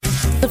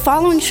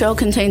following show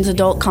contains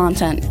adult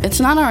content. It's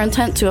not our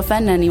intent to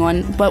offend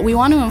anyone, but we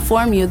want to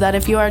inform you that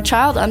if you are a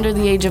child under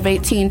the age of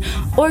 18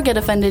 or get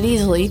offended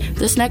easily,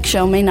 this next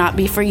show may not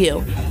be for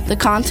you. The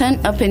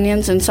content,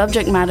 opinions, and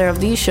subject matter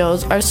of these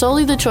shows are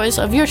solely the choice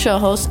of your show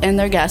hosts and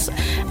their guests,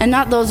 and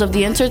not those of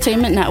the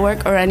Entertainment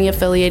Network or any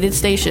affiliated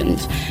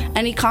stations.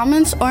 Any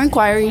comments or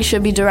inquiries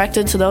should be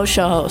directed to those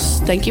show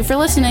hosts. Thank you for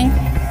listening.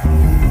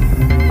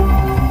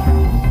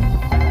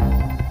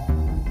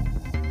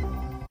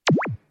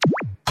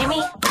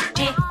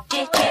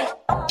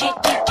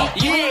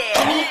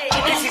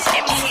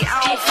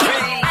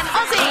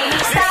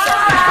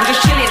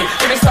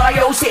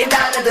 Sitting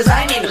down and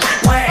designing,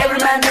 where every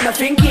man them are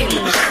thinking,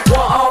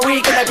 what are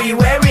we gonna be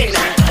wearing?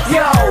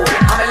 Yo,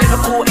 I'm a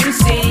Liverpool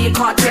MC, you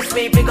can't test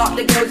me. Big up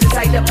the girls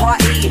inside the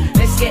party,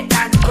 let's get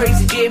down to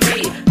crazy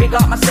Jimmy. Big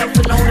up myself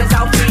and known as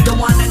Alfie, the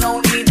one and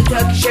only, the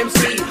Turkish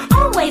MC.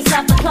 Always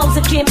love the clothes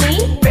of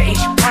Jimmy. British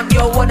punk,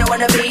 yo, wanna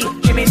be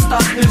Jimmy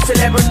Star's new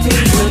celebrity.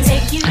 We'll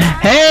take you.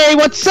 Hey,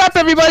 what's up,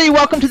 everybody?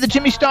 Welcome to the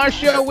Jimmy Star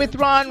Show with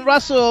Ron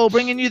Russell,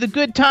 bringing you the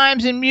good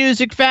times in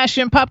music,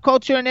 fashion, pop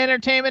culture, and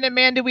entertainment. And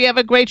man, do we have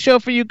a great show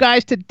for you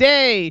guys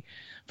today.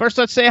 First,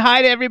 let's say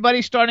hi to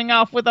everybody, starting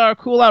off with our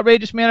cool,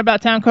 outrageous man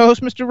about town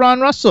co-host, Mr. Ron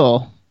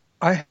Russell.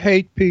 I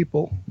hate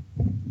people.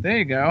 There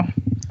you go.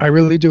 I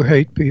really do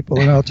hate people,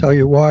 and I'll tell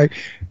you why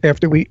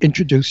after we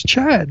introduce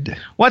Chad.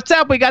 What's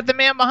up? We got the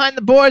man behind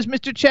the boards,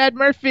 Mr. Chad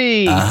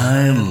Murphy.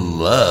 I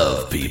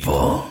love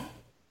people.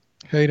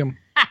 Hate him.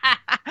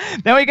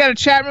 Then we got a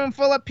chat room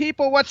full of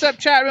people. What's up,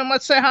 chat room?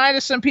 Let's say hi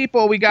to some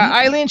people. We got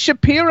Eileen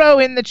Shapiro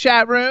in the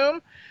chat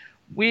room.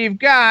 We've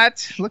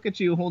got, look at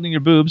you holding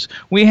your boobs.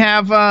 We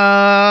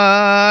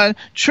have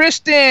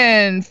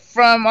Tristan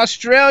from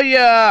Australia,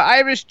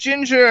 Irish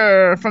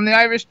Ginger from the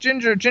Irish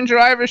Ginger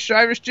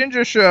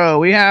Ginger Show.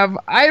 We have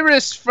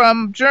Iris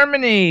from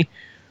Germany.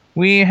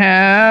 We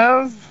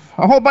have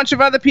a whole bunch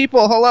of other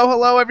people.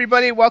 Hello,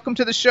 everybody. Welcome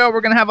to the show.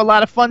 We're going to have a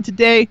lot of fun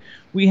today.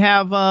 We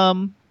have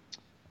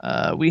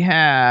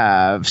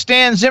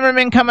Stan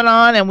Zimmerman coming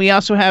on, and we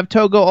also have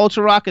Toggo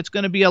Ultrarock. It's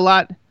going to be a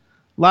lot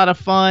of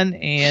fun,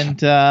 and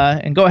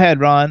go ahead,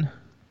 Ron.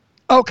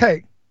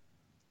 Okay.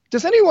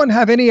 Does anyone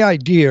have any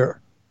idea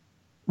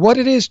what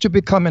it is to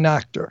become an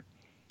actor?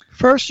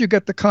 First, you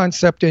get the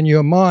concept in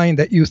your mind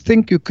that you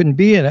think you can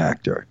be an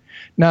actor.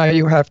 Now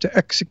you have to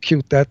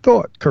execute that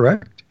thought,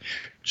 correct?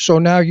 So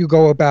now you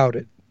go about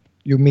it.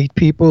 You meet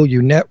people,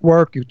 you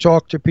network, you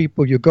talk to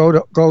people, you go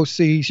to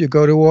go-sees, you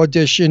go to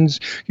auditions,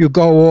 you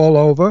go all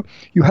over.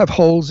 You have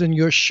holes in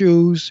your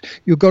shoes.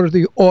 You go to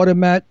the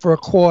automat for a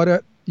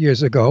quarter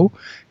years ago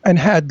and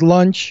had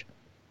lunch.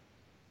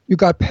 You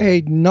got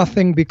paid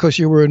nothing because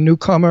you were a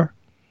newcomer.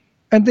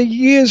 And the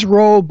years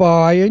roll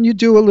by and you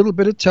do a little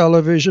bit of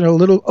television, a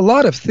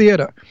lot of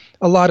theater,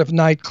 a lot of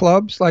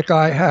nightclubs like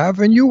I have,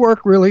 and you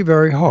work really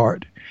very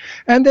hard.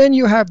 And then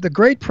you have the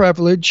great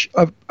privilege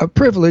of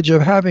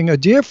having a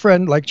dear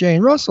friend like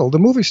Jane Russell, the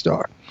movie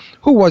star,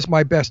 who was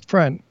my best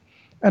friend.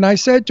 And I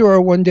said to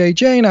her one day,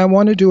 Jane, I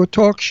want to do a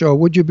talk show.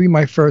 Would you be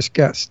my first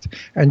guest?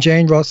 And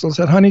Jane Russell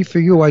said, honey, for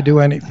you, I do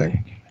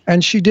anything.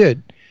 And she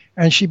did.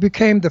 And she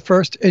became the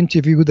first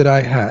interview that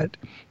I had.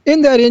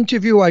 In that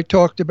interview, I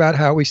talked about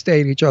how we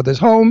stayed at each other's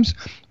homes,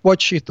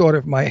 what she thought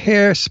of my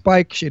hair,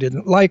 spike, she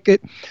didn't like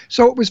it.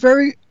 So it was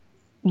very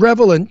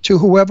relevant to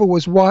whoever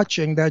was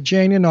watching that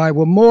Jane and I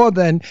were more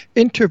than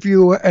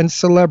interviewer and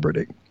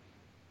celebrity.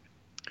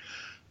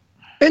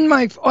 On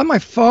my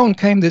phone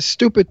came this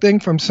stupid thing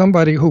from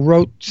somebody who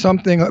wrote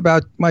something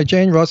about my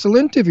Jane Russell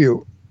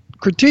interview,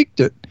 critiqued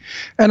it.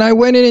 And I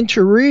went in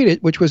to read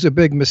it, which was a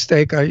big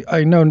mistake.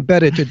 I known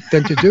better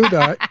than to do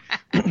that.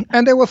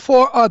 And there were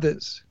 4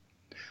 others.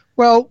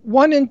 Well,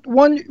 one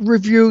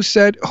review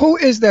said, who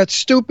is that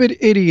stupid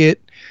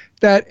idiot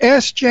that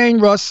asked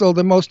Jane Russell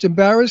the most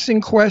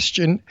embarrassing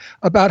question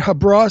about her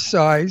bra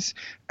size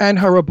and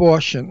her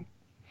abortion?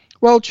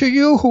 Well, to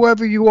you,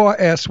 whoever you are,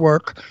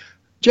 asswork,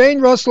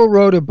 Jane Russell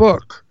wrote a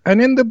book, and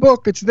in the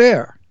book, it's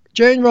there.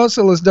 Jane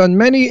Russell has done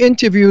many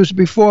interviews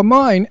before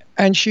mine,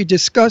 and she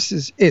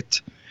discusses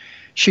it.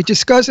 She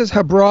discusses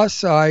her bra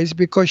size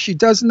because she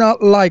does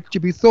not like to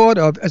be thought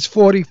of as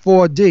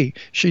 44D.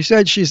 She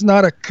said she's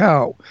not a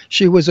cow.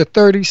 She was a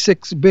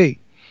 36B.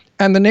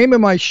 And the name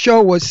of my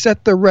show was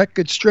Set the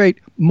Record Straight,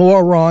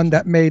 moron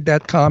that made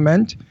that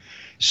comment.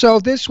 So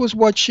this was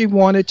what she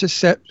wanted to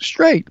set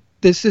straight.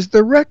 This is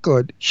the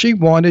record. She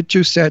wanted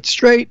to set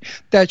straight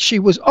that she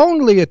was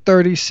only a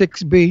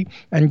 36B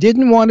and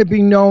didn't want to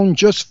be known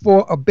just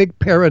for a big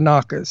pair of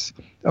knockers.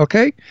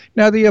 Okay?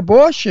 Now, the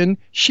abortion,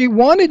 she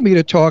wanted me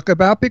to talk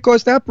about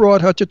because that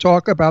brought her to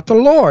talk about the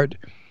Lord.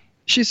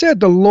 She said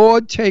the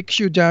Lord takes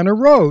you down a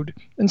road,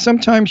 and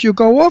sometimes you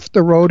go off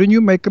the road and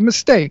you make a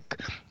mistake.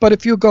 But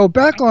if you go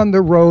back on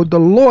the road, the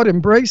Lord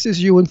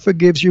embraces you and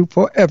forgives you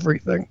for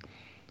everything.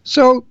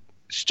 So,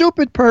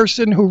 stupid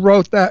person who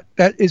wrote that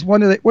is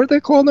one of the, what do they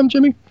call them,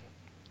 Jimmy?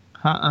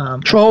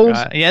 Trolls.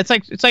 Yeah, it's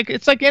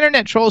like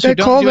internet trolls who They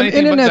call don't do them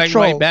anything but internet like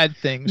trolls. write bad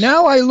things.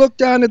 Now I look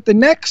down at the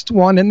next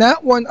one, and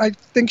that one, I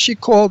think she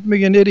called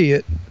me an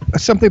idiot.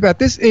 something about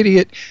this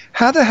idiot.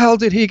 How the hell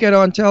did he get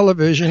on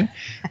television?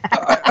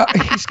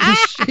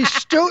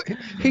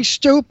 He's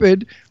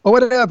stupid or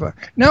whatever.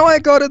 Now I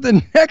go to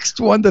the next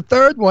one, the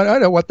third one. I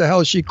don't know what the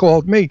hell she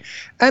called me.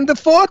 And the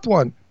fourth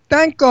one.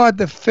 Thank God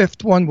the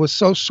fifth one was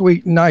so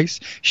sweet and nice.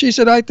 She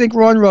said, I think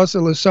Ron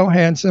Russell is so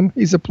handsome.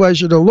 He's a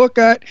pleasure to look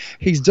at.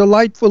 He's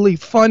delightfully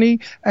funny.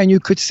 And you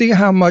could see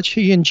how much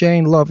he and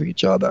Jane love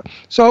each other.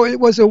 So it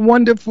was a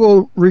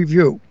wonderful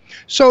review.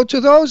 So to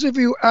those of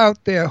you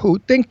out there who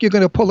think you're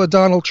going to pull a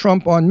Donald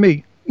Trump on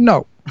me,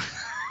 no.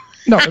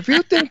 No, if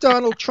you think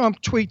Donald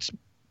Trump tweets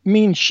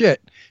mean shit,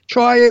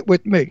 try it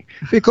with me,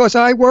 because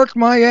I worked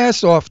my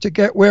ass off to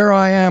get where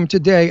I am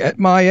today at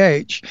my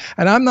age.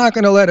 And I'm not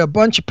going to let a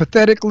bunch of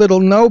pathetic little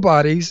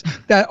nobodies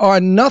that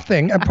are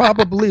nothing and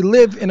probably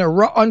live in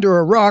under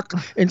a rock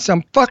in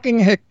some fucking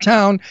hick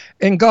town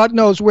in God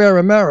knows where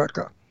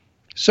America.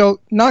 So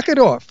knock it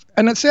off.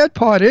 And the sad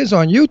part is,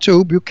 on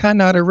YouTube, you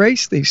cannot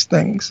erase these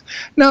things.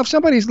 Now, if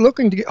somebody's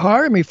looking to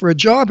hire me for a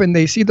job and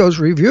they see those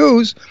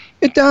reviews,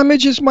 it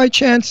damages my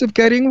chance of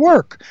getting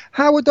work.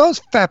 How would those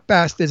fat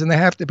bastards, and they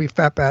have to be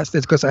fat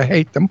bastards because I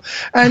hate them,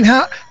 and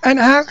how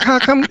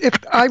come if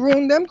I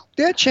ruin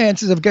their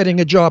chances of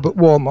getting a job at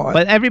Walmart?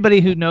 But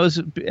everybody knows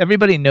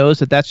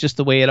that that's just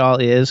the way it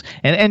all is.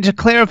 And to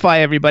clarify,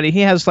 everybody, he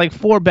has like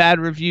 4 bad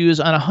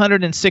reviews on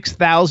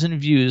 106,000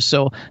 views.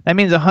 So that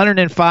means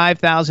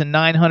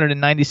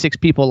 105,996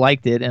 people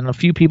liked it, and a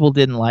few people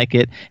didn't like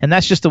it. And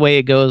that's just the way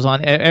it goes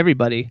on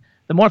everybody.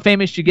 The more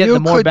famous you get, the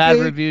more bad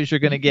reviews you're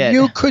going to get.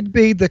 You could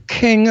be the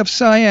king of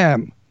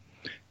Siam,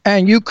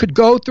 and you could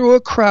go through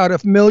a crowd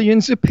of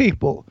millions of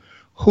people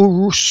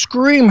who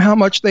scream how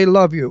much they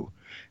love you,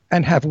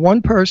 and have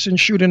one person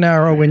shoot an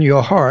arrow in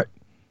your heart,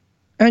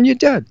 and you're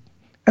dead.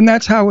 And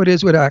that's how it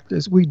is with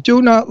actors. We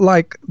do not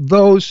like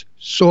those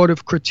sort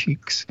of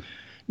critiques.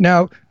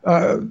 Now,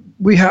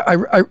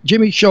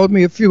 Jimmy showed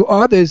me a few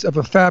others of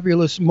a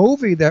fabulous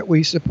movie that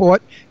we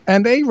support,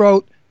 and they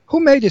wrote, who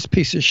made this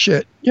piece of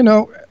shit? You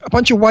know, a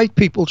bunch of white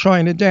people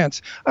trying to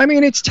dance. I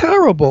mean, it's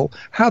terrible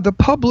how the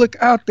public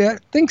out there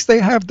thinks they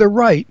have the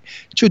right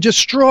to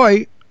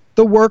destroy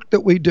the work that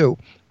we do.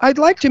 I'd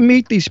like to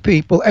meet these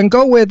people and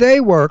go where they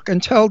work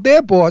and tell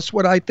their boss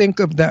what I think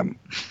of them.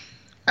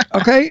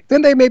 Okay?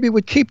 Then they maybe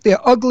would keep their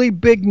ugly,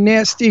 big,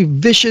 nasty,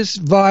 vicious,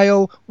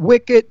 vile,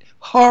 wicked,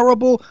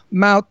 horrible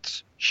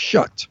mouths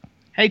shut.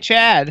 Hey,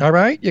 Chad. All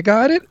right? You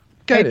got it?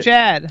 Hey,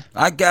 Chad.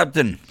 Hi,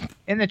 Captain.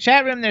 In the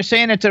chat room, they're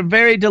saying it's a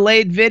very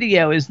delayed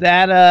video. Is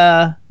that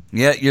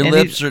Yeah, your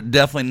lips are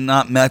definitely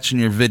not matching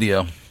your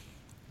video.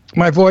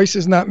 My voice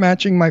is not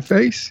matching my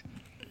face?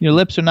 Your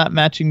lips are not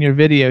matching your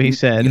video, he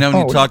said. You know,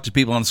 when you talk to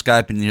people on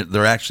Skype and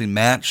they're actually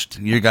matched,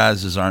 your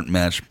guys' aren't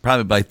matched,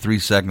 probably by 3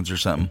 seconds or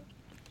something.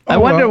 I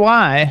wonder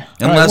why.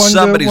 Unless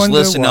somebody's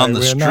listening on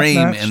the stream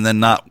and then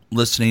not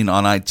listening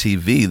on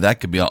ITV, that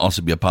could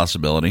also be a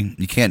possibility.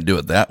 You can't do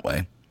it that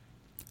way.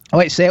 Oh,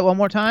 wait, say it one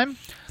more time?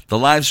 The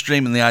live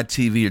stream and the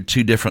ITV are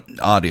 2 different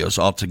audios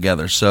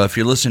altogether. So if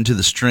you're listening to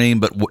the stream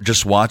but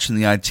just watching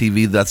the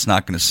ITV, that's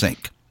not going to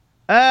sync.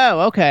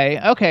 Oh, okay.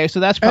 Okay, so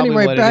that's probably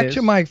what it is. Anyway, back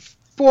to my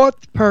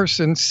fourth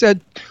person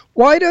said,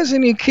 why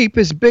doesn't he keep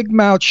his big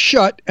mouth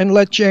shut and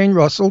let Jane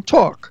Russell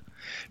talk?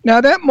 Now,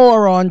 that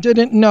moron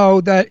didn't know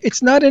that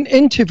it's not an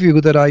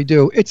interview that I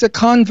do. It's a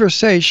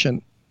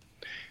conversation.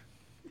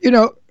 You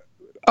know,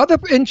 other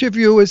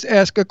interviewers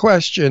ask a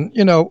question,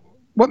 you know,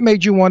 what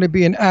made you want to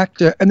be an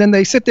actor? And then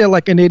they sit there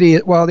like an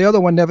idiot while the other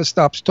one never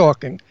stops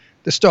talking,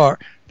 the star.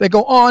 They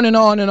go on and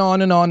on and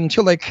on and on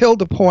until they kill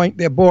the point.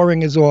 They're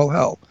boring as all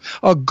hell.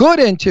 A good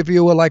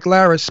interviewer like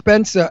Lara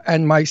Spencer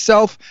and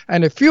myself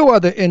and a few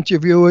other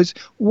interviewers,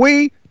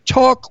 we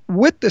talk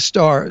with the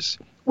stars.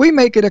 We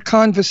make it a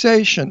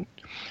conversation.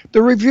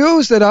 The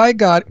reviews that I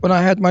got when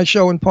I had my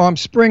show in Palm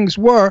Springs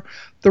were,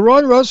 the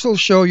Ron Russell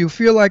show, you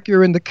feel like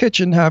you're in the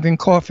kitchen having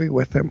coffee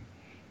with him.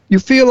 You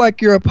feel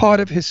like you're a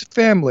part of his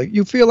family.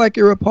 You feel like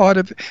you're a part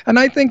of, and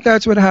I think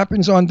that's what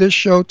happens on this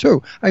show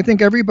too. I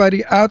think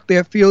everybody out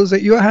there feels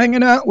that you're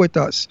hanging out with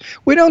us.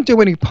 We don't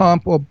do any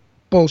pomp or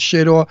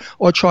bullshit or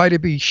try to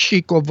be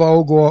chic or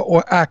vogue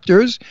or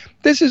actors.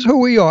 This is who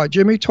we are.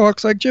 Jimmy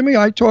talks like Jimmy.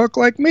 I talk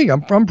like me.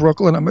 I'm from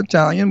Brooklyn. I'm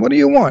Italian. What do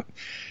you want?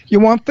 You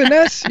want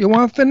finesse? You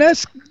want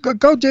finesse?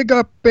 Go dig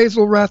up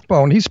Basil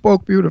Rathbone. He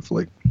spoke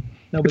beautifully.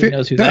 Nobody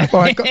knows who that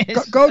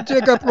is. Go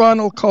dig up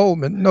Ronald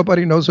Coleman.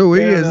 Nobody knows who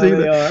he is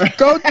either.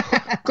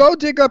 Go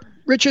dig up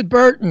Richard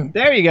Burton.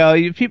 There you go.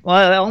 You people,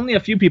 only a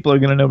few people are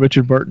going to know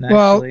Richard Burton,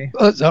 actually.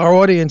 Well, our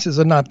audiences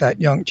are not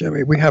that young,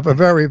 Jimmy. We have a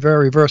very,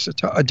 very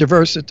diversified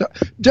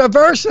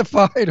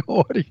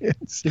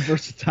audience.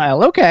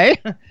 Versatile. Okay.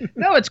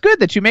 No, it's good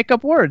that you make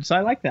up words. I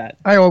like that.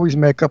 I always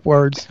make up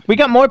words. We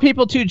got more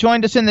people, too,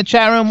 joined us in the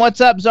chat room.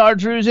 What's up?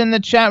 Zardrew's in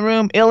the chat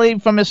room. Illy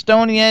from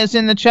Estonia is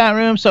in the chat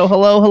room. So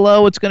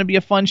hello. It's going to be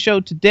a fun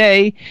show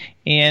today.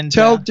 And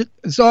tell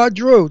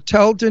Zardrew,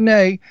 tell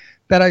Danae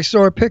that I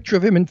saw a picture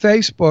of him in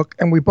Facebook,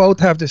 and we both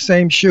have the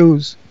same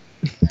shoes.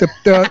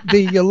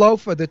 The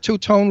loafer, the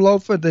two-tone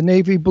loafer, the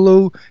navy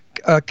blue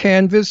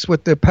canvas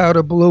with the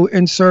powder blue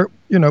insert,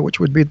 you know, which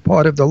would be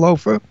part of the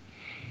loafer.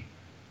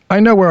 I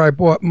know where I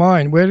bought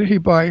mine. Where did he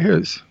buy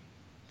his?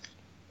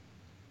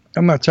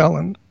 I'm not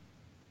telling.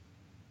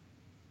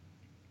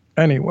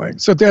 Anyway,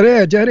 so dead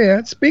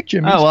air. Speak,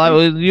 Jimmy. Oh,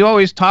 well, you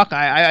always talk.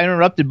 I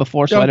interrupted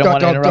before, so I don't want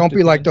to interrupt. Don't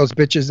be like those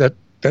bitches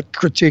that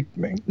critique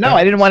me. No,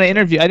 I didn't want to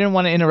interview. I didn't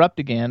want to interrupt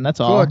again.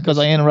 That's all, because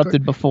I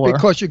interrupted before.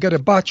 Because you get a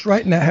botch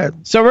right in the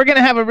head. So we're going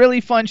to have a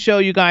really fun show,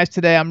 you guys,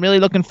 today. I'm really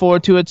looking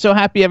forward to it. So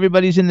happy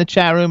everybody's in the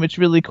chat room. It's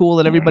really cool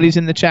that everybody's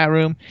in the chat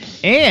room.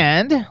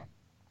 And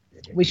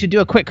we should do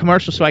a quick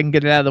commercial so I can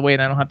get it out of the way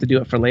and I don't have to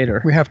do it for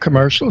later. We have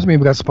commercials. I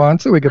mean, we got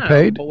sponsor. We get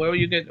paid. But where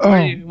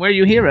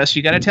you hear us,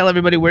 you got to tell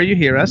everybody where you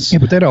hear us. Yeah,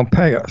 but they don't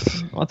pay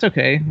us. Well, it's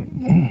okay.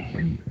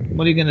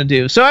 What are you going to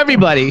do? So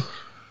everybody,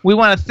 we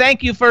want to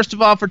thank you, first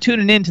of all, for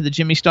tuning in to the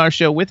Jimmy Star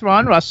Show with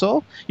Ron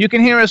Russell. You can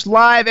hear us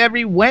live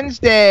every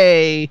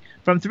Wednesday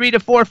from 3 to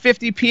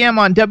 4:50 p.m.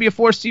 on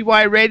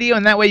W4CY Radio,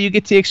 and that way you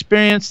get to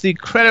experience the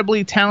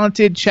incredibly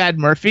talented Chad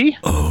Murphy.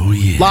 Oh,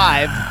 yeah.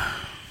 Live.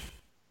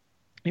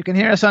 You can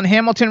hear us on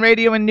Hamilton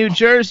Radio in New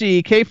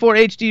Jersey,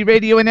 K4HD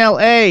Radio in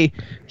L.A.,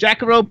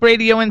 Jackalope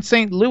Radio in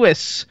St.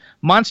 Louis,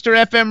 Monster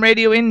FM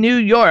Radio in New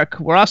York.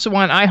 We're also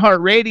on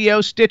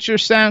iHeartRadio, Stitcher,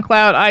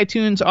 SoundCloud,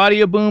 iTunes,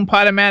 Audio Boom,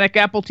 Podomatic,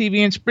 Apple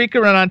TV, and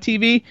Spreaker. And on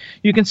TV,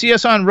 you can see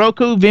us on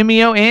Roku,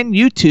 Vimeo, and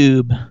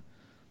YouTube.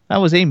 That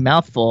was a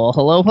mouthful.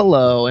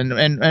 Hello. And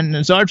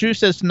Zardru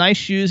says, nice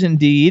shoes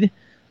indeed.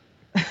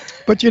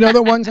 But you know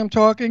the ones I'm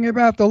talking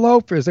about? The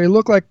loafers. They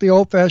look like the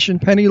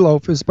old-fashioned penny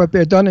loafers, but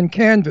they're done in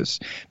canvas.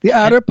 The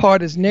outer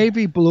part is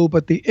navy blue,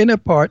 but the inner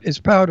part is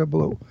powder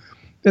blue.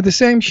 They're the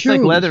same shoes.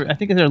 Like leather. I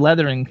think they're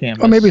leather in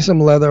canvas. Or maybe some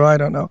leather. I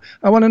don't know.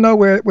 I want to know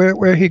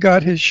where he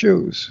got his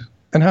shoes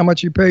and how much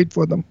he paid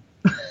for them.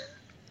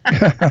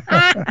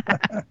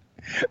 Of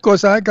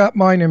course, I got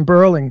mine in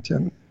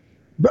Burlington.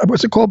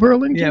 What's it called,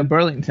 Burlington? Yeah,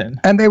 Burlington.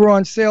 And they were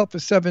on sale for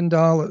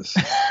 $7.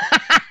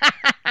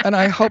 And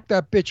I hope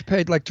that bitch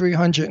paid like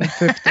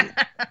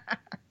 $350.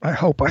 I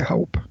hope.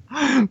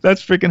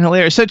 That's freaking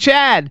hilarious. So,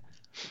 Chad,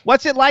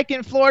 what's it like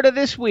in Florida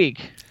this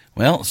week?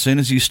 Well, as soon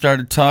as you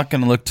started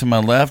talking, I looked to my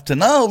left, and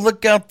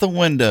look out the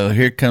window.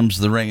 Here comes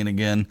the rain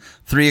again.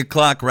 3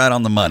 o'clock, right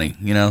on the money.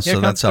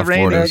 So that's how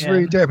Florida is.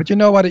 Every day. But you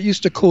know what? It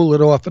used to cool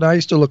it off, and I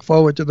used to look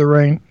forward to the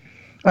rain.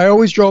 I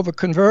always drove a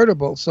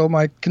convertible, so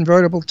my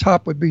convertible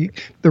top would be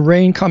the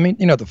rain coming.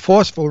 The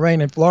forceful rain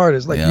in Florida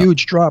is like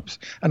huge drops,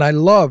 and I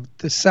loved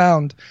the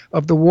sound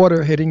of the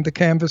water hitting the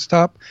canvas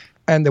top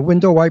and the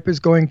window wipers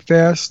going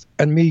fast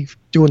and me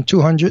doing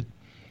 200,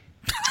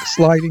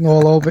 sliding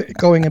all over,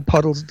 going in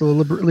puddles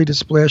deliberately to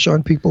splash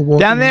on people walking.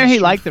 Down there, he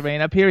liked the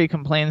rain. Up here, he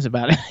complains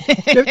about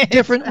it.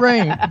 Different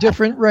rain.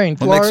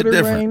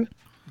 Florida rain.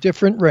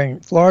 Different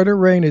rain. Florida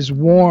rain is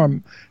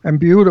warm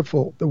and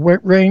beautiful. The wet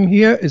rain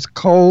here is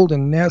cold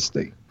and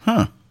nasty.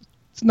 Huh.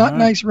 It's not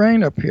nice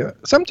rain up here.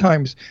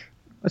 Sometimes.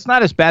 It's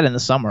not as bad in the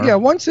summer. Yeah,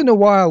 once in a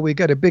while we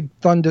get a big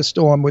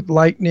thunderstorm with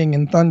lightning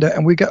and thunder,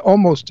 and we get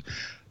almost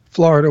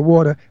Florida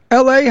water.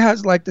 L.A.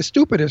 has like the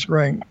stupidest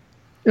rain.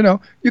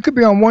 You could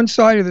be on one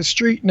side of the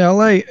street in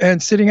L.A.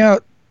 and sitting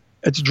out,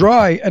 it's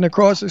dry, and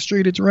across the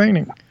street it's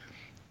raining.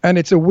 And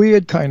it's a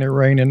weird kind of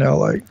rain in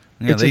L.A.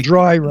 Yeah, it's a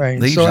dry rain.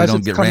 They so usually as don't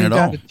it's get coming rain at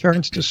down, all. it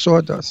turns to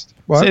sawdust.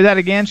 What? Say that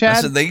again, Chad? I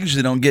said they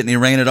usually don't get any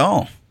rain at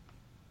all.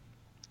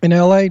 In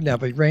L.A.,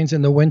 never. It rains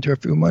in the winter a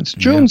few months.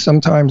 June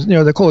sometimes,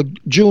 they call it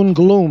June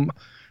gloom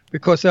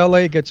because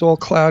L.A. gets all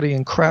cloudy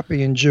and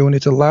crappy in June.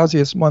 It's the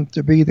lousiest month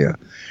to be there.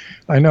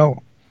 I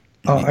know.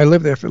 I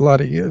lived there for a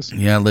lot of years.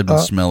 Yeah, I lived in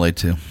Smelly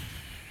too.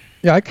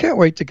 Yeah, I can't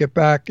wait to get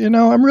back.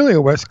 I'm really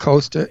a West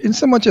Coaster. In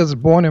so much as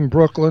born in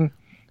Brooklyn,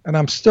 and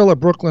I'm still a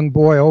Brooklyn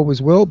boy,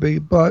 always will be,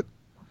 but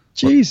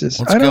Jesus.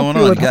 What's going on?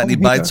 You got any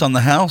bites on the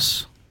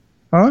house?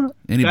 Huh?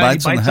 Any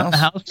bites on the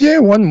house? Yeah,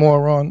 one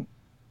moron.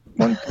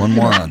 One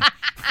moron.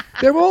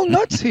 They're all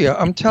nuts here.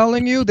 I'm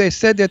telling you. They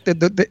said that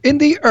the in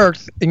the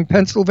earth in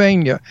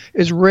Pennsylvania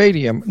is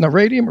radium. No,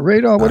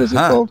 radar. What is it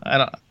called?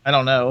 I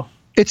don't know.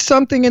 It's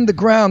something in the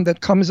ground that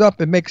comes up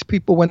and makes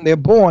people when they're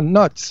born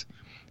nuts.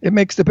 It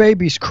makes the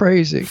babies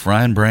crazy.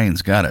 Frying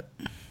brains. Got it.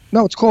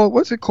 No, it's called,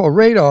 what's it called?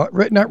 Radar.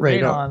 Not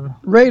radar.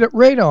 Radon.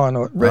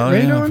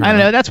 Radon? I don't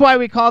know. That's why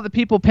we call the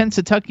people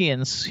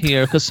Pensatuckians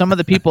here, because some of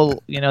the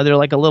people, they're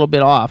like a little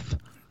bit off.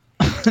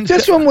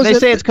 This one was. They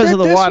say it's because of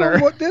the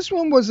water. This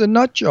one was a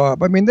nut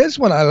job. I mean, this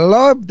one, I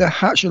loved the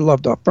house. She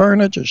loved the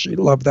furniture. She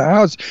loved the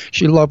house.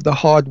 She loved the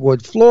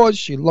hardwood floors.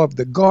 She loved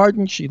the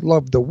garden. She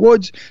loved the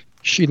woods.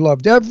 She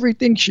loved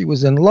everything. She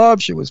was in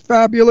love. She was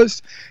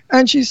fabulous.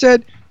 And she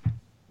said,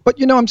 but,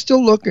 I'm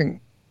still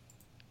looking.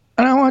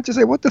 And I wanted to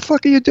say, what the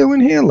fuck are you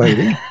doing here,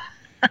 lady?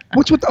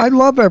 I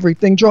love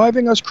everything,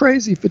 driving us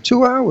crazy for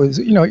 2 hours.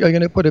 You're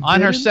going to put a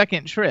on her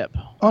second trip.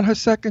 On her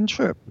second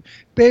trip.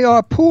 They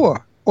are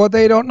poor, or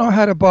they don't know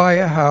how to buy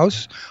a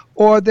house,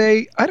 or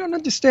I don't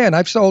understand.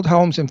 I've sold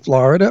homes in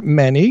Florida,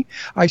 many.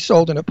 I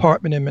sold an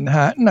apartment in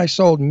Manhattan. I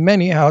sold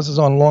many houses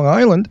on Long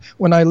Island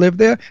when I lived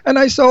there. And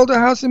I sold a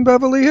house in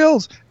Beverly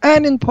Hills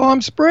and in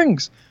Palm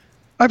Springs.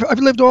 I've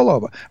lived all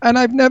over, and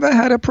I've never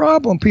had a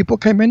problem. People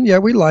come in, yeah,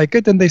 we like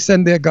it, and they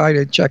send their guy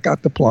to check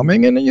out the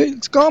plumbing, and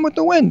it's gone with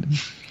the wind.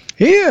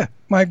 Here,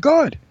 my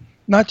God.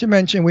 Not to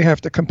mention we have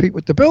to compete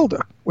with the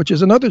builder, which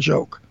is another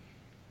joke.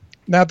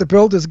 Now the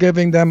builder's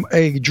giving them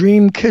a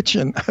dream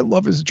kitchen. I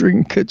love his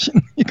dream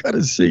kitchen. You got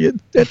to see it.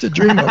 That's a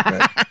dream of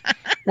it.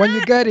 When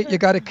you get it, you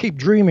got to keep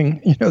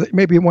dreaming. You know, that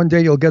maybe one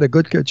day you'll get a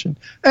good kitchen.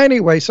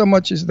 Anyway, so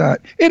much as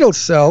that. It'll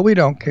sell. We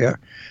don't care.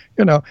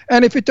 You know,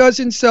 and if it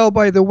doesn't sell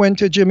by the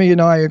winter, Jimmy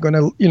and I are going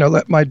to,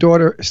 let my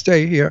daughter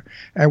stay here,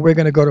 and we're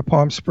going to go to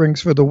Palm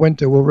Springs for the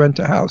winter. We'll rent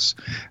a house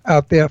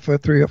out there for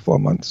 3 or 4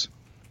 months.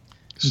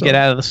 So, get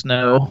out of the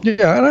snow.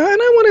 Yeah, and I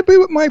want to be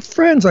with my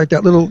friends like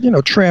that little,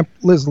 tramp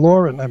Liz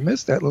Lauren. I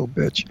miss that little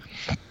bitch.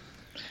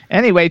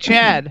 Anyway,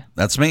 Chad.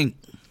 That's me.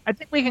 I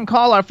think we can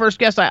call our first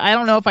guest. I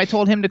don't know if I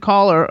told him to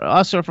call or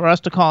for us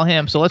to call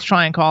him, so let's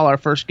try and call our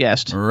first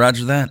guest.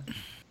 Roger that.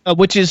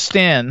 Which is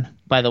Stan,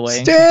 by the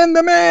way. Stan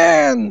the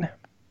man!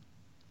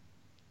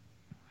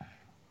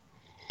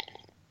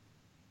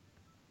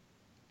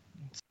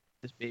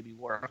 This baby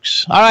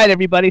works. All right,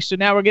 everybody. So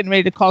now we're getting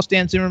ready to call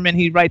Stan Zimmerman.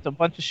 He writes a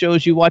bunch of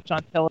shows you watch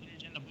on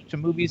television, a bunch of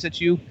movies that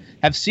you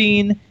have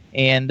seen,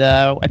 and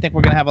I think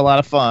we're going to have a lot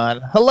of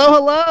fun.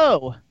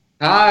 Hello.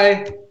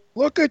 Hi.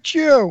 Look at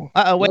you.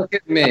 Uh-oh, wait. Look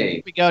at me.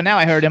 Here we go. Now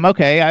I heard him.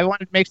 Okay, I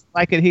wanted to make sure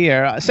I could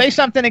hear. Say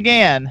something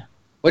again.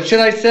 What should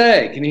I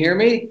say? Can you hear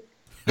me?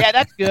 Yeah,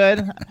 that's good.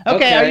 Okay,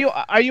 Okay.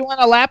 Are you on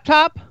a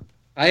laptop?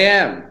 I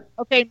am.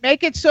 Okay,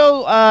 make it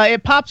so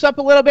it pops up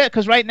a little bit,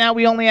 because right now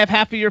we only have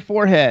half of your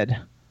forehead.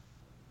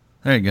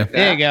 There you go.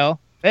 There you go.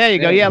 There you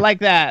go. Yeah, like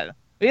that.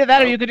 Yeah,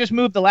 that, or you could just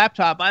move the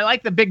laptop. I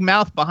like the big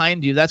mouth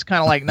behind you. That's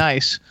kind of like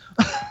nice.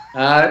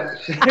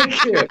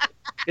 Thank you.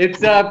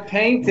 It's a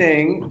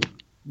painting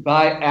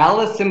by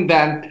Alison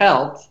Van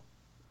Pelt.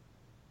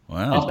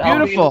 Wow.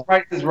 Beautiful.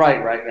 Price is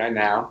right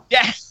now.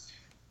 Yes.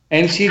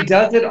 And she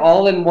does it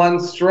all in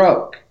one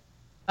stroke.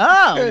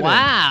 Oh, Good.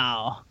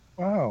 wow.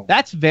 Wow.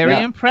 That's very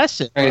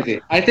impressive. Crazy.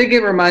 I think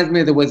it reminds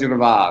me of The Wizard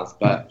of Oz,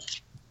 but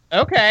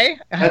Okay.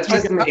 that's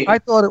just me. I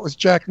thought it was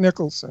Jack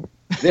Nicholson.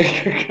 There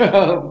you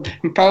go.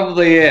 It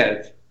probably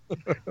is.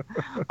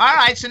 All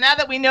right, so now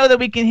that we know that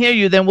we can hear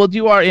you, then we'll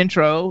do our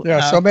intro. Yeah,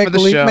 so for make the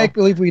show.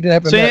 believe we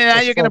never So met.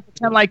 now you're going to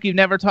pretend like you've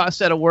never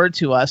said a word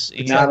to us.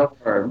 Not a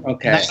word.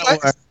 Okay. Not a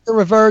word.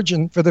 You're a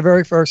virgin for the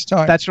very first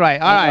time. That's right.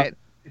 All right.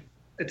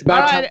 It's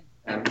about All right.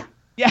 time.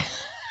 Yeah.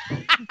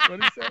 What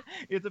did he say?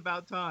 It's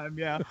about time,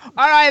 yeah.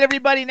 All right,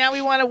 everybody. Now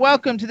we want to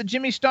welcome to the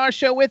Jimmy Star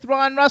Show with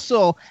Ron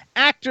Russell,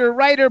 actor,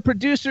 writer,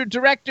 producer,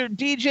 director,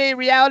 DJ,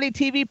 reality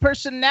TV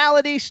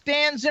personality,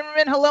 Stan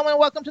Zimmerman. Hello and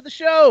welcome to the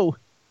show.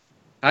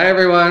 Hi,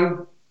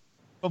 everyone.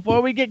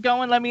 Before we get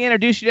going, let me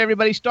introduce you to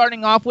everybody,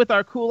 starting off with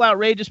our cool,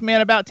 outrageous man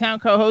about town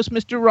co-host,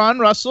 Mr. Ron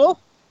Russell.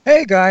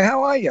 Hey, guy,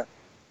 how are you?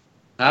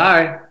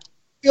 Hi.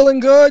 Feeling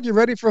good? You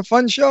ready for a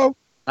fun show?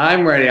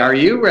 I'm ready. Are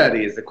you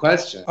ready is the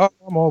question. Oh,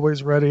 I'm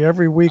always ready.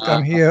 Every week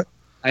I'm here,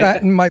 I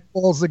batting my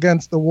balls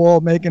against the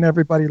wall, making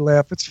everybody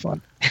laugh. It's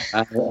fun.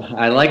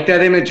 like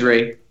that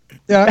imagery.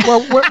 Yeah,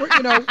 well,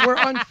 we're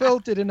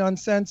unfiltered and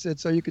uncensored,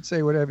 so you could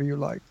say whatever you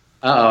like.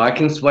 Uh-oh, I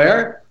can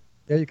swear?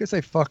 Yeah, you can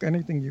say fuck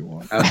anything you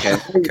want. Okay,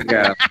 there you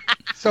go.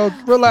 So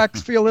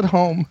relax, feel at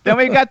home. Then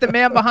we got the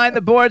man behind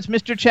the boards,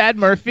 Mr. Chad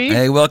Murphy.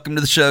 Hey, welcome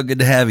to the show. Good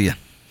to have you.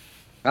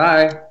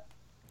 Hi.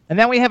 And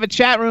then we have a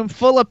chat room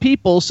full of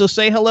people, so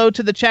say hello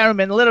to the chat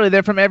room. And literally,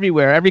 they're from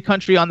everywhere, every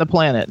country on the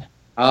planet.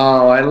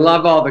 Oh, I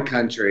love all the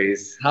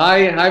countries.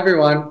 Hi,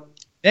 everyone.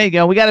 There you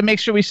go. We got to make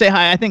sure we say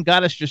hi. I think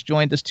Goddess just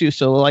joined us, too.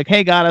 So, like,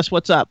 hey, Goddess,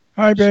 what's up?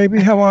 Hi, baby.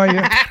 How are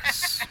you?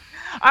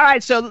 All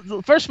right.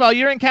 So, first of all,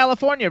 you're in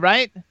California,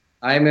 right?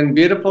 I'm in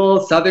beautiful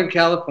Southern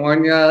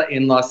California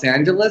in Los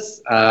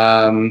Angeles,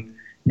 and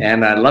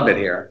I love it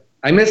here.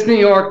 I miss New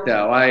York,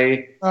 though.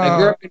 I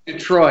grew up in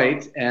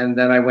Detroit, and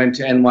then I went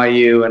to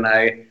NYU, and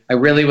I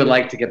really would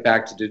like to get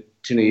back to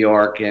New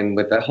York, and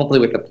hopefully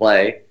with the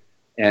play,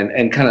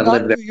 and kind of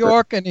live there. Not New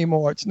York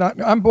anymore. It's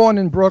not. I'm born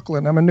in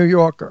Brooklyn. I'm a New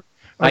Yorker.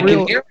 I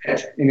can hear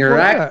it in your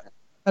accent.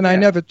 And I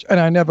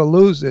never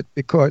lose it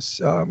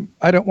because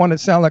I don't want to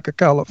sound like a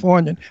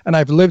Californian. And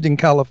I've lived in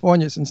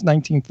California since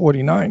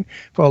 1949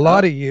 for a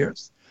lot of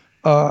years.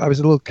 I was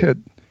a little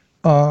kid.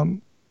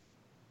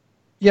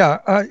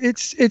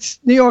 It's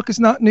New York is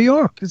not New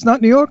York. It's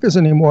not New Yorkers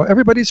anymore.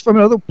 Everybody's from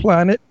another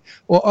planet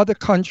or other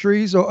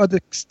countries or other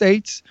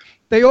states.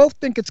 They all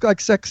think it's like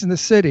Sex in the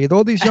City.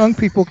 All these young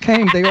people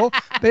came. They want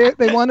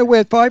to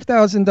wear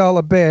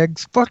 $5,000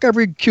 bags. Fuck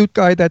every cute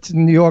guy that's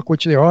in New York,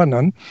 which there are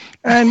none,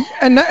 and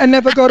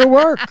never go to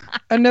work.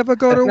 And never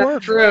go to work.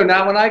 That's true.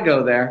 Not when I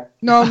go there.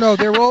 No,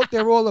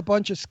 they're all a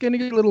bunch of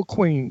skinny little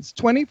queens,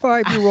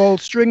 25-year-old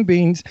string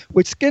beans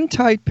with skin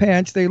tight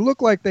pants. They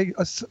look like they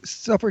are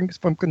suffering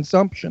from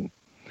consumption.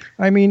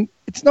 I mean,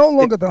 it's no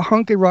longer the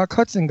hunky rock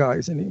Hudson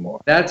guys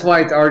anymore. That's why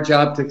it's our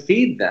job to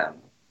feed them.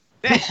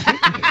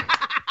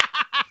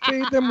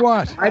 Feed them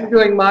what? I'm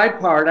doing my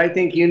part. I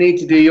think you need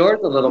to do yours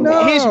a little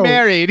more. He's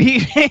married.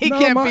 He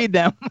can't feed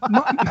them.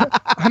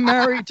 I'm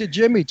married to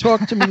Jimmy.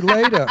 Talk to me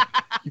later.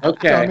 You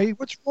Okay. dummy.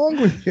 What's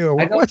wrong with you?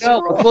 I don't What's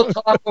know, wrong? but we'll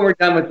talk when we're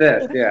done with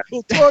this. Yeah.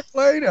 We'll talk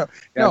later.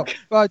 Yeah. No,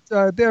 but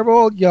they're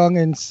all young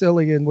and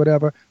silly and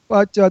whatever.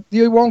 But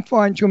you won't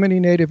find too many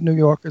native New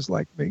Yorkers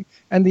like me.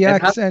 And the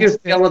And accents. how do you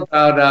feel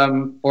about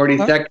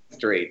 42nd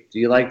Street? Do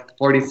you like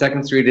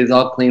 42nd Street is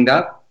all cleaned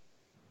up?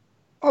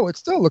 Oh, it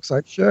still looks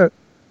like shit.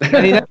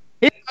 He's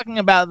talking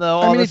about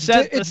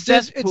the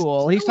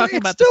cesspool. He's talking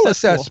about still the a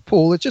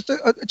cesspool. It's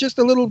just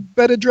a little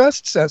better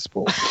dressed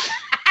cesspool.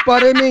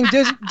 But I mean,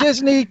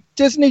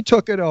 Disney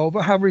took it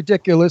over. How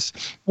ridiculous!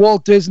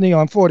 Walt Disney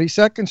on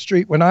 42nd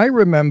Street. When I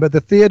remember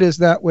the theaters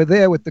that were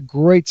there with the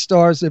great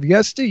stars of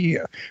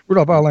yesteryear,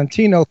 Rudolph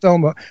Valentino,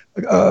 Thelma,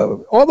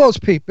 all those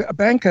people,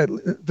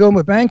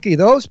 Vilma Banky,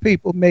 those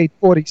people made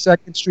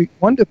 42nd Street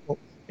wonderful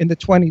in the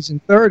 20s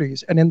and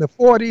 30s. And in the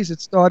 40s, it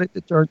started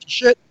to turn to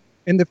shit.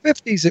 In the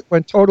 50s, it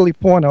went totally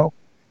porno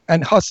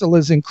and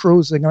hustlers and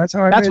cruising. That's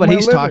how That's made what my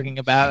he's living. talking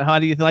about. How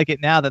do you like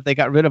it now that they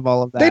got rid of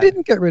all of that? They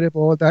didn't get rid of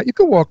all of that. You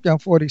can walk down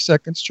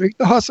 42nd Street.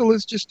 The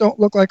hustlers just don't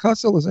look like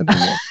hustlers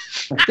anymore.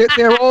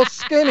 they're all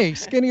skinny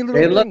little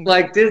They things. look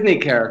like Disney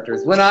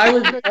characters. When I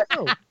was at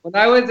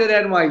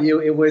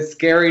NYU, it was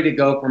scary to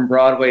go from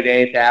Broadway to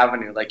 8th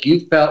Avenue. Like,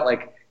 you felt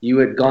like you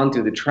had gone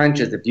through the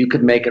trenches if you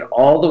could make it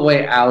all the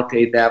way out to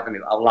 8th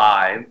Avenue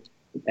alive.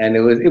 And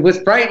it was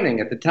frightening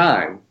at the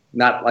time.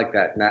 Not like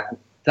that.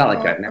 It's not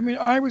like that now. I mean,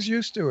 I was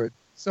used to it,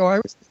 so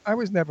I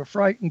was never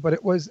frightened. But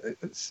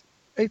it's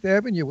 8th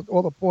Avenue with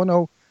all the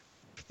porno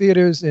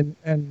theaters and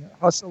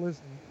hustlers.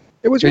 And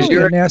it was really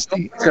a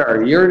nasty.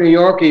 You're a New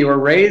Yorker. You were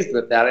raised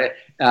with that.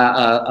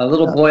 A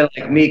little boy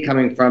like me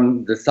coming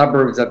from the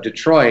suburbs of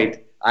Detroit,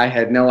 I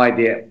had no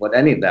idea what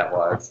any of that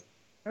was.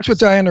 That's what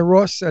Diana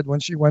Ross said when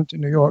she went to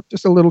New York.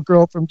 Just a little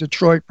girl from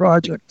Detroit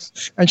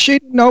projects, and she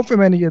didn't know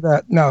from any of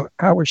that. Now,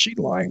 how was she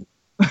lying?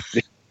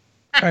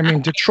 I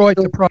mean, Detroit,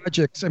 the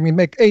projects. I mean,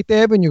 make 8th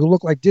Avenue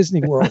look like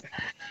Disney World.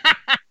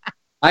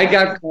 I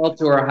got called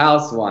to her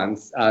house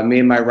once, me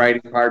and my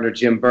writing partner,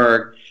 Jim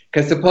Berg,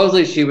 because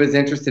supposedly she was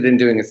interested in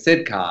doing a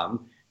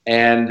sitcom.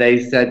 And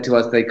they said to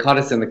us, they caught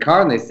us in the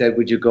car and they said,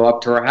 would you go up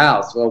to her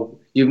house? Well,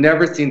 you've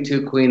never seen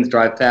two queens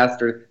drive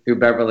faster through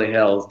Beverly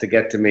Hills to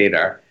get to meet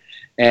her.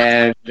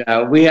 And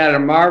we had a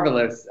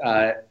marvelous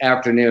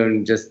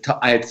afternoon.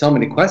 I had so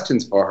many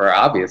questions for her,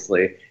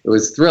 obviously. It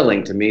was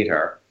thrilling to meet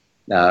her.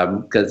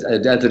 Because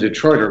as a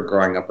Detroiter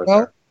growing up with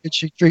her. Did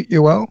she treat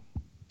you well?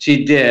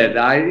 She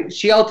did.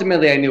 She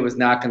ultimately, I knew, was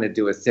not going to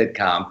do a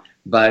sitcom,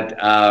 but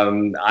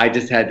I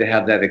just had to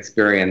have that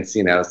experience,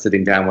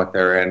 sitting down with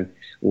her, and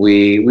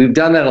we've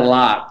done that a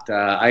lot.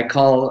 I'm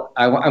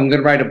going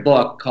to write a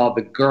book called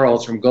The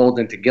Girls from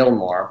Golden to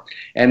Gilmore,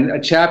 and a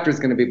chapter is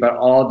going to be about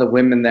all the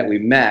women that we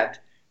met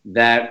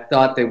that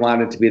thought they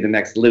wanted to be the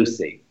next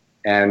Lucy.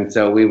 And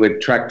so we would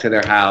trek to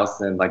their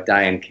house, and like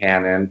Diane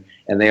Cannon,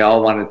 and they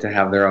all wanted to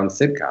have their own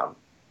sitcom.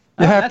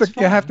 You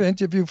have to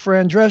interview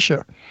Fran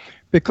Drescher,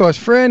 because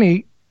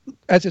Franny,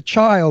 as a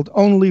child,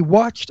 only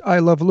watched I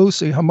Love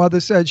Lucy. Her mother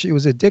said she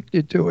was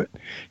addicted to it.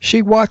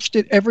 She watched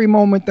it every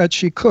moment that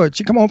she could.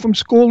 She'd come home from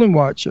school and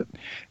watch it.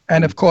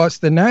 And of course,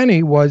 the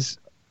nanny was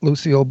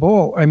Lucille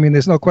Ball. I mean,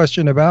 there's no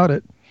question about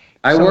it.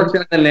 I worked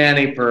on The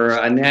Nanny for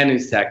a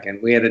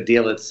nanosecond. We had a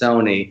deal at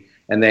Sony,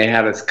 and they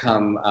had us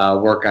come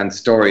work on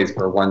stories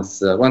for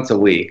once a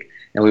week.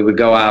 And we would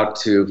go out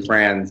to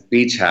Fran's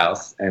beach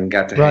house and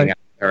got to hang out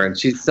with her. And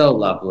she's so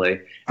lovely.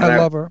 And I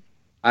love her.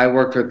 I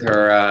worked with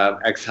her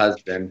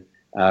ex-husband,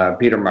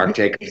 Peter Mark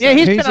Jacobson. Yeah,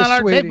 he's been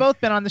on they've both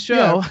been on the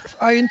show.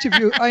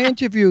 Yeah, I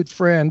interviewed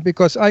Fran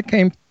because I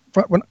came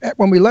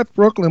when we left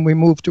Brooklyn, we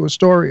moved to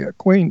Astoria,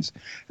 Queens,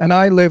 and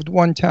I lived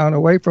one town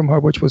away from her,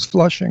 which was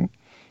Flushing.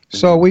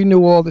 So we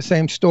knew all the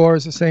same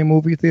stores, the same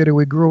movie theater.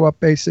 We grew up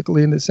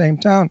basically in the same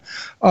town.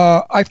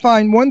 I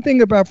find one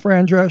thing about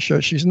Fran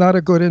Drescher: she's not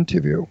a good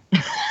interview.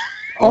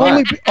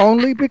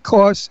 only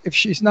because if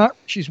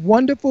she's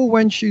wonderful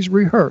when she's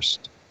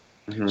rehearsed.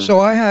 Mm-hmm. So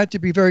I had to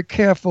be very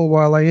careful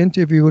while I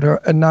interviewed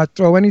her and not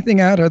throw anything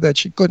at her that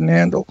she couldn't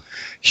handle.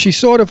 She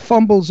sort of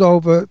fumbles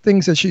over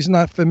things that she's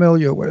not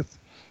familiar with.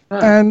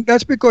 And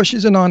that's because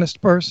she's an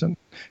honest person.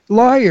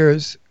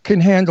 Liars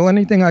can handle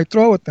anything I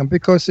throw at them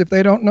because if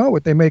they don't know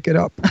it, they make it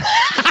up.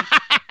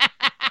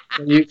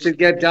 You should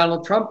get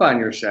Donald Trump on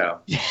your show.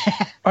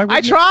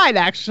 I tried,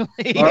 actually.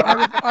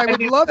 I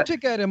would love to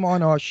get him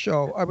on our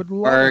show. I would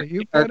love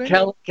it. Or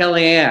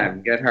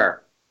Kellyanne, get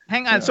her.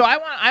 Hang on. Yeah. So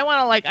I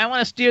want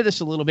to steer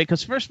this a little bit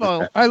because first of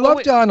all, I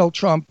love Donald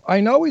Trump.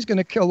 I know he's going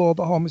to kill all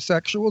the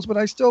homosexuals, but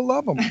I still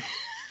love him.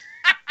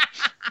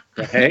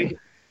 Hey.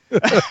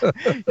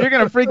 You're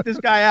going to freak this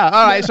guy out.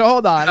 All right, so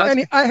hold on.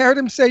 I heard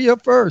him say you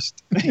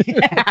first.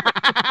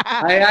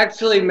 I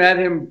actually met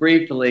him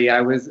briefly. I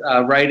was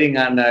writing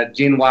on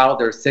Gene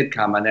Wilder's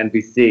sitcom on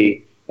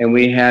NBC, and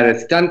we had a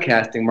stunt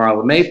casting,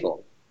 Marla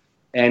Maple.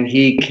 And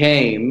he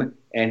came,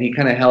 and he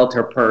kind of held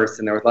her purse,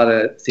 and there was a lot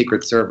of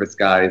Secret Service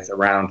guys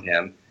around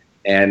him.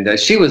 And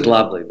she was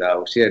lovely,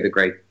 though. He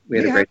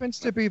happens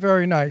to be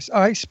very nice.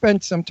 I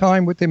spent some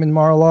time with him in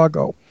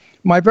Mar-a-Lago.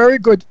 My very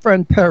good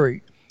friend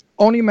Perry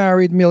only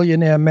married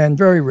millionaire men,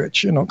 very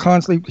rich,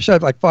 constantly. She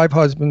had like 5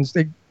 husbands.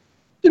 They,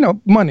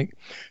 money.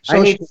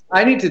 So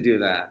I need to do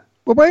that.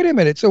 Well, wait a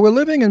minute. So we're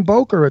living in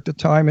Boca at the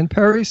time, and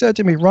Perry said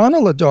to me,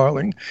 Ronald,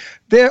 darling,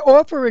 they're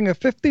offering a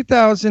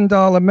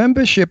 $50,000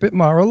 membership at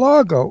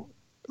Mar-a-Lago.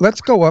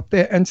 Let's go up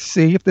there and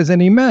see if there's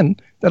any men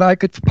that I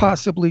could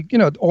possibly,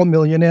 all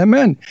millionaire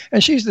men.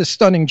 And she's this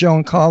stunning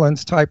Joan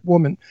Collins type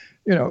woman,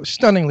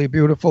 stunningly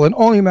beautiful, and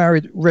only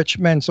married rich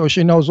men, so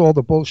she knows all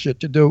the bullshit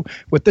to do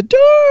with the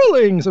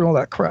darlings and all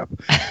that crap.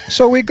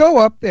 So we go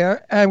up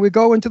there, and we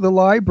go into the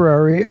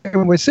library,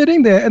 and we're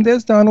sitting there, and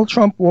there's Donald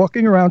Trump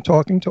walking around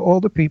talking to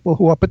all the people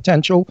who are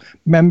potential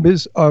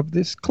members of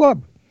this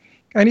club.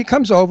 And he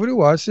comes over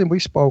to us, and we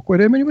spoke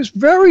with him, and he was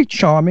very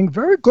charming,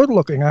 very good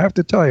looking, I have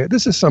to tell you.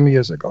 This is some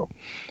years ago.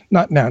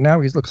 Not now. Now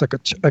he looks like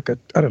a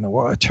I don't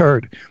know, a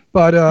turd.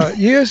 But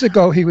years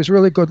ago, he was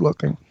really good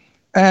looking.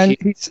 And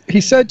he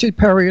said to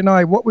Perry and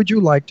I, what would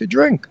you like to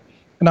drink?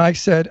 And I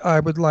said, I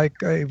would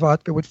like a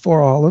vodka with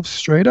 4 olives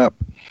straight up.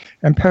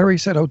 And Perry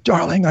said, oh,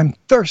 darling, I'm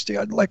thirsty.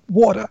 I'd like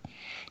water.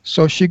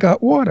 So she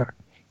got water.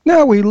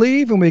 Now we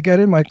leave and we get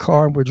in my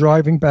car and we're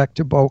driving back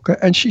to Boca,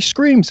 and she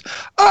screams,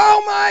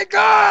 oh my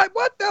God,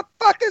 what the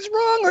fuck is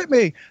wrong with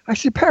me? I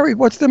said, Perry,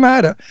 what's the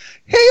matter?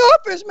 He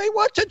offers me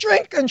what to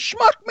drink and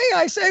schmuck me.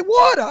 I say,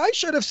 water. I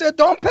should have said,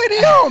 don't pay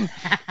the own.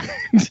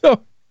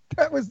 So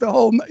that was the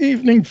whole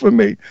evening for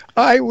me.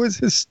 I was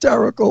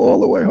hysterical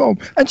all the way home.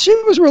 And she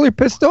was really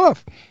pissed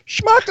off.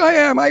 Schmuck I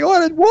am. I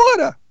ordered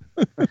water.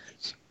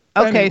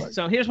 Okay, Anyway.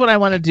 so here's what I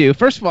want to do.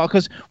 First of all,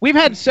 because we've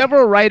had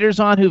several writers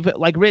on who've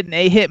written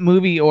a hit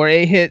movie or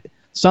a hit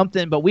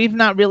something, but we've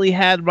not really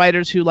had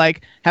writers who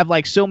have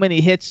so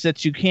many hits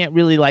that you can't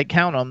really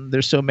count them.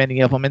 There's so many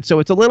of them, and so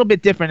it's a little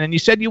bit different. And you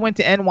said you went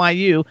to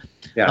NYU.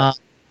 Yeah.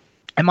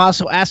 I'm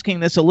also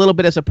asking this a little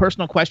bit as a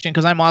personal question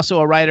because I'm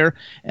also a writer,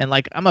 and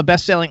I'm a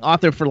best-selling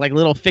author for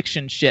little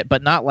fiction shit,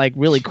 but not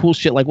really cool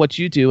shit like what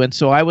you do. And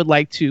so I would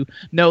like to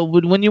know,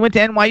 when you went to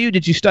NYU,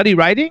 did you study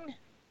writing?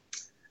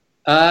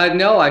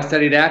 No, I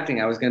studied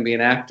acting. I was going to be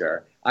an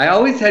actor. I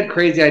always had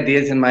crazy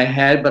ideas in my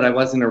head, but I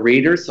wasn't a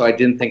reader, so I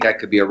didn't think I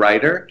could be a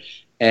writer.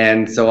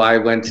 And so I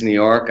went to New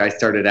York. I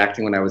started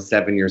acting when I was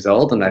 7 years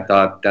old, and I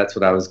thought that's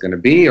what I was going to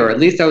be, or at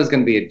least I was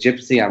going to be a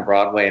gypsy on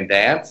Broadway and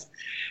dance.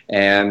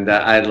 And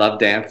I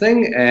loved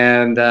dancing,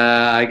 and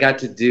I got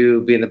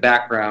to be in the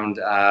background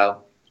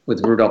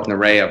with Rudolph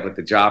Nureyev with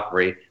the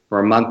Joffrey for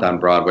a month on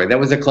Broadway. That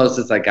was the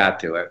closest I got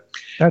to it.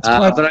 But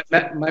I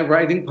met my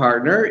writing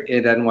partner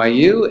at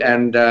NYU,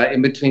 and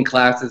in between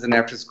classes and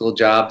after-school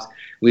jobs,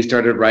 we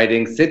started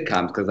writing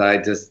sitcoms because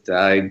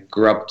I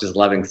grew up just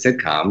loving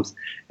sitcoms.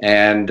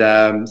 And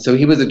so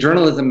he was a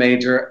journalism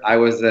major, I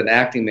was an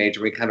acting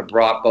major. We kind of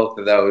brought both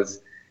of those.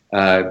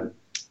 I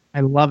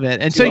love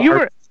it. And so you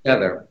were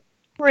together.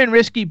 You were in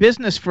Risky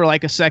Business for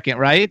a second,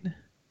 right?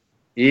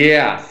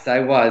 Yes, I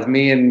was.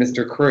 Me and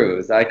Mr.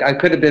 Cruz. I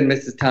could have been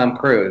Mrs. Tom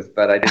Cruise,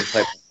 but I didn't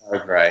play the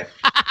part right.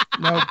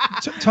 No,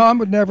 Tom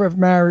would never have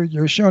married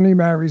you. She only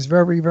marries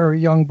very, very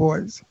young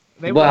boys.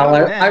 Well,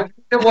 I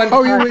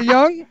oh, you were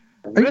young?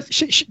 The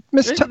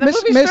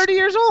movie's 30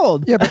 years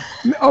old. Yeah, but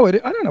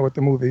I don't know what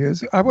the movie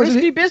is.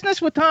 Risky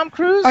Business with Tom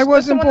Cruise? I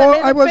wasn't born.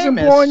 I wasn't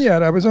born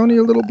yet. I was only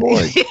a little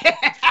boy.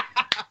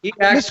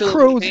 Miss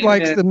Cruz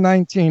likes the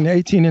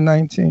 18 and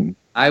 19.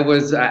 I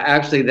was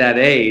actually that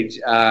age.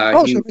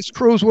 So Miss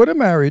Cruz would have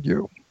married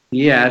you.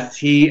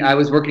 Yes, I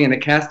was working in a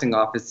casting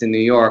office in New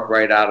York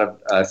right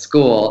out of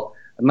school,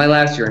 my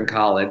last year in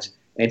college,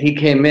 and he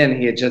came in.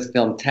 He had just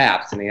filmed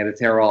Taps, and he had his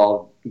hair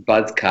all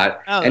buzz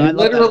cut. Oh, and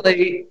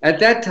literally, at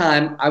that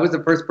time, I was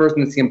the first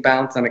person to see him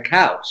bounce on a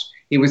couch.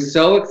 He was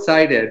so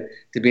excited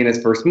to be in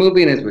his first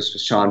movie, and it was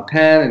with Sean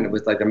Penn, and it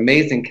was an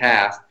amazing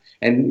cast.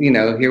 And,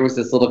 here was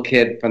this little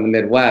kid from the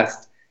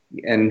Midwest,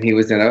 and he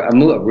was in a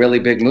really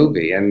big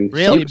movie. And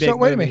so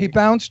wait a minute, he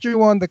bounced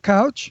you on the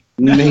couch?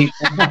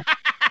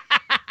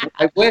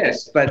 I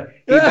wish, but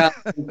he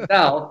bounced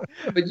himself.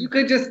 But you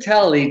could just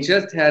tell he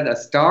just had a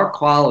star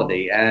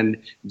quality and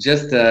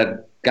just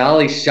a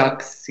golly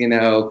shucks, kind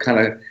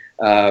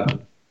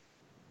of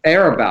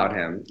air about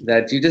him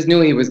that you just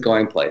knew he was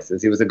going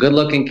places. He was a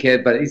good-looking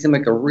kid, but he seemed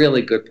like a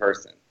really good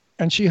person.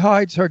 And she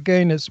hides her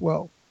gayness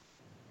well.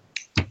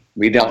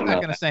 We don't know. He's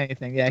not going to say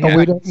anything. Yeah,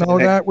 we don't know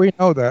that. We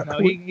know that. No,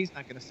 he's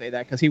not going to say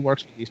that because he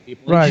works with these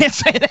people. Right. He can't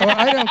say that. Well,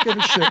 I don't give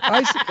a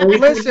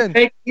shit. Listen.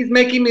 He's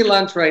making me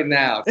lunch right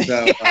now.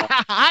 So.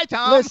 Hi,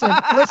 Tom.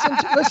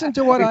 Listen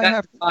to what I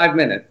have. 5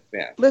 minutes.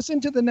 Yeah. Listen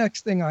to the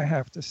next thing I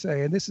have to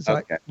say, and this is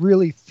I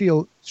really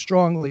feel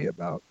strongly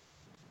about.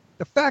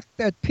 The fact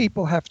that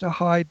people have to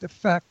hide the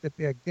fact that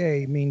they're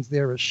gay means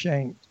they're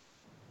ashamed,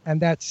 and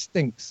that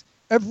stinks.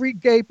 Every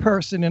gay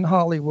person in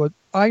Hollywood,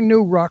 I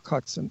knew Rock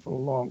Hudson for a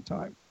long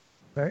time.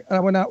 Okay? I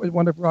went out with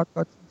one of Rock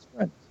Hudson's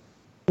friends,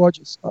 George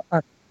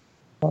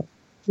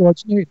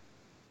Nader.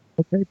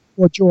 Okay,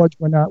 before George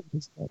went out with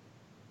his dad.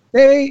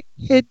 They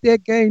hid their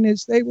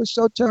gayness. They were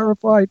so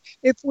terrified.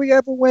 If we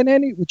ever went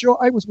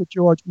I was with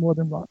George more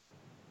than Rock.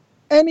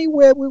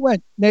 Anywhere we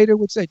went, Nader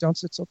would say, "Don't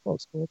sit so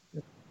close. Go over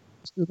there.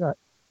 Let's do that."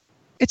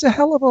 It's a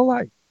hell of a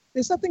life.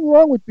 There's nothing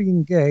wrong with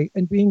being gay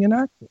and being an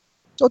actor.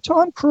 So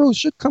Tom Cruise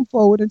should come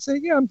forward and say,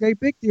 "Yeah, I'm gay.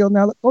 Big deal.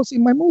 Now go see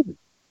my movie."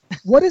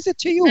 What is it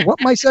to you? What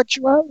my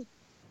sexuality?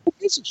 What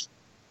is it?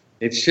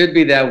 It should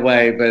be that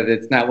way, but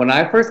it's not. When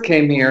I first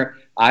came here,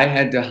 I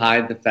had to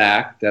hide the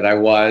fact that I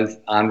was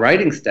on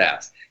writing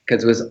staffs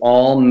because it was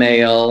all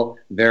male,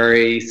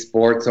 very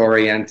sports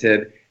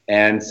oriented.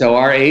 And so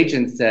our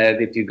agent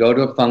said, if you go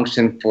to a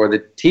function for the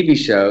TV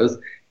shows,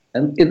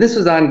 and this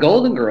was on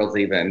Golden Girls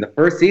even, the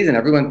first season,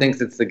 everyone thinks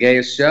it's the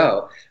gayest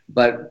show.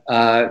 But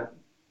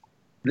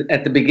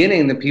at the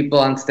beginning, the people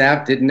on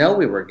staff didn't know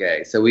we were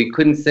gay. So we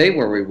couldn't say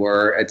where we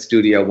were at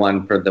Studio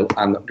One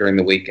during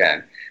the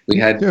weekend. We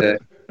had to...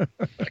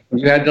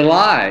 You had to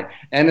lie.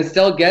 And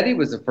Estelle Getty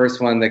was the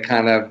first one that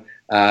kind of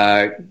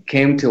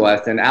came to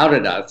us and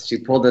outed us. She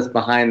pulled us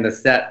behind the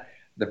set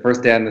the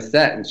first day on the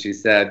set, and she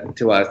said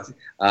to us,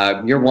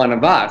 you're one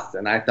of us.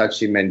 And I thought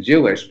she meant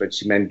Jewish, but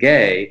she meant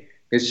gay,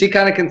 because she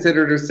kind of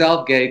considered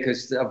herself gay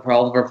because of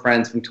all of her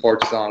friends from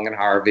Torch Song and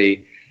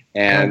Harvey.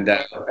 And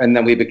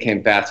then we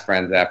became fast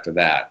friends after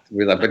that.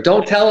 We like, but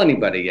don't tell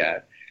anybody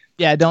yet.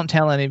 Yeah, don't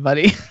tell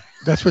anybody.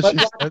 That's what she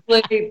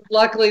said.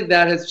 Luckily,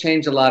 that has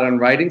changed a lot on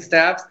writing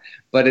staffs,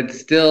 but it's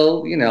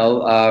still,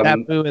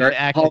 taboo in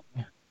acting.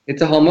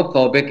 It's a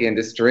homophobic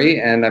industry,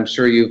 and I'm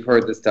sure you've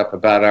heard the stuff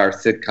about our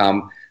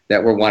sitcom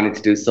that we're wanting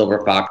to do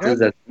Silver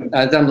Foxes,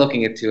 as I'm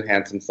looking at two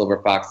handsome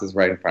silver foxes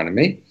right in front of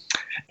me.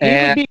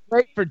 It would be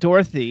great for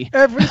Dorothy.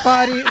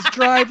 Everybody is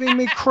driving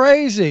me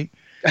crazy.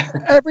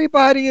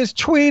 Everybody is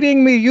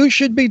tweeting me, you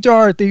should be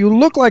Dorothy. You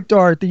look like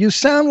Dorothy. You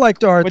sound like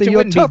Dorothy.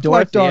 You're tough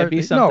like Dorothy. It'd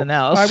be something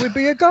else. I would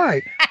be a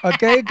guy. A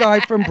gay guy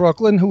from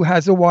Brooklyn who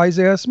has a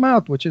wise-ass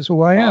mouth, which is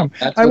who I am.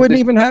 I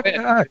wouldn't even have to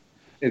act.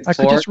 I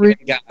could just read.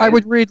 I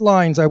would read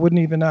lines. I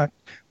wouldn't even act.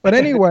 But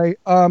anyway,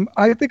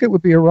 I think it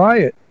would be a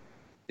riot.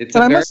 It's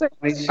a very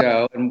funny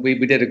show, and we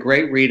did a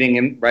great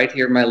reading right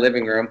here in my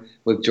living room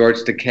with George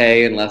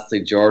Takei and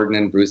Leslie Jordan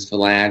and Bruce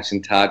Valanche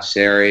and Todd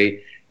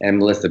Sherry and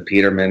Melissa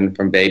Peterman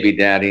from Baby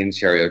Daddy and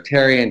Sherry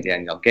O'Terry and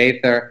Daniel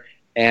Gaither.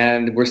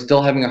 And we're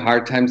still having a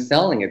hard time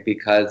selling it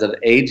because of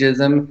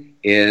ageism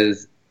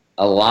is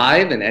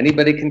alive, and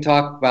anybody can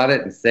talk about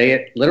it and say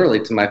it literally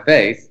to my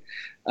face.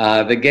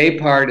 The gay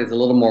part is a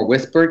little more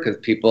whispered because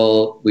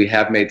we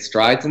have made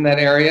strides in that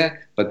area,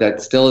 but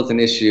that still is an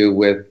issue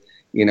with,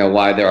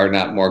 why there are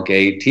not more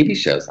gay TV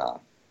shows on.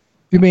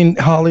 You mean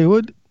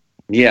Hollywood?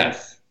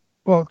 Yes.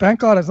 Well,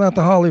 thank God it's not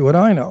the Hollywood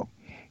I know.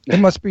 It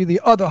must be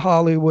the other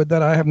Hollywood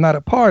that I have not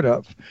a part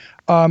of,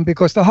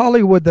 because the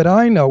Hollywood that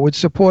I know would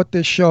support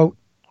this show.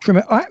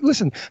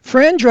 Listen,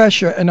 Fran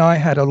Drescher and I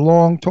had a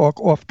long talk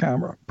off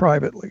camera,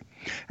 privately,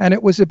 and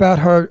it was about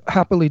her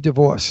happily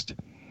divorced.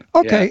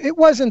 Okay, yeah. It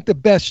wasn't the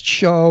best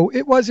show.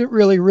 It wasn't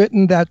really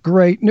written that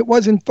great, and it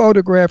wasn't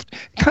photographed.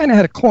 It kind of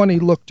had a corny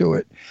look to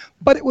it,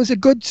 but it was a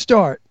good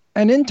start.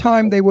 And in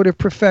time, they would have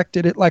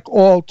perfected it like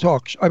all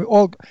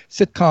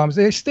sitcoms.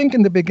 They stink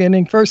in the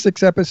beginning. First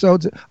 6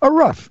 episodes are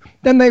rough.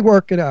 Then they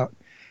work it out.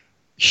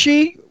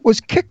 She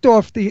was kicked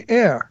off the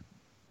air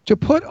to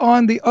put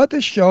on the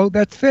other show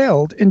that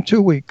failed in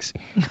 2 weeks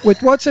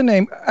with what's her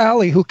name,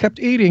 Allie, who kept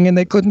eating, and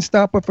they couldn't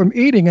stop her from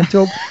eating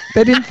until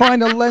they didn't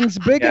find a lens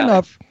big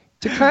enough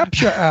to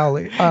capture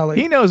Allie.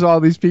 He knows all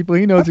these people.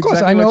 He knows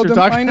exactly what you're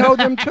talking about. I know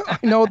them too. I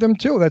know them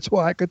too. That's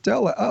why I could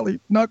tell her, Allie,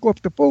 knock off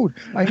the food.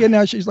 I hear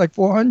now she's like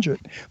 400.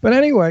 But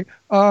anyway,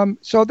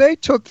 so they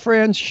took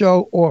Fran's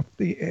show off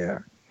the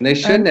air. And they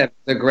shouldn't have.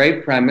 It's a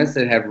great premise.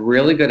 It had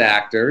really good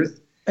actors.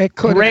 It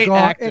could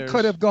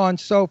have gone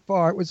so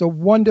far. It was a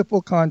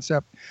wonderful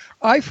concept.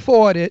 I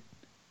fought it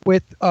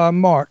with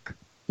Mark,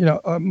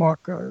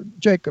 Mark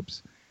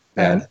Jacobs,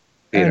 and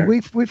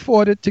we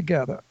fought it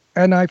together.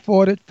 And I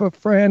fought it for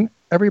Fran.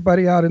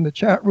 Everybody out in the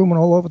chat room and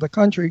all over the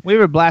country. We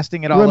were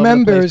blasting it all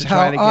remembers over the place to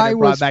try to get how I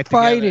was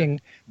fighting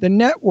together. The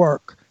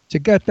network to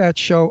get that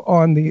show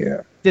on the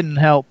air. Didn't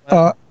help.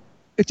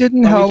 It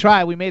didn't help. We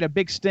tried. We made a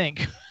big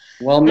stink.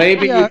 Well,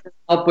 maybe you can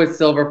help with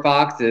Silver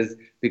Foxes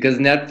because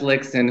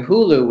Netflix and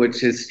Hulu,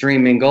 which is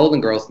streaming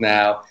Golden Girls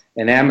now,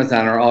 and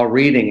Amazon are all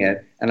reading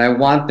it. And I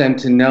want them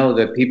to know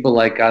that people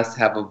like us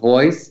have a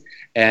voice.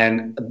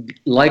 And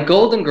like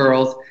Golden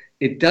Girls,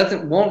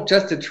 it won't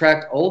just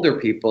attract older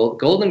people.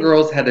 Golden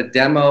Girls had a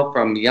demo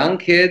from young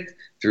kids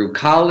through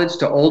college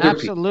to older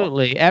people.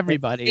 Absolutely,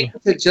 everybody.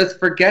 To just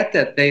forget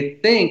that. They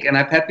think, and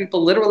I've had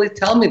people literally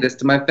tell me this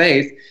to my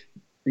face,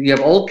 you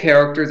have old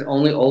characters,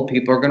 only old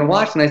people are going to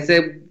watch. And I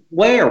say,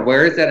 where?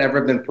 Where has that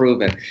ever been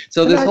proven?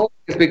 So this whole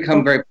thing has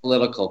become very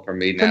political for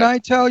me now. Can I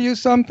tell you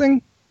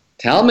something?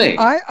 Tell me.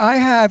 I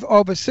have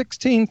over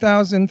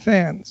 16,000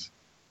 fans.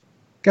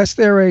 Guess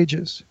their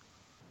ages.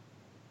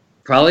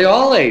 Probably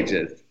all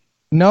ages.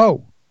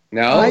 No.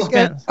 No?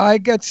 I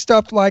get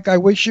stuff like, I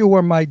wish you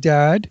were my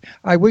dad.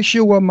 I wish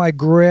you were my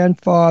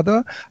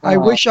grandfather. I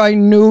wish I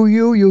knew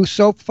you. You're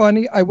so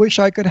funny. I wish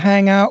I could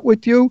hang out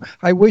with you.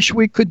 I wish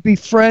we could be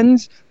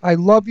friends. I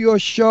love your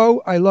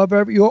show. I love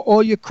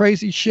all your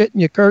crazy shit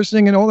and your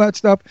cursing and all that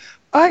stuff.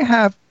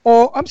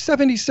 I'm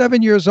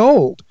 77 years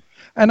old,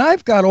 and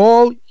I've got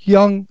all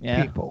young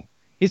people.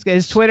 He's got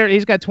his Twitter.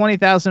 He's got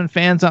 20,000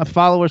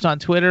 followers on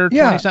Twitter.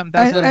 Yeah, 20-something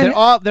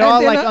thousand. They're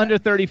all like under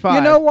 35.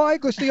 You know why?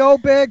 Because the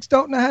old bags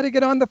don't know how to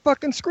get on the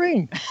fucking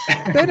screen.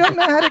 They don't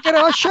know how to get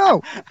our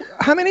show.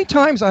 How many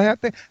times I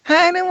have to?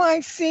 How do I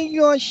see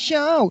your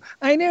show?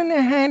 I don't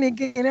know how to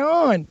get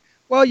on.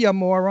 Well, you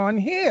moron,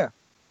 here,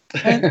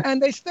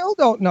 and they still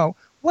don't know.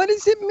 What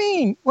does it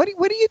mean? What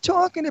are you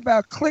talking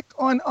about? Click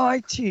on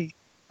IT.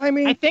 I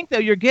mean, I think though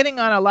you're getting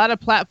on a lot of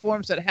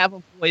platforms that have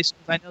a voice.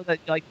 Because I know that,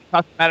 like you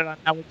talked about it on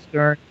Howard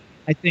Stern.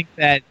 I think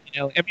that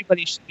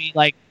everybody should be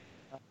like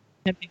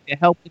attempting to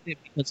help with it,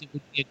 because it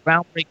would be a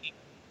groundbreaking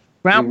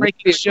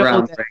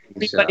show that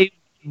everybody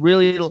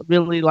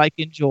really like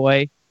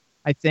enjoy.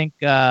 I think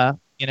you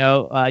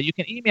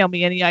can email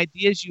me any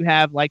ideas you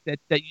have like that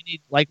you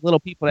need, like little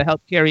people to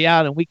help carry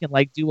out, and we can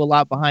like do a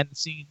lot behind the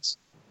scenes.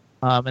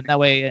 And that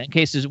way, in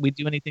cases we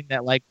do anything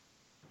that like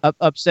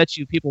upsets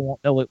you, people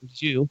won't know it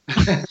was you.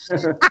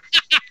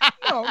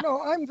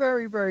 No, I'm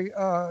very, very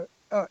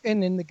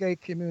in the gay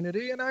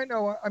community, and I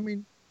know. I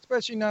mean,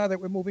 especially now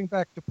that we're moving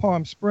back to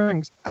Palm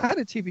Springs. I had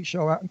a TV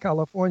show out in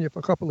California for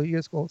a couple of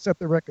years called Set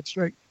the Record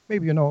Straight.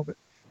 Maybe you know of it.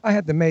 I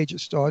had the major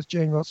stars: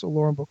 Jane Russell,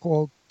 Lauren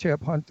Bacall,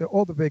 Tab Hunter,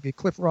 all the biggie,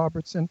 Cliff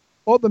Robertson,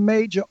 all the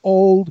major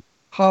old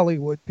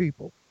Hollywood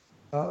people.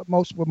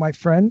 Most were my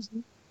friends.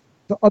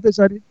 The others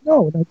I didn't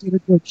know, and I did a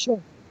good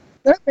show.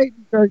 That made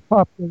me very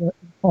popular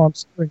in Palm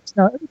Springs.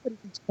 Now, everybody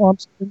thinks Palm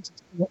Springs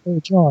is full of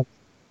old Johns.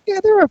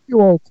 Yeah, there are a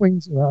few old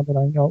queens around that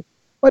I know,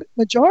 but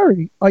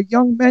majority are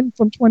young men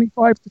from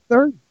 25 to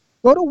 30.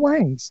 Go to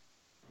Wang's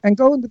and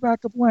go in the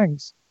back of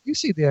Wang's. You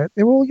see they're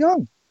all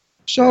young.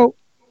 So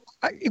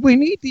we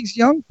need these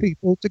young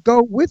people to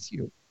go with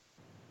you.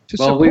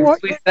 We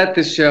set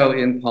the show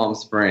in Palm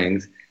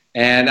Springs,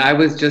 and I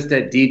was just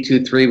at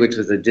D23, which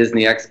was a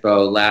Disney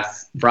Expo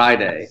last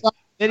Friday.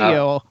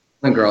 Video.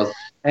 Girls.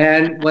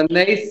 And when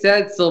they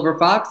said Silver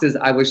Foxes,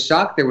 I was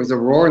shocked. There was a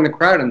roar in the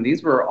crowd, and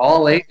these were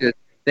all ages.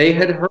 They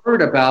had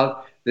heard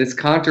about this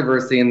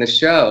controversy in the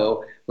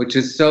show, which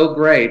is so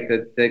great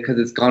that because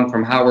it's gone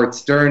from Howard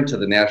Stern to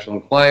the National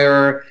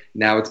Enquirer,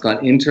 now it's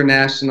gone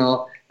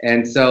international.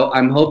 And so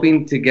I'm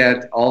hoping to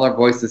get all our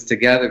voices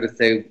together to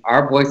say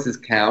our voices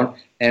count,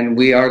 and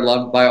we are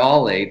loved by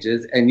all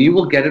ages, and you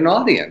will get an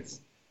audience.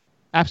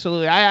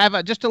 Absolutely. I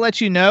have just to let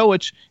you know,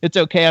 which it's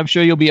okay. I'm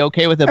sure you'll be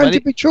okay with it. And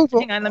to be truthful,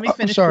 hang on, let me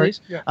finish,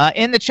 please. Yeah.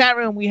 In the chat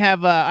room, we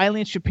have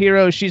Eileen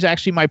Shapiro. She's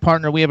actually my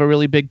partner. We have a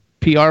really big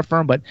PR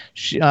firm, but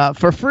she,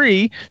 for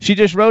free, she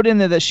just wrote in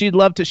there that she'd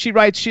love to. She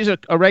writes. She's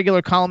a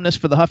regular columnist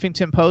for the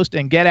Huffington Post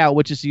and Get Out,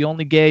 which is the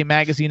only gay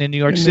magazine in New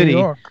York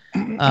City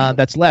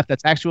that's left.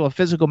 That's actually a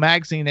physical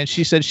magazine, and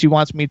she said she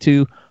wants me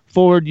to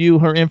forward you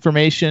her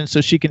information so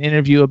she can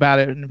interview about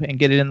it and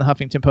get it in the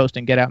Huffington Post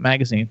and Get Out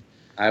magazine.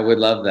 I would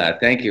love that.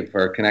 Thank you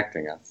for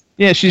connecting us.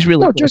 Yeah, she's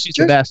really cool. She's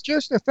the best.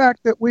 Just the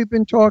fact that we've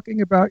been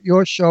talking about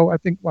your show, I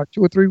think,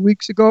 2 or 3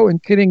 weeks ago,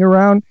 and kidding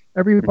around.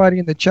 Everybody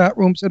in the chat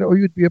room said, "Oh,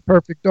 you'd be a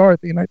perfect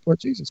Dorothy." And I thought,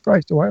 Jesus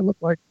Christ, do I look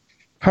like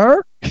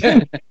her?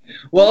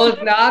 Well,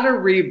 it's not a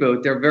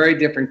reboot. They're very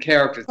different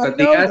characters, but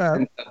the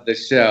essence of the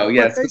show,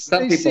 yes.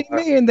 They see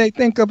me and they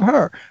think of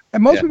her.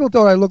 And most people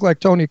thought I looked like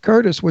Tony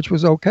Curtis, which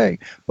was okay.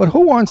 But who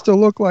wants to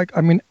look like?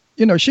 I mean,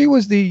 she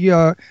was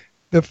the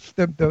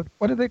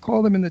what do they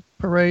call them in the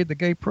parade, the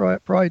gay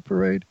pride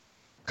parade?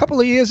 A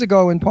couple of years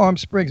ago in Palm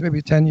Springs,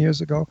 maybe 10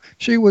 years ago,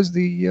 she was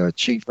the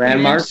chief.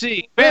 Grand Marshal.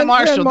 Grand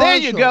Marshal. There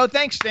you go.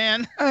 Thanks,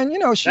 Dan. And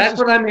that's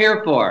what I'm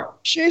here for.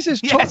 She's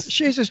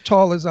as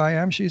tall as I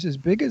am. She's as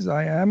big as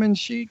I am, and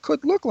she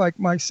could look like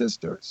my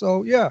sister.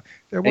 So yeah,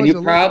 there was.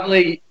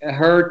 And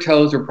her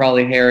toes were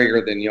probably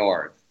hairier than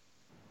yours.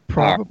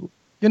 Probably.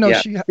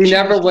 She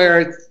never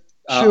wears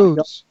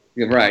shoes.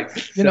 You're right.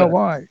 You know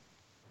why?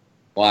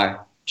 Why?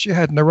 She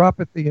had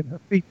neuropathy in her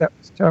feet. That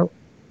was terrible.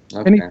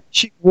 Okay. And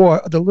she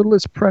wore the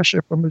littlest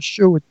pressure from a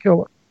shoe would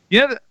kill her.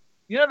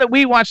 You know that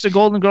we watch the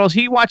Golden Girls.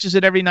 He watches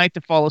it every night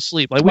to fall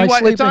asleep. Like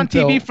it's on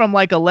TV from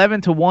like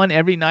 11 to 1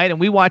 every night, and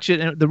we watch it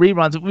in the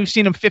reruns. We've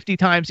seen them 50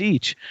 times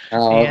each.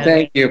 Oh,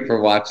 thank you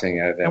for watching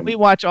it. And we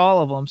watch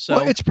all of them. So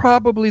it's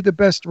probably the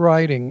best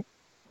writing.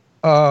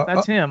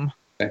 That's him.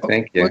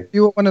 Thank you.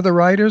 You were one of the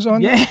writers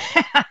on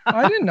that?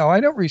 I didn't know. I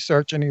don't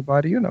research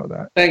anybody. You know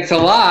that. Thanks a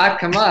lot.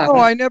 Come on. No,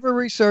 I never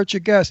research a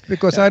guest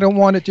because I don't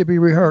want it to be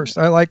rehearsed.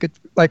 I like it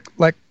like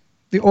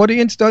the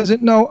audience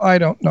doesn't know, I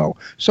don't know.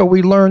 So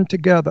we learn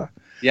together.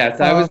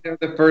 Yes, I was there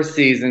the first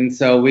season,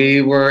 so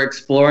we were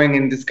exploring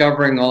and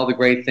discovering all the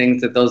great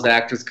things that those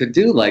actors could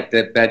do, like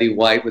that Betty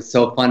White was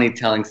so funny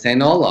telling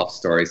St. Olaf's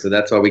story, so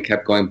that's why we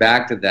kept going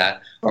back to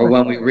that. Or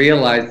when we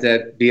realized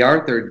that B.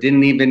 Arthur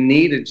didn't even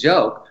need a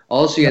joke.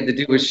 All she had to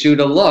do was shoot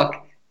a look,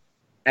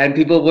 and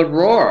people would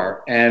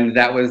roar. And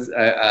that was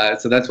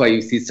so that's why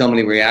you see so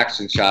many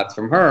reaction shots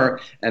from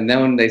her. And then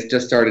when they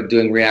just started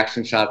doing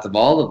reaction shots of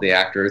all of the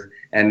actors,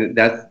 and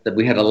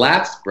we had a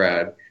laugh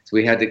spread. So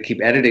we had to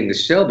keep editing the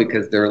show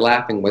because they're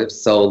laughing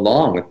so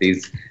long with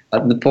these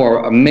the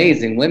four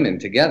amazing women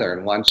together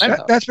in one show.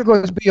 That's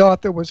because B.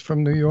 Arthur was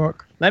from New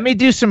York. Let me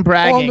do some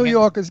bragging. All New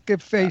Yorkers give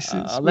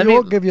faces. We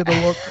all give you the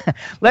look.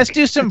 Let's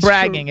do some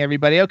bragging,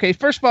 everybody. Okay,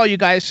 first of all, you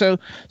guys, so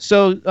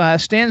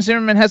Stan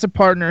Zimmerman has a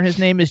partner. His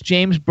name is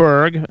James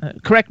Berg.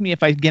 Correct me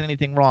if I get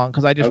anything wrong,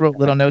 because I just wrote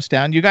little notes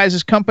down. You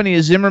guys' company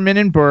is Zimmerman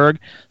and Berg.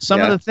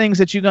 Some of the things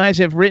that you guys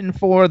have written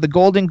for the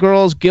Golden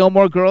Girls,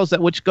 Gilmore Girls,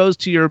 which goes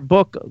to your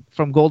book,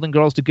 From Golden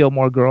Girls to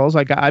Gilmore Girls.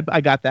 I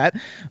got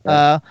that.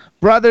 Yeah.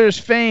 Brothers,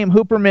 Fame,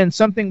 Hooperman,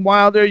 Something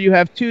Wilder. You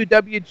have 2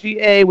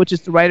 WGA, which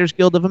is the Writers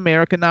Guild of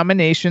America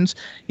nominations.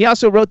 He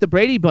also wrote the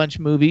Brady Bunch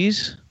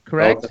movies,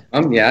 correct?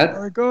 Yes.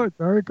 Very good.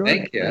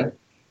 Thank you.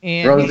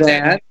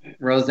 And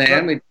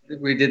Roseanne,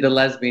 we did the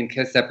lesbian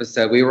kiss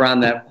episode. We were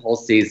on that whole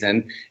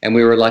season, and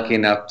we were lucky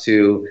enough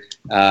to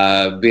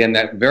be in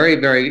that very,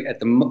 very, at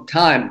the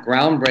time,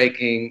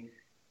 groundbreaking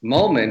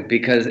moment,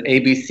 because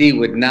ABC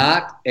would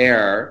not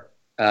air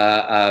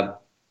a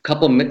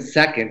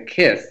couple-second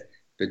kiss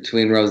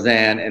between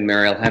Roseanne and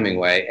Mariel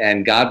Hemingway.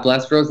 And God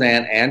bless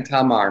Roseanne and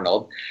Tom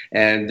Arnold.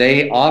 And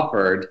they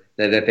offered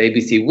that if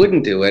ABC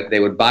wouldn't do it, they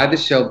would buy the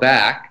show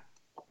back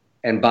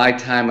and buy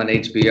time on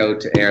HBO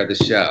to air the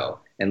show.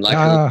 And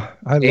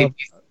luckily,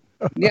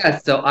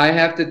 so I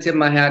have to tip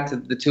my hat to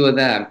the two of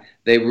them.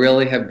 They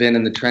really have been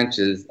in the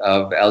trenches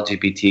of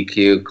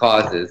LGBTQ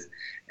causes.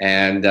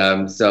 And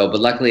but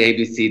luckily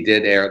ABC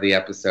did air the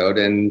episode,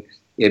 and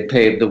it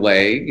paved the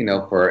way,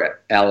 for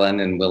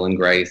Ellen and Will and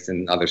Grace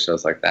and other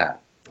shows like that.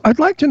 I'd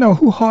like to know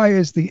who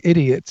hires the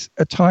idiots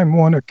at Time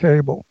Warner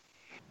Cable.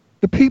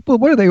 The people,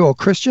 what are they all,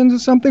 Christians or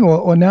something,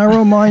 or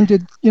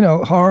narrow-minded,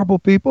 horrible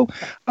people?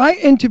 I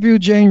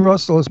interviewed Jane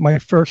Russell as my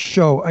first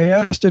show. I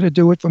asked her to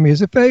do it for me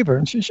as a favor,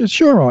 and she said,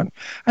 sure on.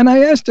 And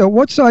I asked her,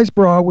 what size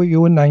bra were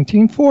you in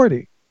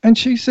 1940? And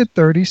she said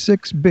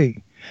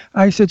 36B.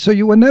 I said, so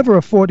you were never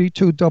a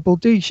 42 double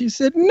D? She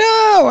said,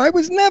 no, I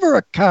was never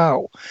a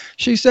cow.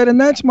 She said, and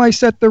that's my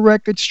set the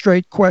record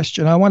straight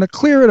question. I want to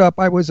clear it up.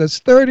 I was a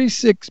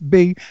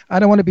 36B. I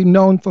don't want to be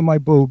known for my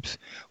boobs.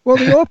 Well,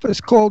 the office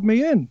called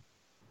me in,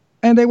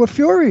 and they were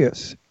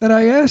furious that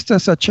I asked her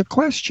such a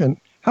question.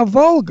 How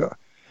vulgar.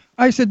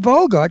 I said,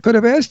 vulgar? I could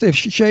have asked her if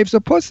she shaves her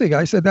pussy.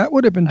 I said, that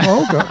would have been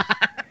vulgar.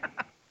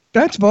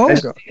 That's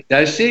vulgar.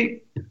 Does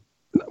she?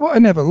 Well, I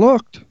never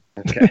looked.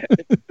 Okay.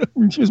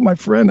 She was my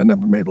friend. I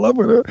never made love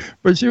with her,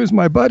 but she was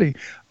my buddy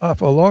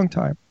for a long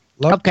time.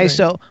 Okay,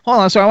 so hold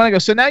on. So I want to go.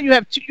 So now you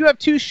have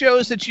 2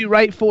 shows that you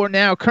write for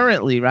now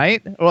currently,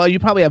 right? Well, you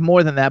probably have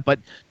more than that, but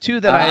 2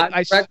 that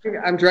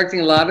I'm directing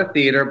a lot of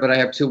theater, but I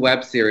have 2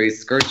 web series: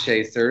 Skirt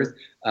Chasers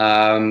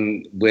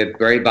with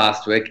Barry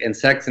Bostwick and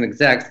Sex and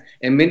Execs.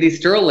 And Mindy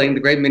Sterling, the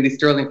great Mindy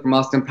Sterling from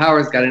Austin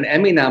Powers, got an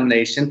Emmy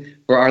nomination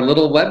for our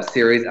little web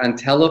series on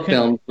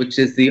Telefilm, which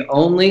is the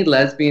only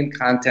lesbian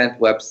content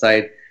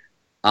website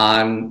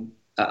on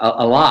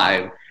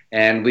alive.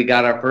 And we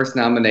got our first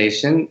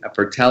nomination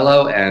for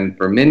Tello and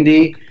for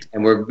Mindy,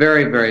 and we're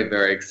very, very,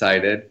 very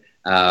excited.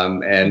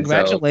 And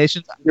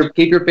congratulations. So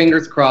keep your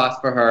fingers crossed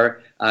for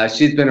her.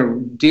 She's been a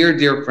dear,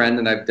 dear friend,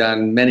 and I've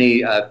done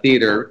many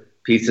theater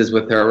pieces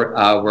with her.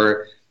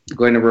 We're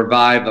going to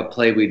revive a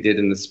play we did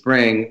in the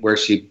spring where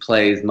she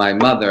plays my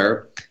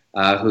mother,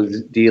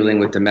 who's dealing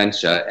with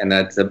dementia. And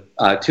that's a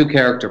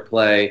 2-character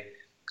play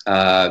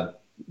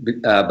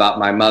about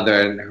my mother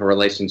and her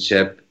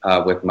relationship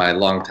with my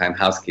longtime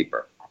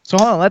housekeeper. So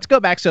hold on, let's go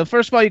back. So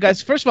first of all, you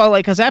guys,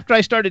 because after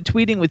I started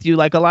tweeting with you,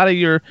 like a lot of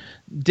your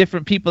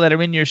different people that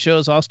are in your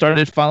shows all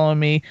started following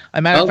me. As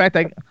a matter of fact,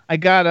 I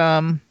got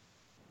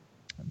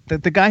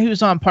the guy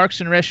who's on Parks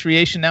and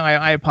Recreation now.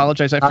 I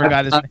apologize, I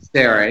forgot his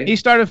name. He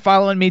started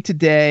following me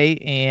today,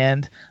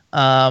 and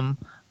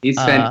he's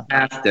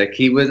fantastic.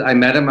 I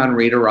met him on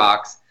Rita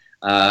Rocks,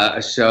 a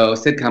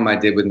sitcom I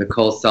did with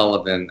Nicole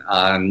Sullivan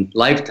on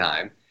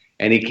Lifetime.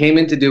 And he came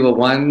in to do a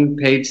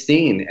 1-page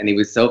scene, and he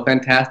was so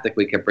fantastic.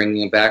 We kept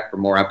bringing him back for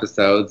more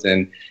episodes.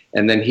 And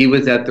then he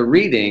was at the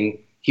reading.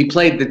 He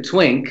played the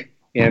twink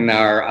in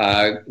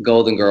our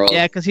Golden Girls.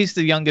 Yeah, because he's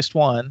the youngest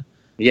one.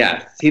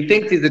 Yes. He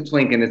thinks he's a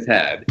twink in his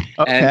head.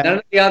 Okay. And none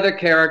of the other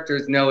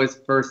characters know his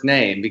first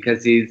name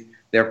because he's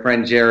their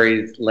friend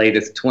Jerry's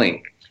latest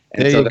twink.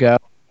 And there you go.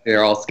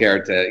 They're all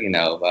scared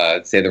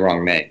to, say the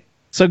wrong name.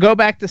 So go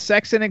back to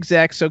Sex and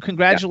Execs. So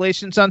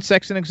congratulations on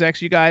Sex and Execs,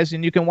 you guys.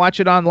 And you can watch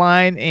it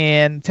online,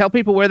 and tell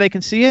people where they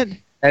can see it.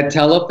 At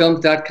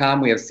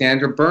telefilms.com, we have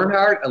Sandra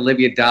Bernhard,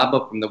 Olivia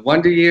Dabo from The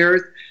Wonder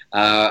Years.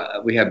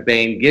 We have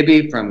Bane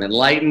Gibby from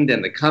Enlightened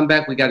and The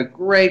Comeback. We got a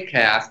great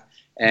cast.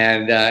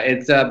 And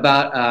it's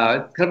about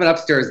kind of an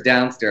upstairs,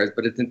 downstairs,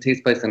 but it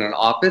takes place in an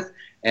office.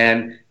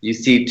 And you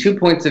see 2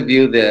 points of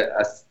view, the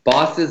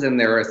bosses and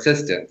their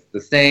assistants,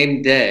 the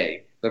same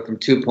day, but from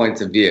 2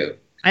 points of view.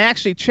 I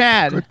actually,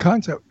 Chad. Good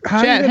concept.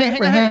 How Chad,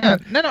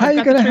 are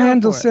you going to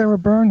handle Sarah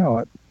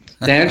Bernhardt?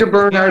 Sandra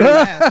Bernhard.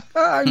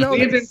 I know.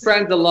 We've been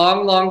friends a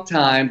long, long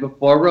time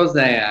before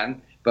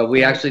Roseanne, but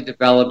we actually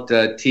developed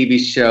a TV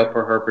show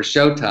for her for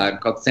Showtime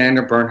called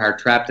Sandra Bernhard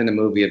Trapped in a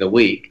Movie of the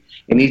Week.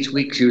 And each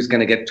week she was going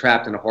to get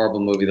trapped in a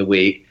horrible movie of the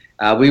week.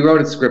 We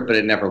wrote a script, but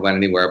it never went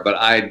anywhere. But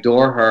I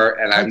adore her,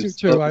 and I do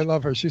too. I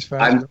love her. She's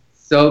fabulous. I'm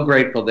so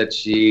grateful that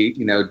she,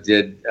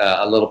 did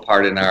a little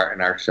part in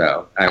our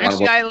show.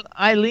 Actually,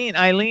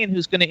 Eileen,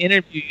 who's going to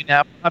interview you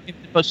now, I think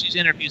she's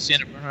interviewed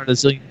Sandra Bernhard a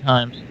zillion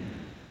times.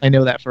 I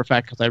know that for a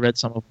fact because I read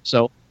some of them.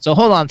 So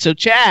hold on. So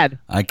Chad,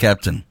 Hi,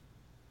 Captain.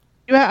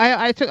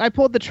 I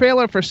pulled the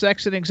trailer for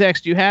Sex and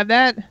Execs. Do you have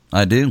that?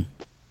 I do.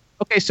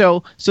 Okay,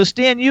 so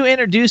Stan, you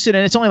introduce it,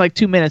 and it's only like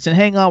 2 minutes. And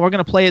hang on, we're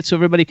going to play it so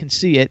everybody can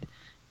see it,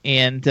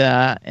 and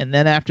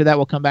then after that,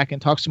 we'll come back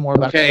and talk some more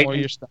about more of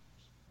your stuff.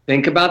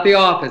 Think about The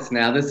Office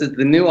now. This is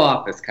the new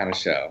Office kind of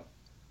show.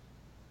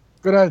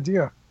 Good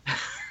idea.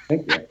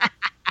 Thank you.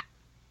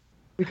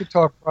 We could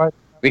talk right.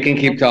 We can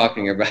keep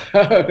talking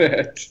about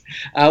it.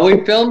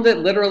 We filmed it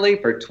literally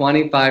for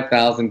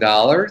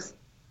 $25,000.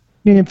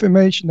 The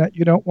information that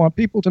you don't want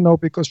people to know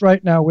because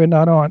right now we're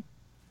not on.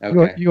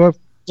 Okay. You're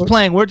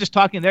playing. We're just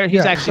talking there.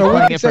 He's actually so we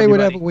playing can it for say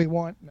everybody. whatever we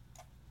want.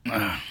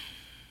 Why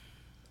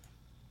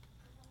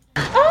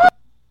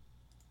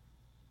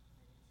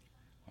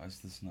is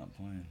this not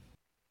playing?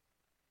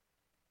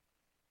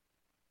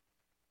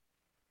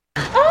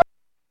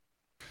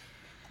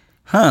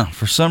 Huh,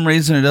 for some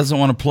reason it doesn't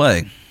want to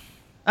play.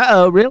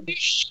 Uh-oh, really?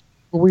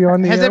 Are we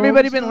on the Has air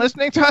everybody all been the time?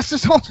 listening to us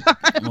this whole time?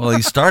 Well,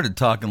 he started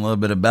talking a little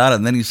bit about it,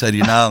 and then he said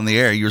you're not on the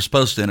air. You were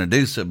supposed to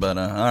introduce it, but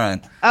all right.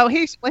 Oh,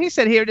 he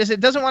said here, it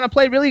doesn't want to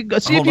play. Really?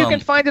 See Hold if you on. can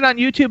find it on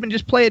YouTube and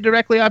just play it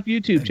directly off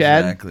YouTube,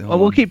 Chad. Exactly. Well,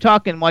 we'll keep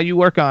talking while you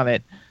work on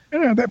it.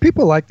 That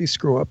people like these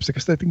screw-ups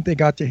because they think they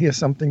got to hear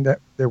something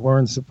that they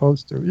weren't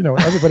supposed to.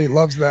 Everybody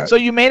loves that. So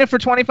you made it for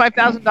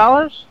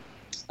 $25,000?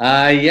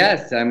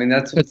 Yes. I mean,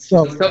 that's what's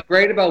so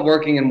great about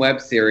working in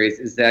web series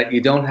is that you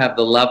don't have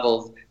the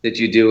levels that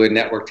you do in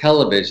network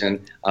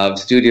television of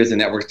studios and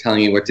networks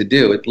telling you what to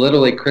do. It's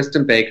literally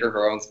Kristen Baker, who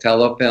owns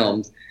Tello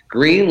Films,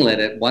 greenlit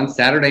it one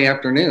Saturday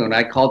afternoon.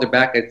 I called her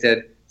back. I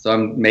said, so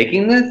I'm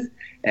making this?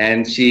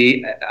 And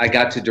I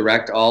got to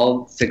direct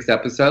all 6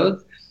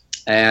 episodes.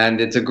 And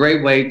it's a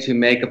great way to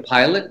make a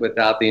pilot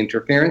without the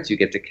interference. You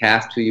get to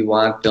cast who you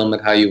want, film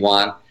it how you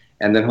want,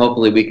 and then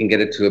hopefully we can get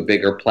it to a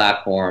bigger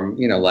platform,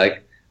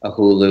 like a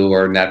Hulu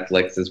or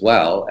Netflix as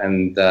well,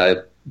 and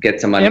get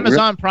some money.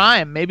 Amazon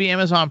Prime, maybe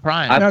Amazon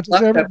Prime.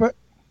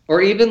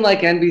 Or even like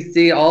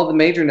NBC, all the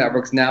major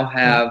networks now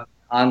have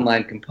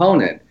online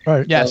component.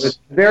 Right. Yes. So it's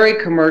a very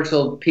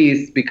commercial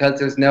piece because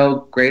there's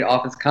no great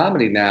office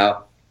comedy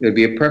now. It would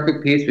be a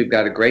perfect piece. We've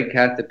got a great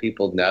cast that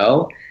people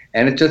know.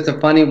 And it's just a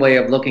funny way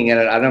of looking at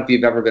it. I don't know if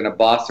you've ever been a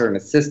boss or an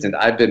assistant.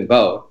 I've been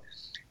both.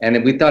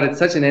 And we thought it's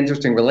such an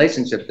interesting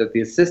relationship that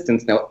the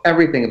assistants know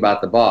everything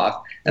about the boss.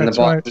 And That's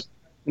the boss right.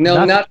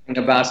 know nothing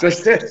about the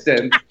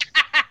assistants.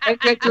 And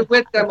yet you're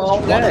with them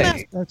all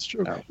day. That's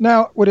true.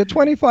 Now, with a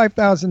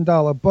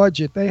 $25,000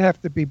 budget, they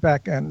have to be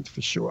back end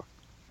for sure.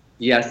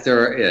 Yes,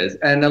 there is.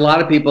 And a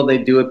lot of people, they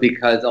do it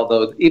because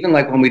although even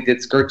like when we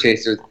did Skirt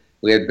Chasers,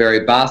 we had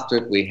Barry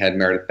Bostwick, we had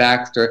Meredith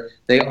Baxter.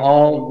 They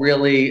all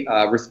really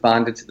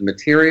responded to the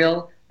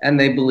material, and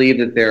they believe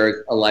that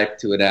there's a life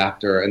to it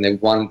after, and they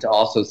wanted to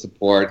also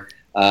support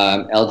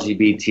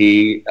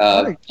LGBT.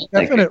 Right.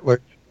 Definitely.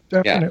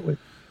 Yeah.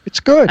 It's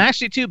good.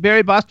 Actually, too,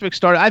 Barry Bostwick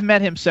started. I've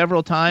met him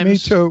several times. Me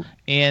too.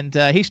 And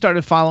he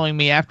started following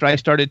me after I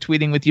started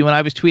tweeting with you, and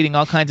I was tweeting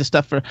all kinds of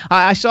stuff.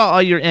 I saw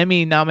all your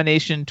Emmy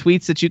nomination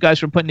tweets that you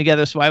guys were putting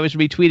together, so I was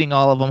retweeting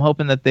all of them,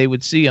 hoping that they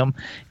would see them.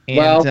 And,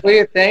 well,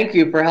 thank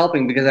you for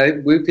helping because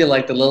we feel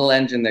like the little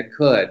engine that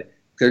could.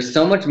 There's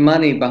so much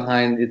money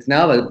behind. It's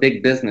now a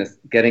big business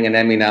getting an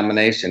Emmy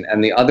nomination,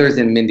 and the others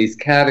in Mindy's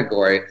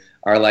category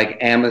are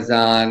like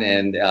Amazon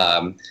and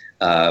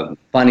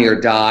Funny or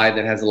Die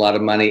that has a lot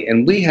of money,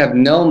 and we have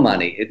no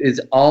money. It is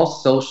all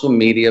social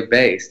media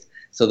based.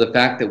 So the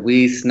fact that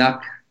we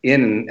snuck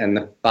in and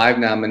the 5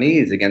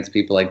 nominees against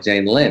people like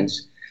Jane Lynch,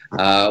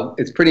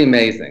 it's pretty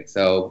amazing.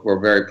 So we're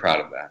very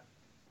proud of that.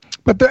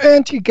 But the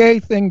anti-gay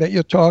thing that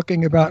you're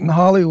talking about in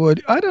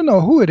Hollywood, I don't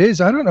know who it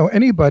is. I don't know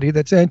anybody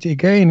that's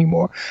anti-gay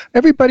anymore.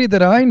 Everybody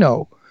that I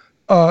know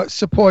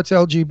supports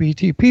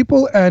LGBT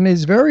people and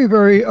is very,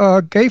 very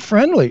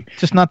gay-friendly.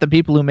 just not the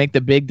people who make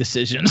the big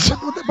decisions.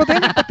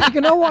 But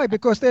you know why?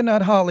 Because they're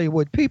not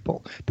Hollywood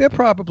people. They're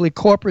probably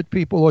corporate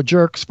people or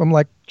jerks from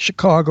like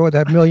Chicago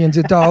that have millions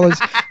of dollars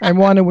and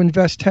want to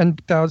invest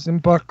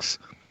 $10,000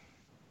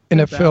 in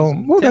a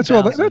film. Well, that's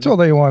all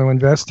they want to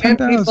invest. And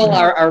 $10,000. people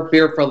are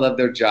fearful of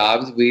their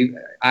jobs.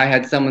 I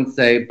had someone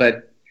say,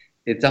 but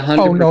it's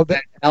 100%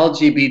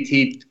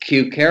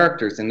 LGBTQ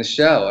characters in the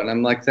show. And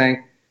I'm like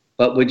saying,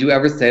 but would you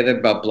ever say that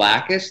about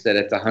Blackish, that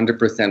it's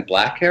 100%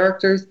 black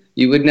characters?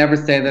 You would never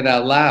say that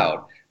out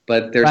loud.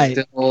 But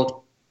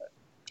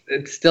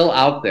it's still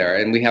out there,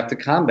 and we have to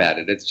combat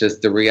it. It's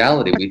just the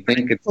reality. We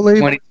think it's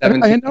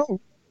 2017. I know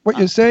what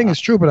you're saying is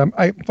true, but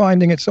I'm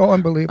finding it so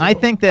unbelievable. I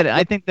think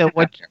that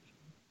what.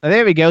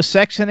 There we go.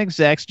 Sex and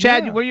Execs.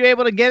 Chad, were you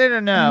able to get it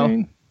or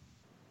no?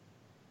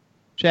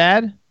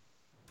 Chad?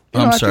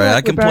 I'm sorry.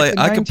 I can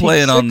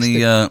play it on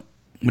the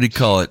what do you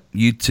call it?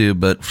 YouTube,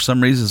 but for some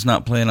reason it's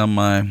not playing on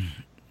my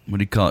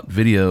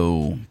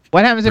video.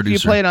 What happens producer. if you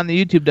play it on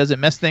the YouTube? Does it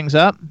mess things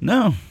up?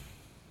 No.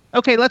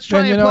 Okay, let's try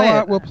Then and you know play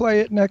what? it. We'll play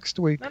it next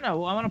week.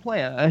 No, I want to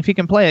play it. If you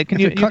can play it,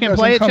 you can doesn't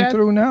play it, come Chad?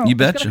 through now. You It's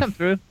betcha. gonna come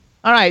through.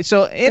 All right,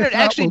 so not,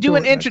 actually we'll do do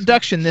an it next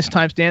introduction this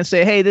time, Stan.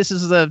 Say, hey, this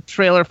is the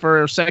trailer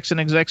for Sex and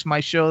Execs,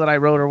 my show that I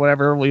wrote, or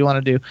whatever you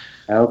want to do.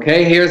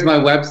 Okay, here's my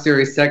web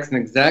series, Sex and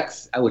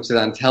Execs, which is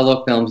on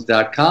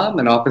telofilms.com,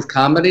 an office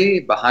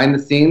comedy behind the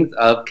scenes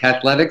of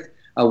Cathletics,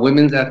 a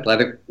women's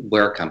athletic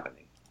wear company.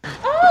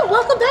 Oh,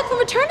 welcome back from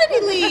maternity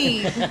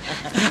leave.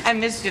 I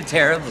missed you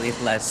terribly,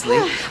 Leslie.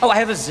 Oh, I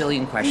have a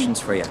zillion questions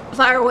for you.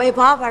 Fire away,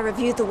 Bob. I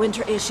reviewed the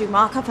winter issue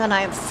mock-up, and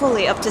I am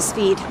fully up to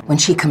speed. When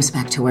she comes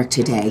back to work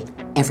today,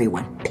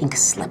 everyone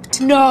pink-slipped.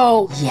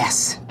 No.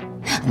 Yes.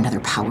 Another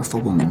powerful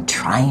woman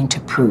trying to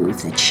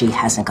prove that she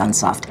hasn't gone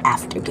soft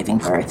after giving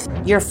birth.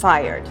 You're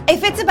fired.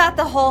 If it's about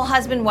the whole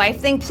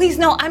husband-wife thing, please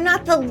know I'm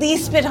not the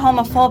least bit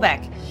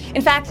homophobic.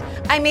 In fact,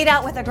 I made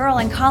out with a girl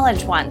in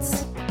college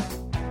once.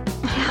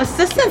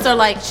 Assistants are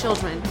like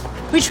children.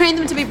 We train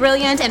them to be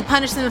brilliant and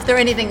punish them if they're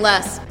anything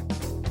less.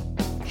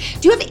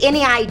 Do you have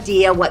any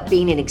idea what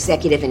being an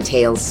executive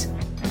entails?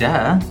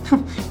 Duh.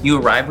 You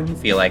arrive when you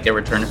feel like it,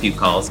 return a few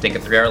calls, take a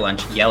 3-hour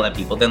lunch, yell at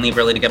people, then leave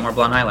early to get more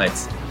blonde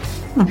highlights.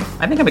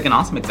 I think I make an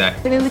awesome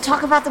exec. I mean, we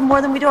talk about them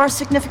more than we do our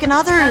significant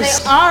others.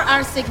 They are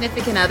our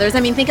significant others.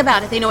 I mean, think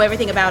about it. They know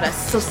everything about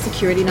us. Social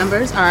security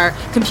numbers, our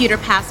computer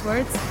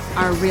passwords,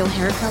 our real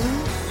hair color.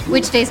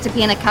 Which days to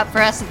pee in a cup for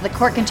us so the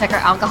court can check our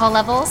alcohol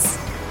levels.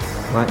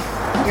 What?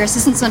 Your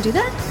assistants don't do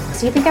that?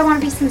 So you think I want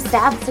to be some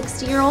sad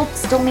 60-year-old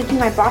still making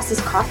my boss's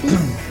coffee?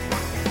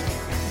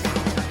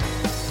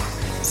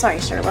 Sorry,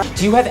 Sherlock.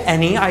 Do you have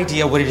any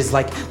idea what it is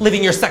like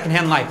living your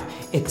secondhand life?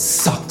 It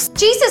sucks.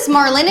 Jesus,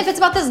 Marlin, if it's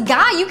about this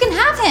guy, you can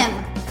have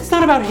him. It's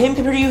not about him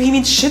compared to you. He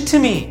means shit to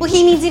me. Well,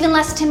 he means even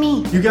less to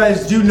me. You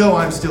guys do know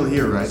I'm still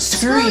here, right?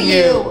 Screw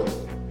you.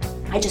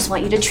 I just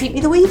want you to treat me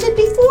the way you did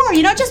before.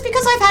 You know, just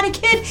because I've had a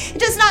kid, it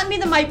does not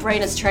mean that my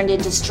brain has turned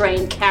into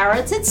strained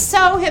carrots. It's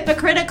so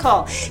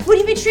hypocritical. Would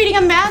you be treating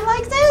a man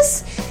like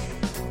this?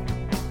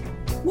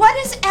 What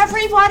is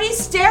everybody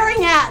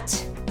staring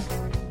at?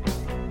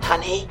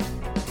 Honey,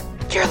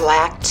 you're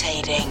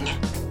lactating.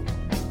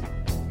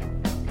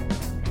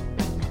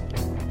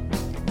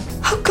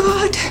 Oh,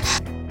 God.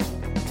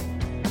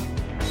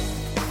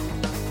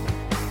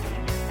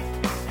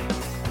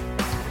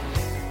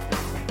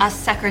 Us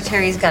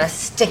secretaries gotta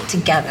stick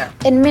together.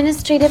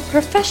 Administrative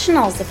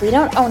professionals. If we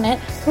don't own it,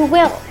 who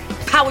will?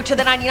 Power to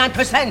the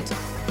 99%.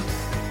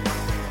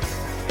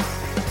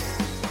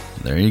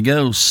 There you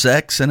go,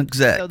 Sex and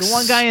Execs. So the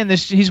one guy in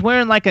this, he's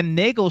wearing like a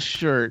Nagel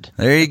shirt.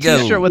 There you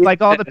go. T-shirt with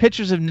like all the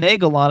pictures of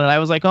Nagel on it. I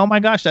was like, oh my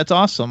gosh, that's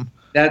awesome.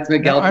 That's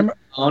Miguel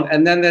Capone.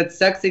 And then that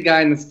sexy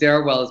guy in the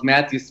stairwell is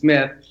Matthew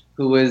Smith,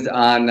 who was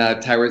on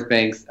Tyrus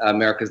Banks'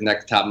 America's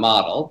Next Top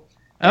Model.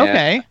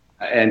 Okay.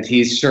 And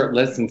he's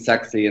shirtless and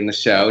sexy in the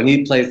show. And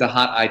he plays the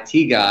hot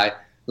IT guy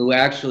who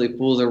actually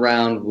fools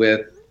around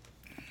with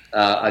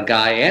a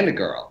guy and a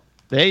girl.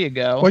 There you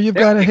go. Well, you've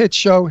got a hit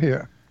show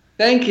here.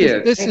 Thank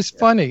you. This is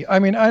funny. I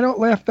mean, I don't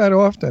laugh that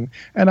often.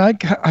 And I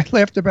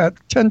laughed about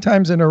 10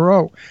 times in a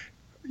row.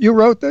 You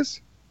wrote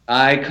this?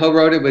 I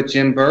co-wrote it with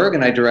Jim Berg,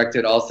 and I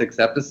directed all 6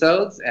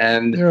 episodes.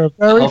 And you're a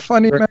very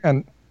funny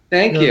man.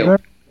 Thank you.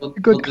 Very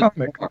good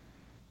comic.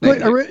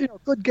 Good,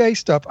 good gay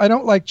stuff. I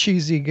don't like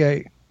cheesy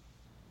gay.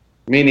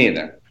 Me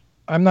neither.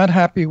 I'm not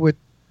happy with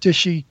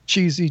dishy,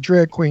 cheesy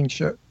drag queen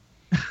shit.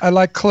 I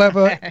like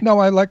clever.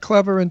 I like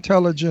clever,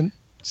 intelligent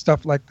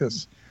stuff like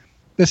this.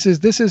 This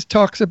is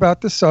talks about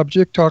the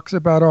subject, talks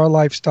about our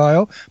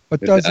lifestyle, but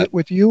does it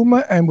with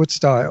humor and with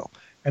style,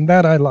 and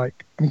that I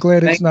like. I'm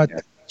glad it's not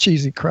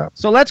cheesy crap.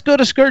 So let's go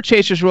to Skirt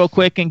Chasers real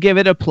quick and give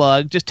it a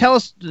plug. Just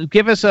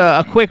give us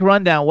a quick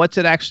rundown. What's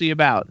it actually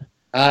about?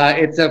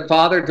 It's a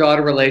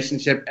father-daughter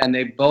relationship, and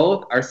they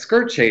both are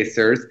skirt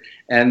chasers,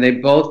 and they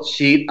both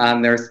cheat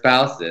on their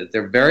spouses.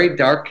 They're very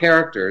dark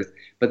characters,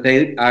 but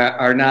they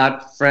are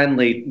not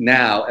friendly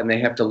now, and they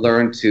have to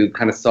learn to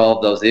kind of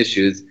solve those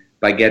issues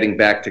by getting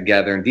back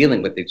together and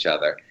dealing with each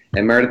other.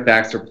 And Meredith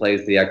Baxter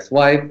plays the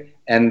ex-wife,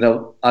 and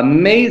the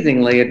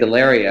amazing Leah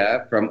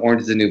Delaria from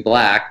Orange is the New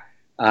Black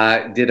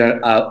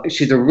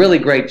she's a really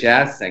great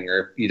jazz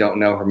singer. If you don't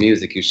know her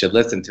music, you should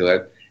listen to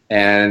it.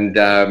 And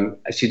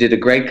she did a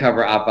great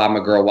cover of I'm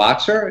a Girl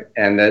Watcher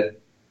and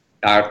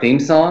our theme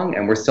song.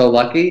 And we're so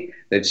lucky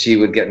that she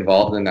would get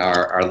involved in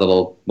our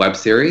little web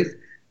series.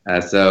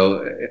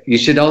 So you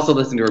should also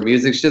listen to her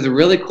music. She does a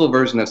really cool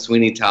version of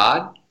Sweeney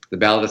Todd, the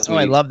Ballad of Sweeney.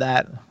 Oh, I love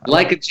that.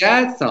 Like a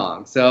jazz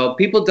song. So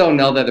people don't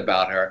know that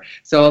about her.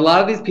 So a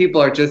lot of these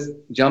people are just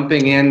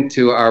jumping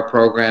into our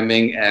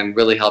programming and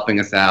really helping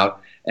us out.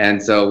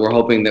 And so we're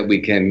hoping that we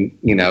can,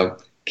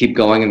 keep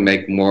going and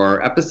make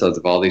more episodes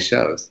of all these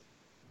shows.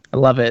 I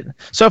love it.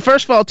 So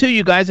first of all, too,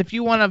 you guys, if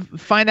you want to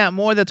find out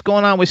more that's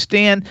going on with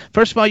Stan,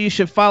 first of all, you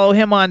should follow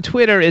him on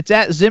Twitter. It's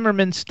at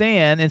Zimmerman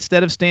Stan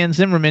instead of Stan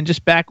Zimmerman.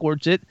 Just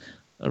backwards it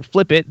or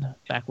flip it.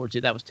 Backwards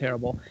it. That was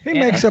terrible. He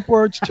makes up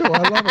words, too.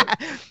 I love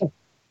it.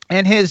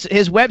 And his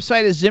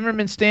website is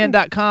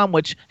ZimmermanStan.com,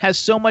 which has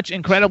so much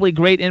incredibly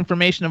great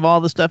information of all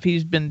the stuff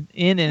he's been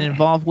in and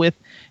involved with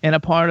and a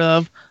part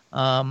of.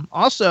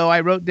 Also,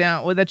 I wrote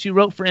down that you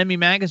wrote for Emmy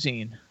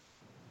Magazine.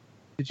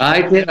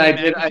 I did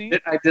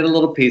a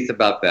little piece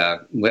about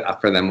that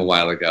for them a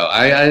while ago.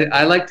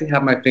 I like to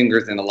have my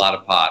fingers in a lot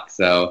of pots,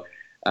 so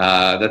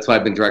that's why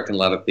I've been directing a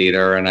lot of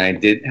theater, and I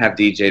did have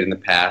DJ'd in the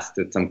past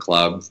at some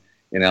clubs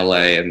in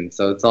LA, and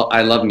so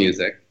I love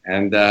music.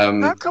 And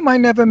how come I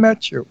never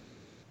met you?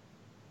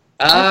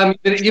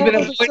 You've been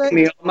avoiding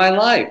me all my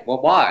life.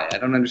 Well, why? I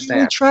don't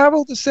understand. We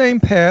travel the same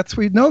paths.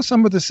 We know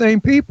some of the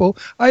same people.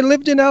 I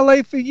lived in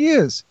LA for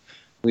years.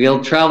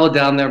 We'll travel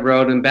down that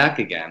road and back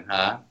again,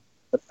 huh?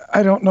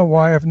 I don't know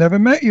why I've never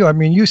met you. I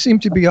mean, you seem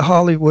to be a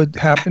Hollywood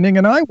happening,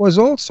 and I was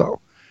also.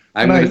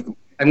 I'm going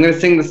to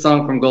sing the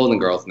song from Golden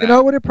Girls now. You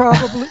know what it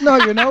probably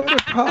you know what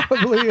it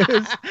probably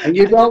is. And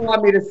you don't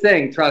want me to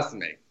sing, trust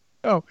me.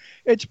 Oh,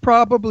 it's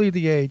probably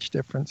the age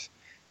difference,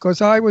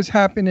 because I was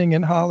happening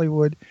in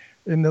Hollywood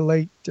in the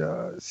late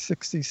 60s,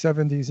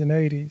 70s, and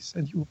 80s,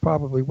 and you were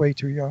probably way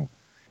too young.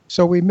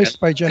 So we missed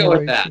by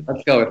generation.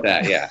 Let's go with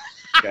that, yeah.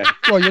 Okay.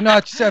 Well, you're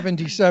not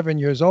 77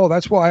 years old.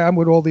 That's why I'm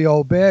with all the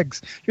old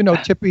bags. You know,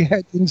 Tippy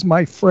Hedgen's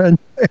my friend.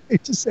 I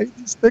hate to say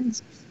these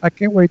things. I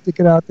can't wait to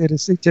get out there to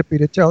see Tippy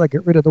to tell her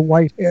get rid of the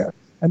white hair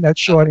and that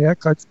short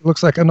haircut. She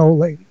looks like an old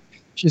lady.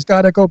 She's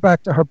got to go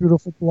back to her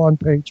beautiful blonde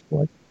page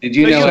boy. Did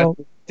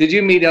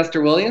you meet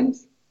Esther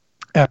Williams?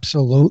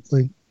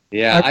 Absolutely.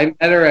 Yeah, I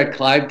met her at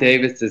Clive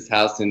Davis's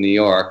house in New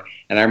York,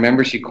 and I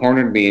remember she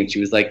cornered me and she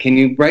was like, "Can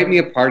you write me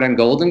a part on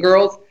Golden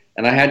Girls?"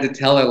 And I had to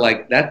tell her,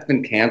 like, that's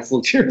been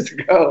canceled years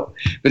ago.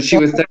 But she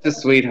was such a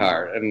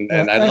sweetheart, and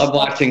I love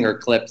watching her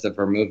clips of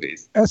her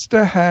movies.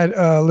 Esther had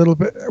a little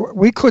bit.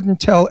 We couldn't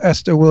tell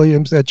Esther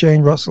Williams that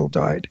Jane Russell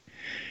died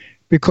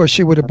because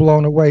she would have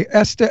blown away.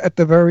 Esther, at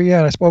the very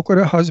end, I spoke with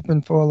her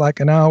husband for like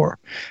an hour,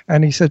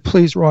 and he said,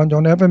 "Please, Ron,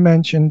 don't ever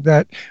mention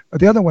that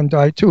the other one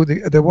died too.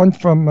 The one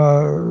from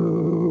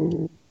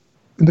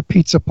in the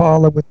pizza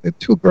parlor with the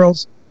two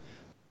girls."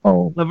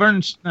 Oh,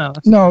 Laverne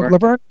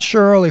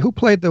Shirley, who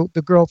played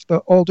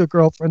the older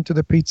girlfriend to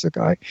the pizza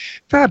guy.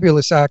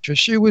 Fabulous actress.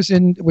 She was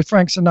with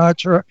Frank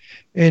Sinatra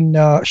in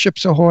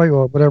Ships Ahoy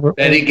or whatever.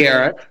 Betty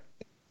Garrett.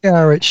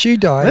 She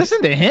died.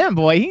 Listen to him,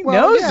 boy. He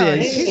knows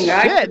this. He's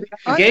good.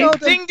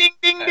 Ding, ding,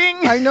 ding,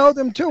 ding. I know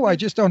them too. I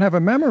just don't have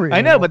a memory.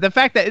 I know, but the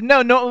fact that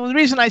the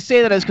reason I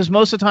say that is because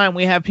most of the time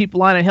we have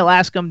people on and he'll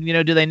ask them,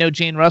 do they know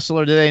Jane Russell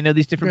or do they know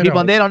these different people,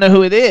 and they don't know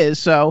who it is.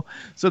 So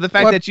the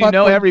fact that you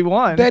know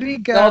everyone. Betty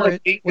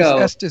Garrett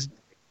was Esther's.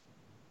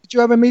 Did you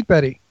ever meet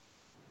Betty?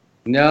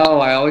 No,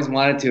 I always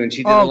wanted to, and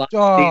she did a lot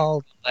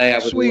of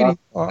things. Sweetie.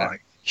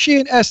 She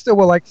and Esther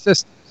were like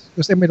sisters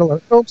because they made a lot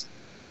of films.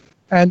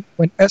 And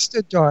when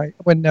Esther died,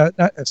 when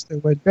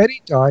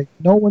Betty died,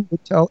 no one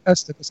would tell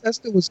Esther because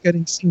Esther was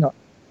getting senile.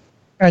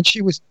 And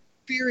she was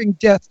fearing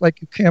death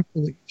like you can't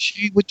believe.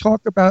 She would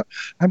talk about,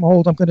 I'm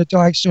old, I'm going to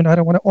die soon, I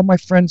don't want to, all my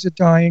friends are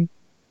dying.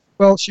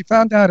 Well, she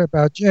found out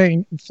about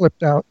Jane and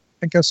flipped out.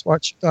 And guess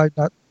what? She died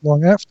not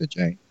long after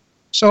Jane.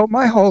 So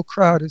my whole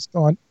crowd is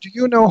gone. Do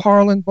you know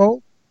Harlan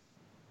Bolt?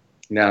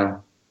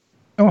 No.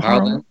 No,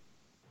 Harlan?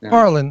 No.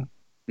 Harlan.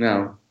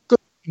 No.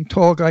 Good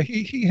tall guy.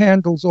 He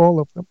handles all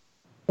of them.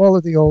 All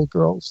of the old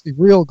girls, the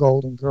real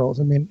Golden Girls.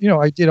 I mean,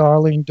 I did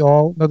Arlene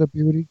Dahl, another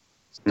beauty,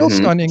 still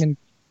stunning. And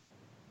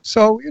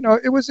so,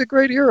 it was a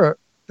great era,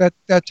 that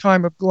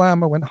time of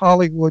glamour when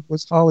Hollywood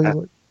was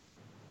Hollywood.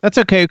 That's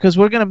okay, because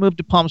we're going to move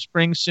to Palm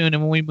Springs soon,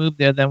 and when we move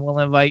there, then we'll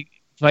invite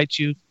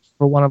you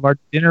for one of our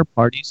dinner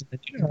parties, and then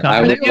you can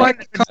come.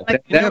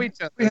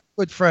 We have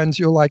good friends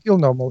you'll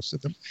know most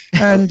of them.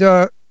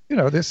 And,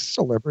 this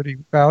celebrity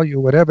value,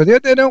 whatever.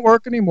 They don't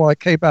work anymore, like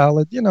Kay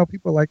Ballard,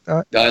 people like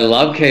that. I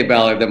love Kay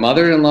Ballard. The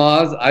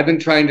mother-in-laws, I've been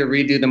trying to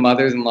redo the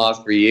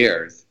mothers-in-laws for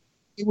years.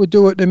 He would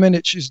do it in a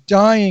minute. She's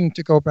dying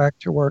to go back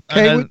to work.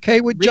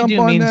 Kay would jump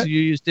on means that. You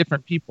use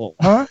different people.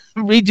 Huh?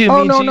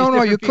 Redo means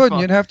no, you couldn't.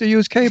 You'd have to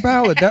use Kay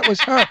Ballard. That was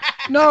her.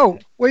 No,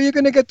 where are you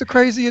going to get the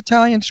crazy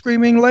Italian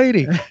screaming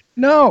lady?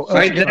 No.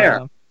 Right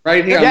there.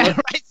 Right here. Yeah,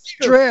 right.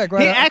 Drag,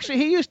 right?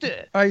 He used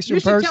to. I used to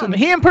impersonate.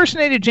 He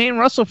impersonated Jane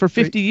Russell for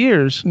 50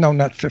 years. No,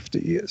 not 50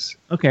 years.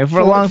 Okay, for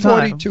a long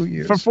time. 42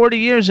 years. For 40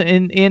 years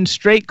in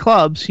straight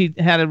clubs, he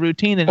had a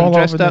routine and he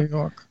dressed up New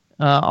York.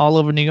 All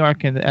over New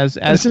York. And as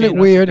isn't it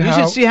weird? You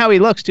should see how he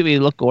looks too. He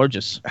looked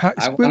gorgeous.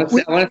 I want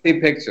to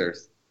see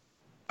pictures.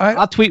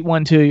 I'll tweet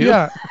one to you.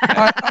 Yeah,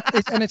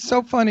 and it's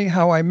so funny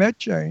how I met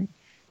Jane,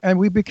 and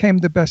we became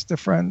the best of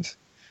friends.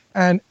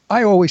 And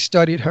I always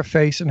studied her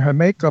face and her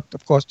makeup,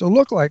 of course, to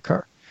look like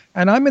her.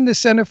 And I'm in the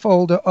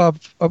centerfold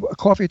of a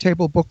coffee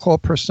table book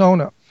called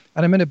Persona.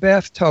 And I'm in a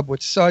bathtub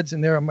with suds,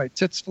 and there are my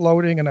tits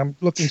floating, and I'm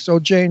looking so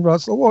Jane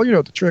Russell. Well,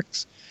 the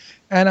tricks.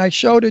 And I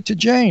showed it to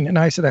Jane, and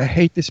I said, I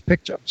hate this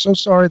picture. I'm so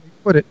sorry they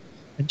put it.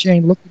 And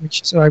Jane looked at me.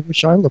 She said, I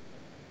wish I looked.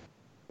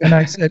 And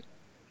I said,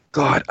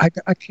 God,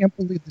 I can't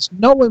believe this.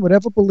 No one would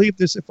ever believe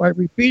this if I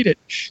repeat it.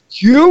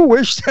 You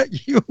wish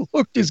that you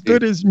looked as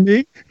good as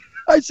me?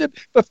 I said,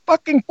 for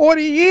fucking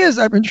 40 years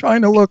I've been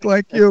trying to look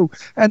like you.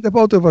 And the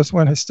both of us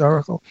went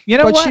hysterical. You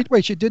know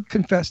what? She did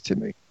confess to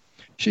me.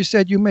 She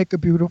said, you make a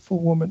beautiful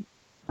woman,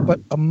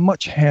 but a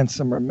much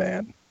handsomer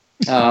man.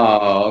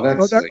 Oh,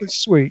 that's that sweet. was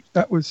sweet.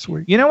 That was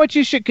sweet. You know what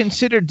you should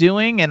consider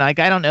doing, and like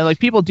I don't know, like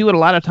people do it a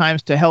lot of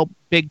times to help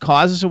big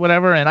causes or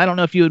whatever, and I don't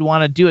know if you would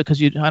want to do it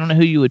because I don't know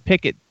who you would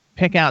pick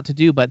out to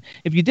do, but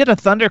if you did a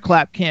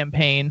Thunderclap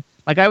campaign,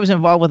 like I was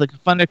involved with a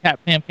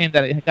Thunderclap campaign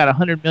that got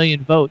 100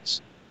 million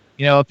votes,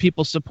 of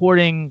people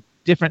supporting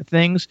different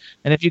things,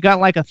 and if you got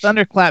like a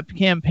Thunderclap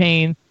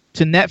campaign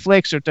to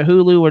Netflix or to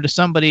Hulu or to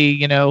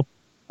somebody, and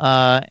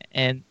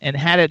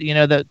had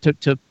it,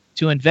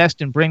 to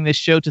invest and bring this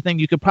show to thing,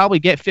 you could probably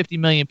get 50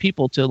 million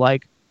people to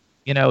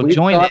We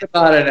join thought it.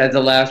 about it as a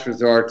last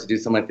resort to do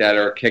something like that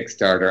or a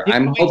Kickstarter.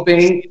 I'm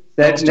hoping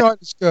that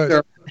Kickstarter's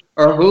good.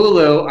 or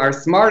Hulu are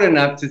smart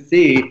enough to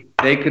see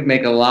they could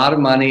make a lot of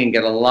money and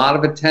get a lot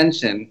of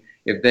attention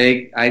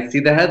if I see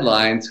the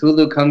headlines,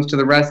 Hulu comes to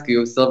the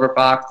rescue of Silver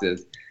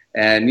Foxes.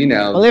 And,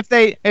 Well,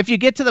 if you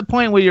get to the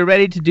point where you're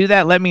ready to do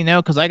that, let me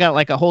know, because I got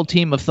like a whole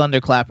team of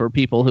Thunderclapper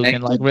people who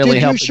can really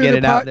help to get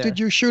it out there. Did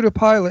you shoot a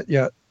pilot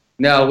yet?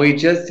 No, we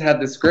just had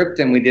the script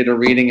and we did a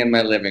reading in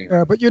my living room.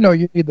 Yeah, but you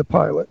need the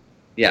pilot.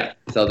 Yeah,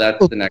 so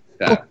that's the next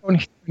step. Don't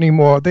hear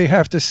anymore. They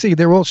have to see.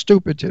 They're all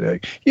stupid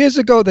today. Years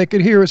ago, they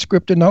could hear a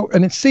script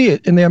and see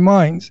it in their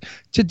minds.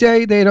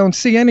 Today, they don't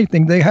see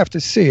anything. They have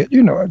to see it.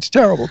 It's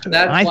terrible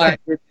today.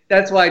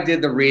 That's why I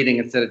did the reading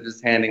instead of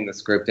just handing the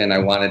script in. I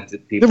wanted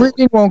people. The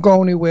reading won't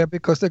go anywhere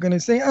because they're going to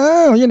say,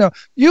 "Oh,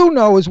 you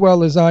know as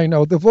well as I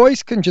know." The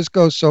voice can just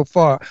go so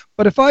far.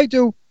 But if I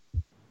do,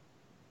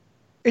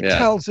 it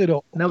tells it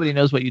all. Nobody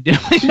knows what you do.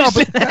 No,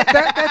 but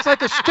that's like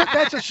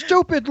that's a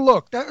stupid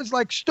look. That was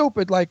like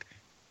stupid. Like,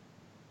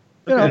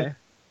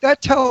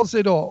 that tells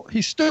it all.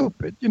 He's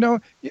stupid. You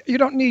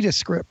don't need a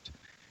script.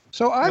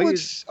 So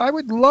I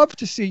would love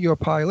to see your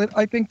pilot.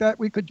 I think that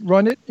we could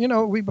run it.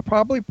 We would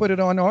probably put it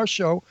on our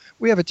show.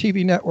 We have a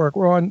TV network.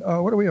 We're on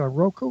what are we on?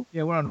 Roku?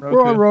 Yeah, we're on Roku.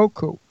 We're on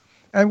Roku,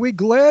 and we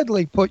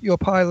gladly put your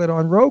pilot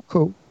on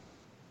Roku.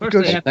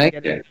 Thank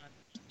you.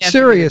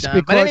 Serious,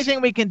 because but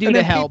anything we can do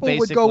to help, people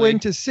would go in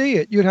to see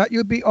it.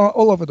 You'd be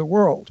all over the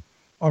world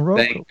on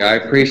Roku. Thank you. I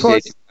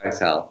appreciate you guys'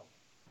 help.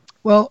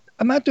 Well,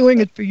 I'm not doing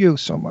it for you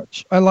so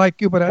much. I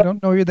like you, but I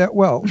don't know you that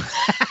well.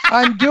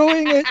 I'm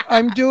doing it.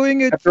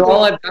 After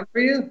all I've done for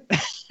you?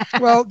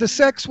 Well, the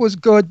sex was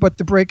good, but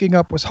the breaking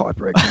up was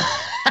heartbreaking.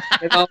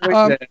 It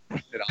always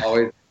is. It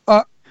always.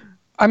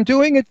 I'm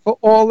doing it for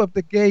all of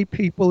the gay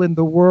people in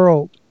the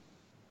world.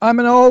 I'm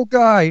an old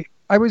guy.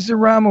 I was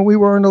around when we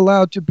weren't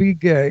allowed to be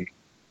gay.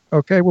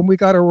 Okay, when we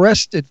got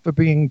arrested for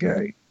being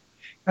gay.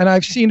 And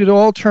I've seen it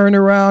all turn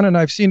around, and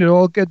I've seen it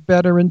all get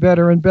better and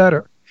better and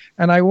better.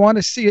 And I want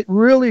to see it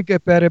really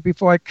get better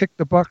before I kick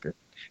the bucket.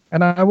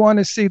 And I want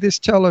to see this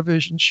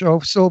television show,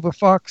 Silver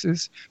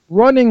Foxes,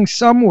 running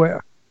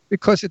somewhere,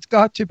 because it's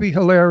got to be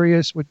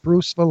hilarious with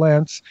Bruce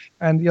Valance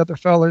and the other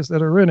fellas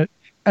that are in it.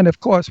 And,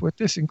 of course, with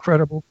this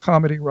incredible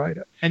comedy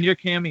writer. And your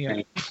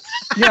cameo.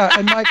 Yeah,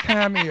 and my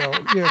cameo.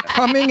 Yeah,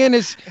 coming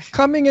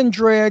in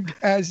drag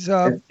as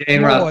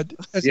Jane Maud.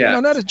 Russell. Yeah. No,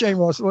 not as Jane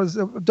Russell, as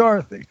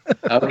Dorothy.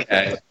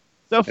 Okay.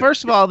 So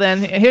first of all,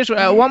 then, here's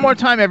one more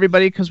time,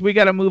 everybody, because we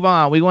got to move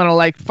on. We want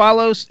to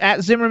follow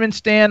at Zimmerman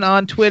Stan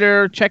on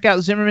Twitter. Check out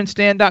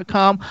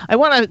ZimmermanStan.com. I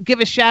want to give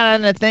a shout out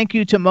and a thank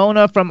you to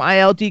Mona from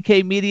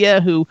ILDK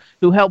Media who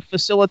helped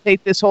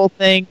facilitate this whole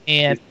thing.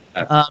 And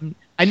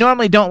I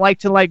normally don't like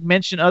to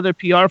mention other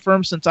PR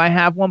firms since I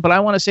have one, but I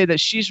want to say that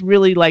she's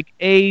really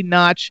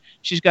A-notch.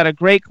 She's got a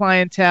great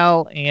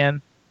clientele and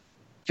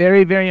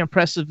very, very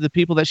impressive, the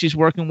people that she's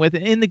working with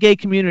in the gay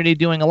community,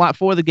 doing a lot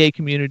for the gay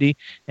community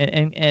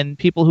and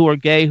people who are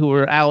gay, who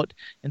are out.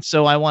 And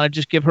so I want to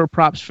just give her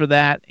props for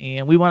that.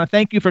 And we want to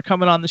thank you for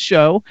coming on the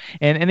show.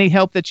 And any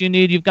help that you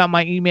need, you've got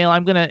my email.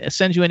 I'm going to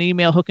send you an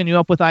email hooking you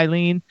up with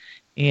Eileen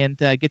and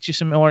get you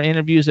some more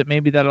interviews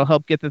that'll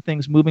help get the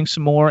things moving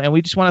some more. And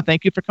we just want to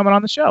thank you for coming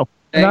on the show.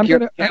 Thank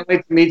you. Can't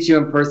wait to meet you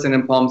in person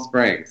in Palm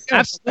Springs.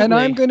 Absolutely. And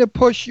I'm going to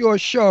push your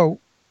show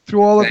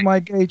through all of my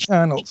gay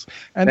channels.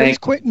 And there's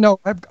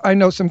I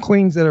know some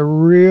queens that are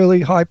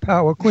really high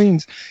power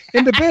queens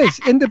in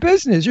the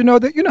business. You know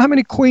how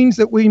many queens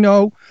that we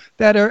know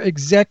that are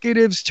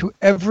executives to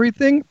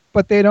everything,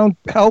 but they don't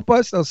help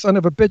us, those son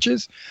of a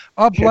bitches?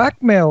 I'll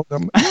blackmail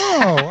them.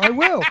 No, I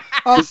will.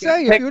 I'll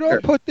say, if you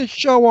don't put this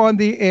show on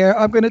the air,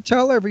 I'm going to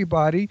tell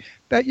everybody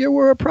that you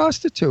were a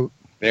prostitute.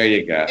 There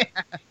you go.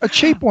 A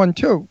cheap one,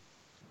 too.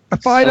 A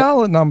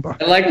 $5 number.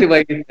 I like the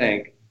way you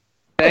think.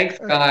 Thanks,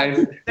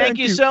 guys. Thank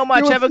you so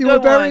much. Have a good one.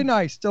 You were very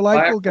nice.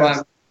 Delightful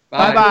guest.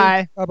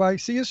 Bye-bye. Bye-bye.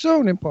 See you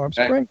soon in Palm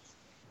Springs.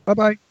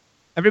 Bye-bye.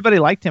 Everybody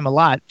liked him a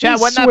lot. Chad,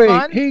 wasn't sweet.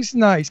 that fun? He's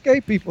nice.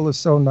 Gay people are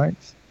so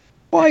nice.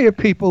 Why are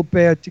people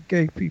bad to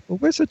gay people?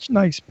 We're such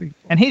nice people.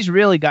 And he's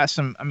really got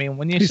some,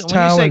 when you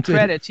say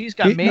credits, he's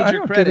got major I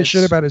don't credits. give a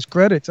shit about his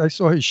credits. I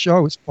saw his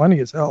show. It's funny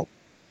as hell.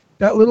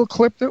 That little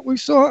clip that we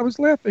saw, I was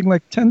laughing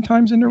 10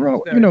 times in a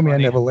row. You know me, I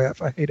never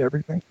laugh. I hate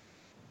everything.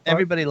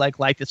 Everybody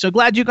liked it. So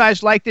glad you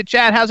guys liked it.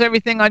 Chad, how's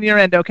everything on your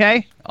end,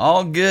 okay?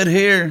 All good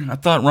here. I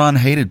thought Ron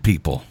hated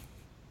people.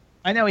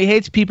 I know he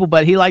hates people,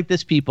 but he liked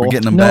this people. We're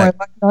getting them back.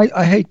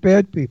 I hate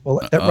bad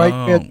people that write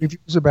bad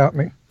reviews about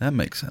me. That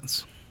makes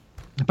sense.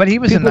 But he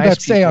was people a nice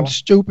that say I'm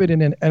stupid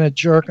and a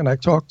jerk and I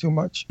talk too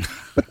much.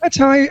 But that's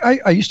how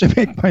I used to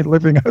make my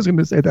living. I was going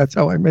to say that's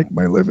how I make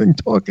my living,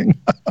 talking.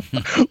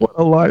 What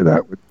a lie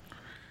that would.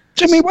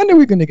 Jimmy, when are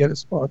we going to get a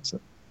sponsor?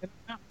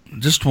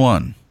 Just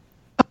one.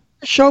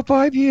 Show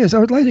 5 years. I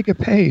would like to get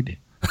paid.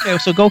 Okay,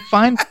 so go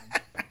find.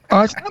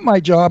 It's not my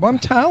job. I'm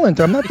talent.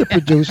 I'm not the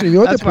producer.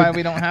 You're That's why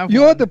we don't have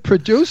You're one. the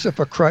producer,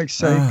 for Christ's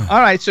sake.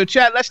 All right, so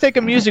chat, let's take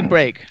a music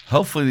break.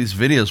 Hopefully these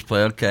videos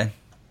play okay.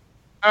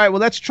 All right, well,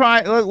 let's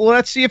try. Well,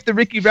 let's see if the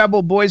Ricky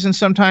Rebel Boys and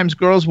Sometimes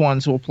Girls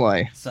ones will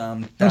play.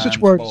 That's which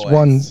words,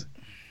 ones.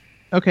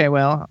 Okay,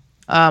 well,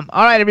 all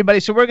right, everybody.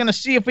 So we're going to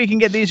see if we can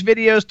get these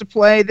videos to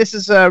play. This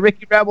is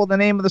Ricky Rebel. The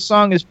name of the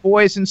song is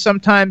Boys and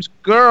Sometimes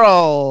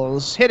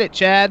Girls. Hit it,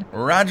 Chad.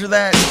 Roger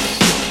that.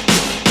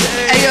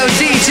 Ayo,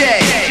 DJ.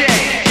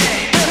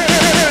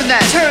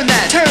 Turn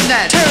that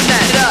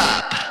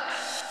up.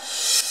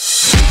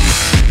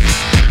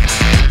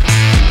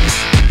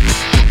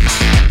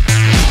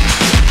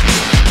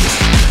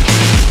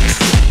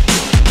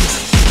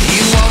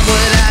 You want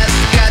what I've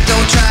got,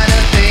 don't try to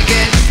fake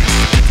it.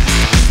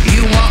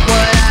 You want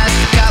what I've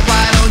got,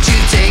 why don't you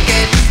take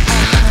it?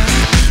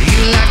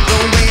 You like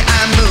the way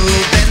I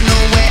move and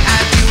the way I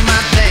do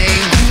my thing.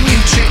 You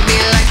treat me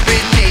like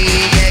Britney,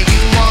 yeah,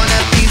 you want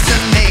a piece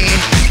of me.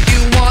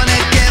 You wanna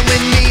get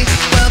with me,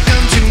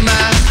 welcome to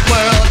my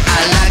world.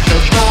 I like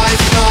the boys,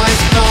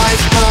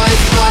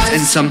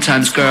 and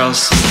sometimes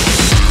girls.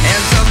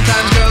 And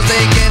sometimes girls,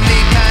 they get me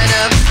kind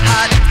of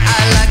hot. I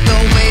like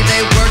the way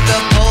they work the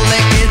pole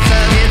like it's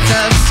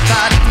a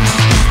spot.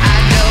 I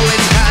know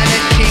it's kind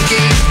of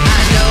kinky,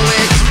 I know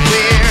it's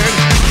weird,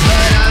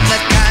 but I'm the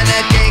kind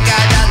of gay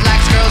guy that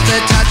likes girls to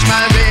touch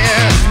my rear.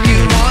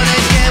 You wanna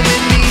get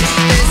with me,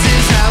 this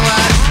is how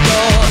I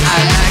roll.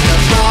 I like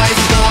the boys,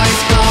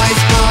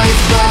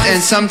 and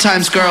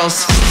sometimes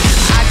girls.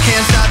 I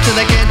can't stop till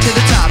I get to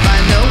the top. I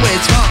know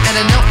it's wrong and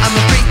I know I'm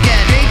a freak.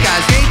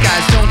 And gay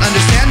guys don't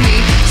understand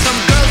me. Some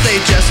girls, they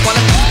just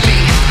wanna fuck me.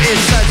 It's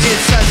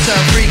such a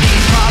freaky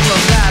problem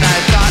that I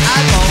thought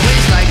I've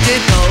always liked it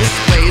both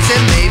ways,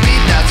 and maybe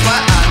that's why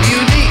I'm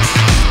unique.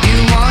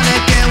 You wanna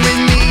get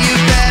with me, you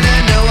better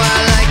know I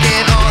like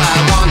it all. I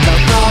want the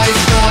boys,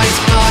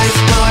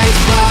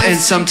 and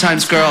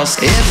sometimes girls.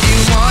 If you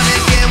wanna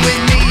get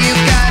with me, you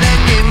gotta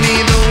give me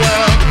the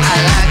world. I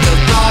like the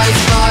boys,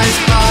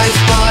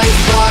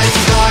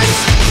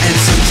 and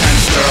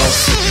sometimes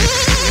girls.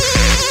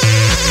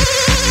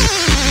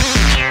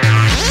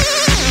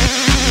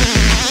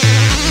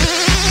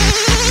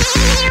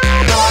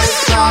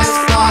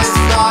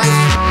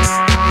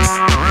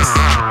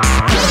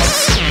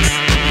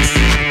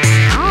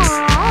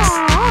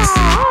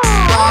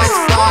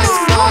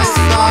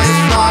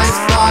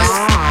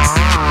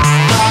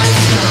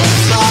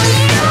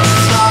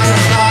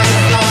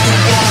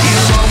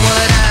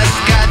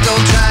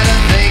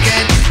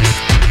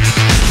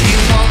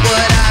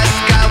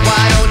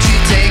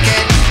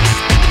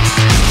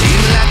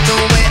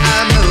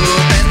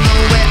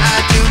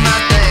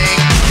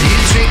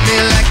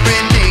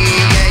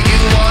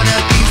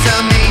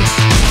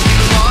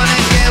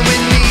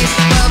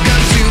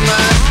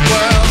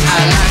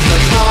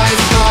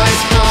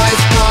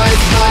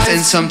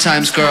 And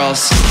sometimes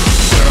girls. You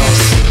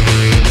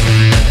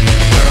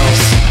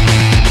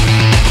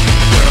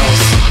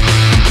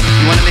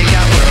wanna make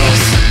out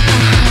girls?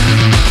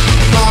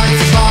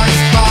 Boys.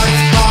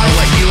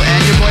 What, you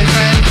and your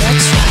boyfriend?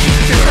 That's right.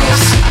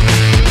 Girls.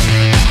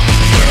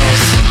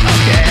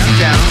 Okay, I'm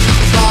down.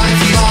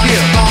 He's cute.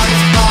 A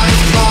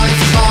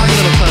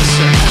little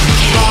closer.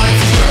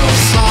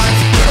 Girls.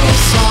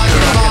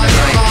 You're rocking it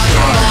right.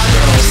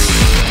 Girls.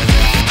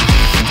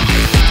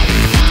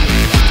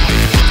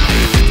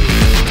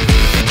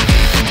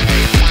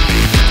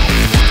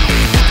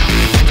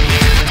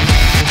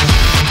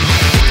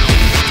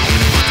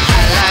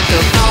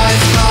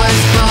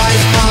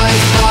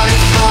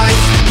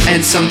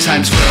 And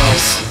sometimes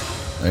girls.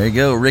 There you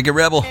go, Ricky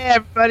Rebel. Hey,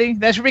 everybody.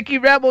 That's Ricky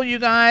Rebel, you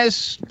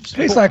guys.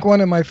 He's like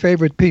one of my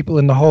favorite people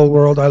in the whole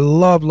world. I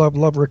love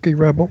Ricky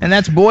Rebel. And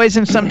that's Boys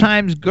and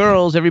Sometimes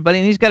Girls, everybody.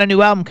 And he's got a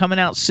new album coming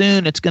out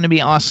soon. It's going to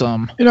be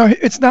awesome. You know,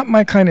 it's not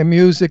my kind of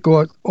music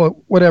or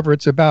whatever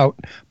it's about.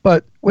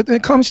 But when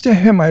it comes to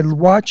him, I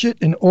watch it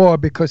in awe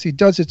because he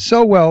does it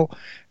so well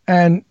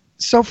and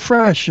so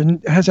fresh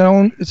and has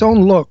its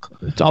own look.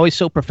 It's always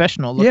so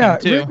professional looking,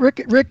 too.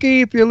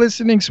 Ricky, if you're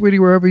listening, sweetie,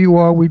 wherever you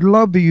are, we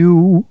love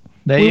you.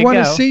 We want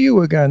to see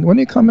you again. When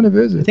are you coming to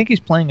visit? I think he's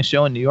playing a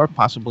show in New York,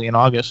 possibly in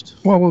August.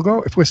 Well, we'll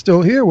go. If we're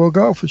still here, we'll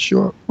go for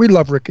sure. We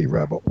love Ricky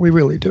Rebel. We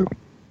really do.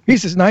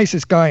 He's the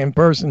nicest guy in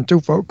person, too,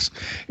 folks.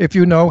 If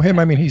you know him,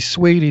 I mean, he's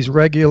sweet. He's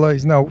regular.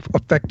 He's no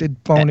affected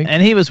phony.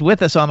 And he was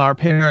with us on our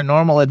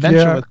paranormal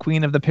adventure with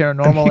Queen of the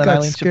Paranormal and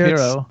Eileen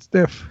Shapiro.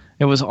 Stiff.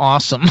 It was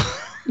awesome.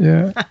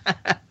 Yeah.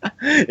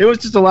 It was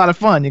just a lot of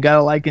fun. You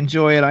gotta like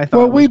enjoy it. I thought.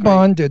 Well, we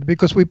bonded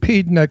because we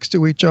peed next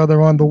to each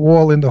other on the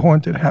wall in the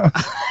haunted house.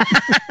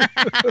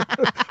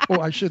 Oh,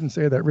 I shouldn't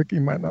say that. Ricky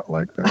might not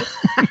like that.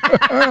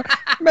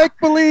 Make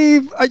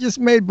believe.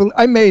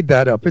 I made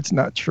that up. It's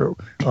not true.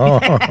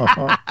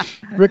 Oh,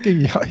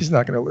 Ricky, he's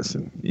not going to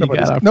listen.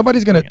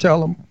 Nobody's going to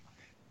tell him.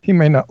 He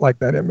may not like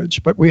that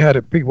image, but we had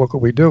to pee. What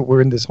could we do?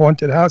 We're in this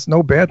haunted house,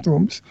 no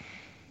bathrooms.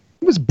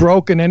 It was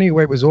broken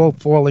anyway. It was all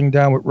falling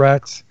down with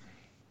rats.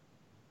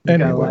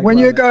 Anyway, when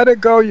you got to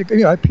go,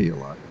 I pee a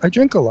lot. I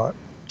drink a lot.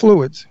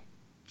 Fluids.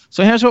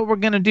 So here's what we're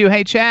going to do.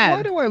 Hey, Chad.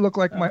 Why do I look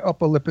like my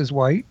upper lip is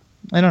white?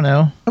 I don't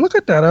know. Look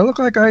at that. I look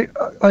like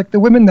like the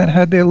women that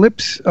had their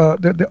lips,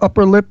 the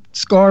upper lip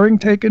scarring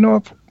taken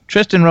off.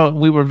 Tristan wrote,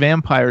 "You were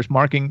vampires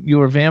marking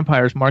your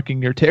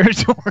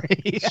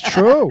territory." It's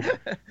true.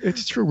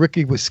 It's true.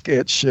 Ricky was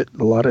scared shit.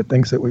 A lot of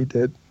things that we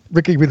did.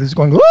 Ricky was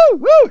going, woo,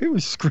 woo. He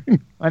was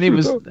screaming. And he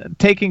was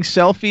taking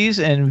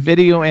selfies and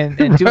video and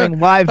doing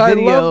live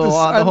video the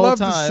whole time. I love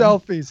the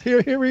selfies.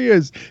 Here he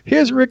is.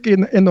 Here's Ricky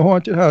in the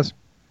haunted house.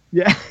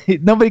 Yeah,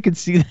 nobody could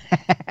see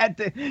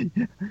that.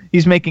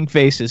 He's making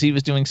faces. He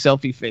was doing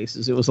selfie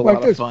faces. It was a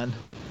lot of fun.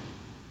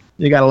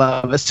 You gotta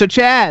love it. So,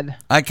 Chad.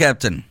 Hi,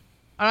 Captain.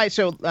 All right,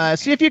 so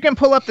see if you can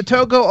pull up the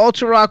Toggo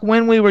Ultrarock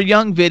When We Were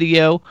Young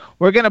video.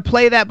 We're going to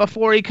play that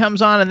before he comes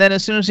on, and then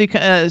as soon as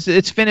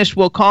it's finished,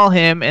 we'll call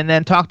him and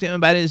then talk to him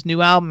about his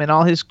new album and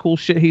all his cool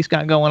shit he's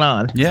got going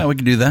on. Yeah, we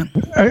can do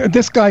that.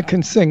 This guy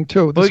can sing,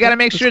 too. But we got to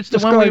make sure it's the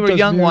When We Were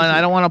Young one.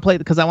 I don't want to play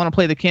because I want to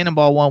play the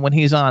Cannonball one when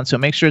he's on, so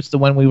make sure it's the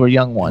When We Were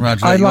Young one.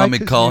 Roger, you want me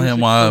to call him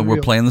while we're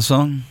playing the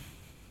song?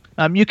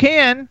 You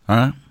can. All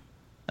right.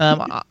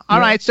 All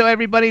right, so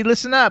everybody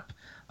listen up.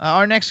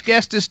 Our next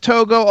guest is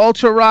Toggo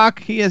Ultrarock.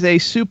 He is a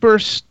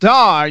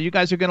superstar. You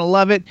guys are going to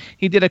love it.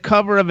 He did a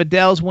cover of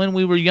Adele's When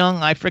We Were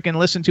Young. I freaking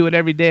listen to it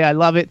every day. I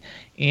love it.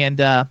 And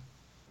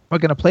we're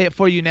going to play it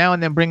for you now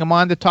and then bring him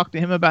on to talk to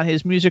him about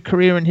his music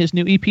career and his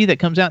new EP that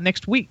comes out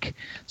next week.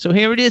 So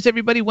here it is,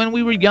 everybody, When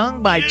We Were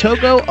Young by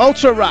Toggo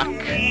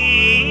Ultrarock.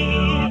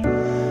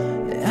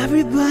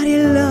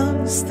 Everybody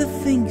loves the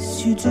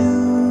things you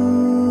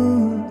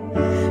do,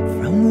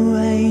 from the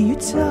way you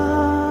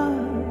talk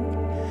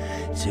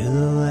to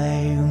the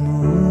way you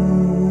move.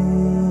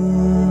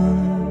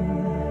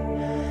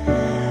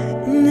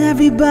 And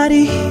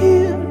everybody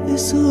here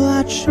is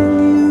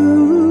watching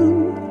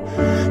you,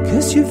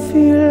 'cause you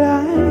feel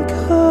like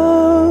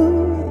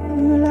home,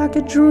 you're like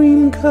a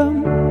dream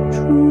come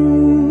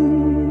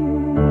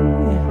true.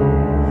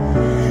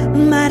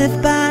 But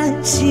if by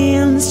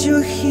chance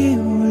you're here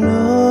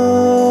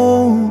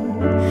alone,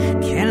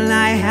 can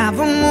I have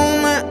a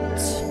moment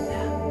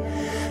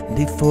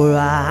before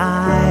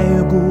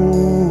I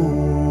go?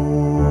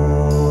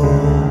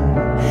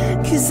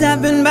 'Cause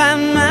I've been by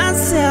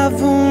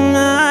myself all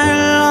night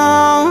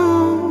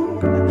long,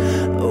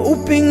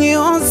 hoping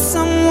you're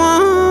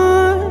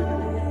someone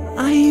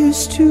I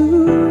used to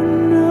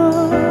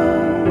know.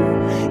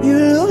 You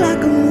look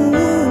like a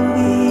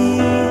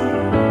movie,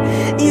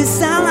 you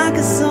sound like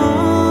a song.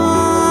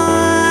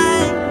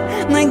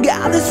 My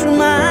God, this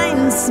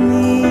reminds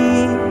me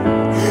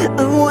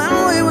of when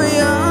we were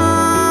young.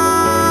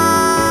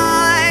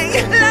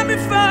 Let me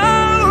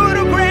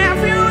photograph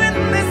you in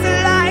this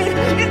light,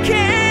 in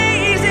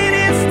case it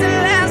is the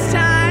last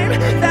time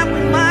that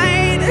we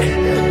might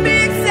be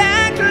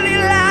exactly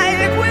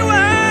like we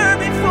were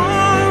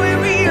before we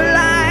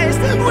realized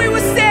we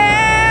were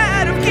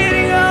scared of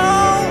getting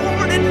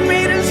old. It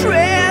made us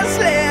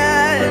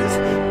restless.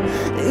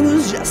 It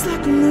was just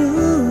like a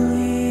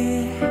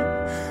movie,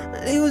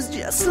 it was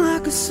just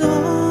like a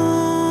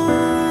song.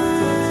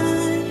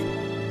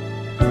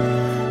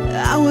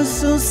 I was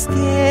so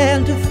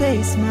scared to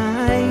face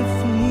my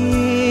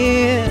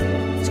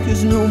fears,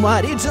 'cause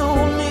nobody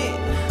told me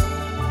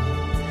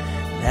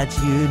that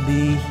you'd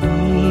be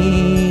here.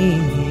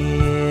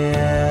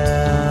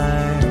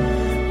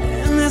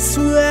 And I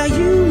swear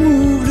you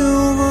moved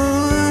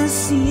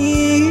overseas.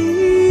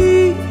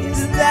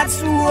 That's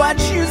what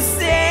you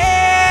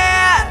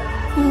said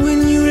when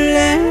you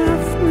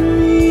left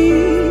me.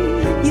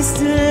 You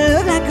still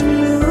look like a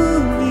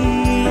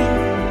movie,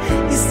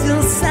 you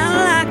still sound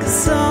like a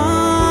song.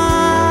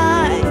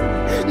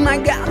 My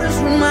God, this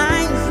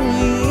reminds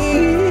me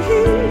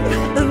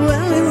of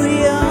when we were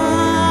young.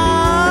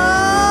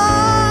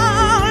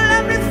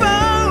 Let me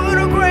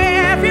photograph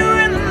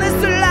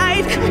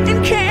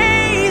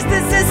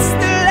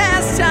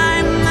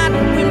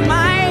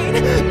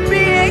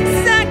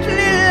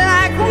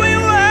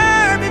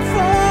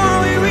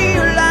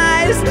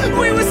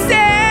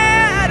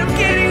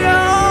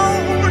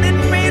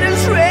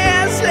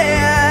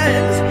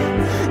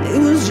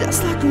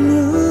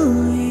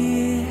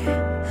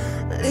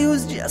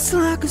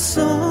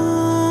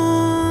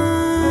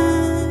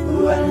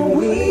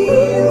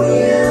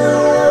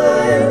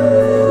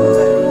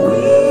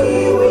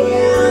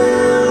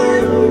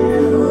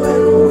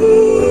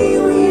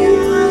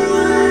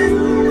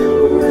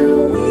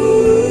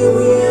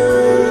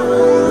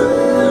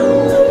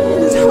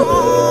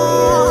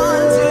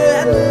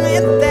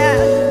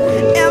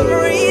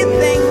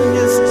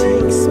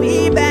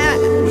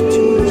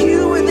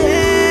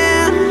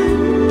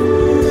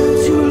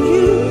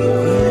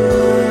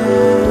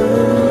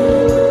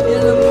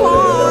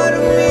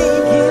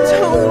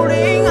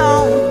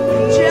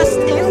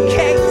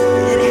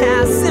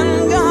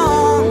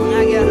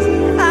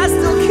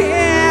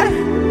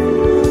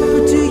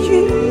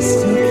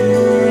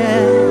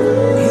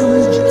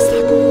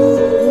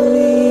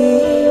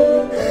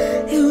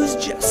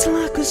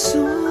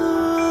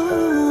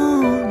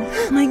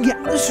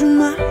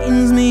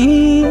reminds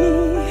me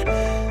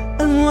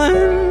of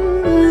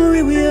when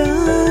we were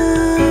young.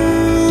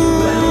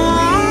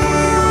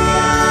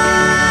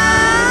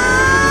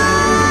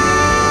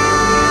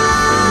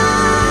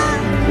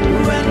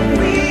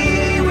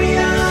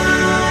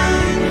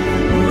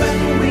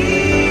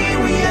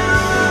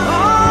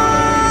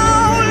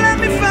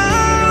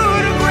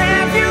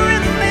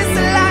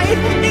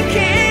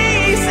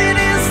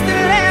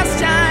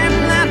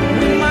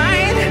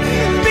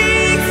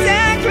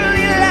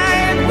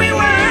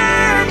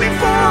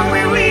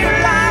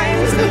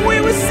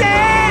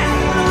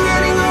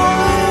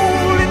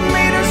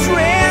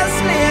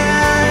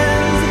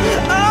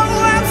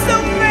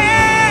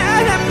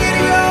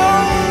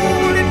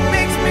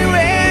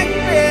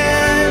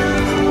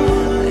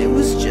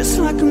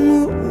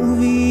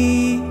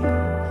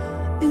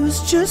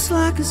 Just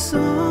like a song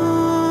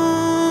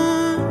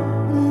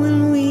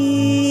when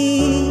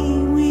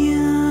we were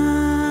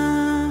young.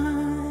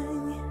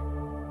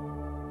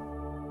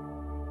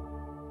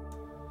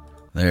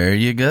 There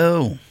you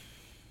go.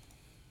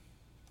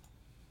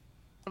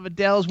 Of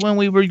Adele's When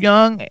We Were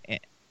Young,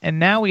 and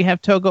now we have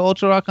Toggo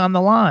Ultrarock on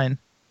the line.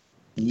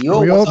 We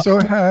also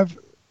have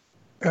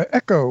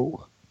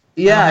echo.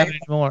 Yeah.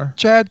 More.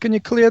 Chad, can you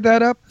clear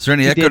that up? Is there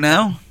any echo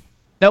now?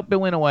 Nope, it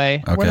went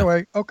away. Okay. Went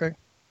away. Okay.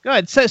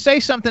 Good. So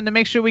say something to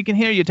make sure we can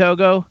hear you,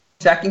 Toggo.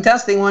 Checking,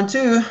 testing, 1,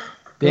 2.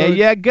 There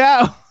you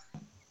go.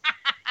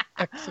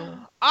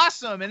 Excellent.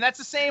 Awesome. And that's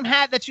the same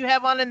hat that you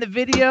have on in the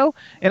video.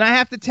 And I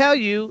have to tell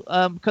you,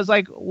 because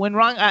like when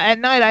at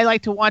night, I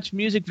like to watch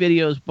music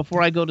videos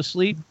before I go to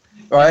sleep.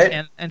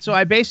 Right. And so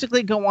I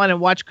basically go on and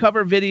watch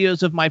cover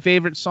videos of my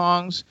favorite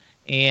songs.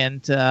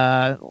 And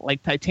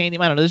like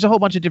Titanium, I don't know. There's a whole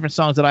bunch of different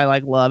songs that I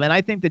love. And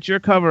I think that your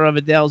cover of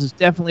Adele's is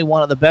definitely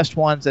one of the best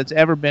ones that's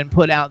ever been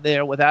put out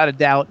there, without a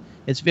doubt.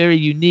 It's very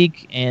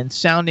unique and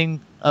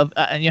sounding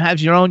and you have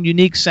your own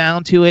unique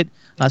sound to it.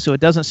 So it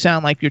doesn't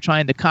sound like you're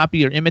trying to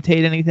copy or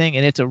imitate anything.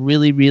 And it's a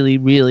really, really,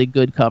 really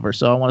good cover.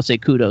 So I want to say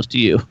kudos to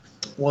you.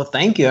 Well,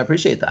 thank you. I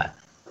appreciate that.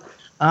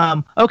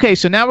 Okay,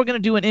 so now we're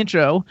going to do an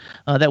intro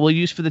that we'll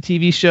use for the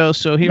TV show.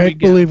 So here we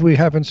go. Make believe we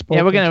haven't spoken.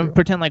 Yeah, we're going to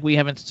pretend like we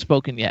haven't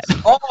spoken yet.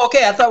 Oh,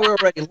 okay. I thought we were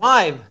already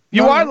live.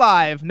 You are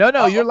live.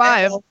 No, you're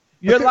live.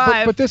 You're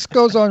live. But this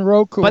goes on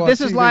Roku. But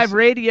this is live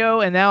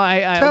radio, and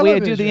now we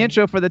do the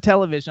intro for the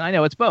television. I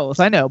know it's both.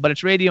 I know, but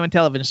it's radio and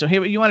television. So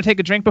here, you want to take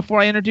a drink before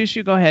I introduce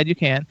you? Go ahead. You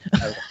can.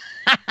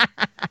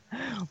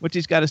 Which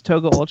he's got his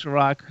Toggo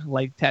Ultrarock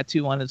like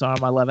tattoo on his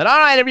arm. I love it. All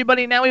right,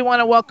 everybody. Now we want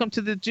to welcome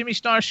to the Jimmy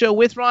Star Show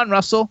with Ron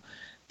Russell,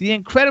 the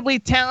incredibly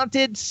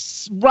talented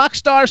rock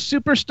star,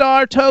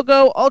 superstar,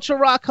 Toggo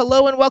Ultrarock.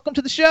 Hello and welcome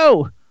to the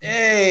show.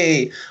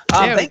 Hey.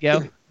 There we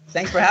go.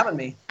 Thanks for having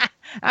me.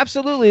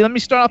 Absolutely. Let me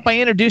start off by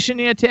introducing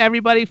you to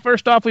everybody.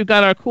 First off, we've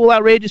got our cool,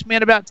 outrageous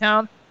man about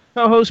town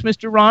co-host,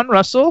 Mr. Ron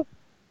Russell.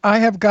 I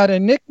have got a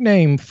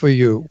nickname for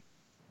you.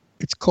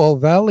 It's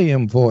called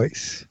Valium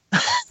Voice.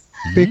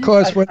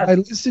 Because when I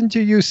listen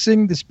to you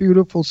sing this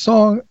beautiful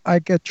song, I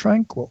get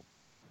tranquil.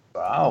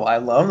 Wow, I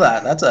love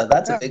that. That's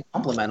a big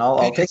compliment. I'll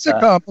take that. It's a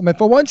compliment.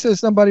 For once, there's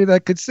somebody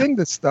that could sing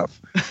this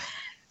stuff.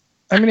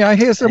 I mean, I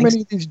hear so many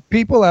of these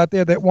people out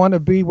there that want to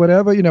be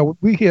whatever. You know,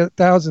 we hear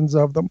thousands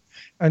of them,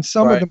 and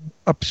some of them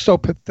are so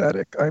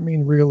pathetic. I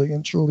mean, really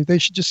and truly, they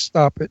should just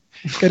stop it.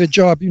 Get a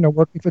job,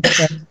 working for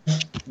the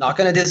Not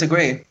going to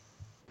disagree.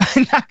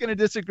 Not going to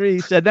disagree, he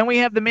said. Then we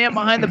have the man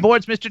behind the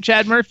boards, Mr.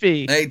 Chad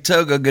Murphy. Hey,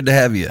 Toggo, good to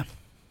have you.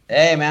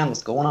 Hey, man,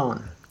 what's going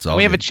on?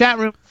 We have a chat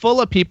room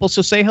full of people,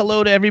 so say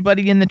hello to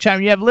everybody in the chat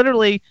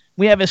room.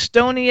 We have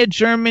Estonia,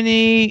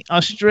 Germany,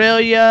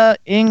 Australia,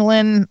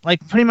 England,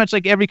 like pretty much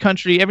like every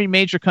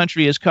major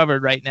country is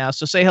covered right now.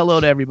 So say hello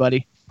to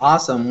everybody.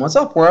 Awesome. What's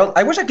up, world?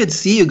 I wish I could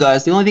see you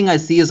guys. The only thing I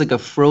see is like a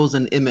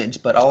frozen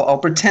image, but I'll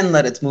pretend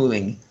that it's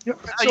moving. So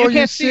you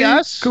can't see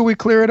us? Could we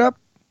clear it up?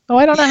 Oh,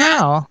 I don't know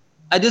how.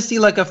 I just see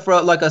like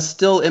a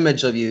still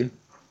image of you.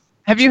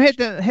 Have you hit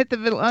the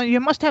video?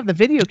 You must have the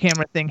video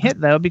camera thing hit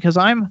though, because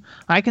I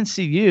can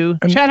see you.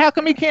 Chad, how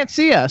come you can't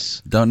see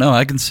us? Don't know.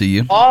 I can see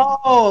you.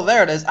 Oh,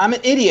 there it is. I'm an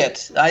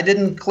idiot. I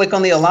didn't click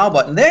on the allow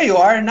button. There you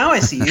are. Now I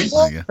see you.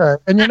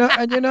 And you're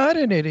not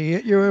an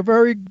idiot. You're a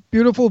very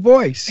beautiful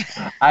voice.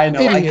 I know.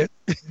 Idiot.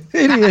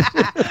 Idiot.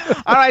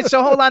 All right,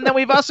 so hold on. Then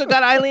we've also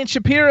got Eileen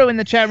Shapiro in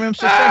the chat room.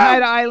 So say hi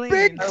to Eileen.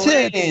 Big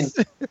tits.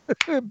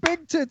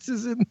 Big tits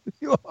is in.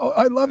 Oh,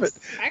 I love it.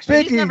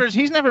 Actually,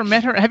 he's never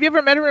met her. Have you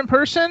ever met her in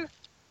person?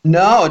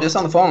 No, just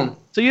on the phone.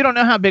 So you don't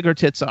know how big her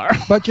tits are.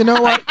 But you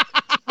know what?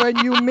 When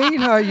you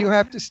meet her, you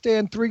have to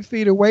stand 3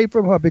 feet away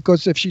from her,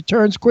 because if she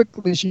turns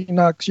quickly, she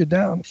knocks you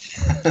down.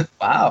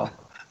 Wow.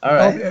 All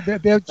right.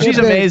 She's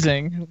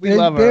amazing. We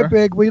love her. They're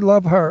big. We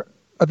love her.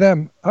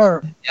 Her. Yeah,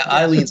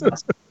 Eileen's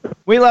awesome.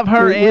 We love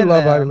her. We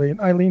love Eileen.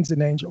 Eileen's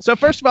an angel. So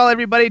first of all,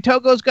 everybody,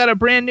 Toggo's got a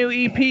brand new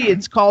EP.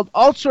 It's called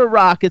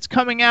Ultrarock. It's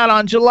coming out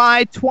on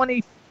July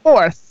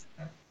 24th.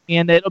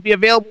 And it'll be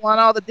available on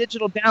all the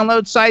digital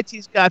download sites.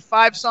 He's got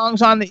 5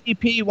 songs on the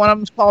EP. One of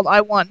them's called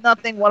I Want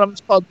Nothing. One of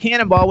them's called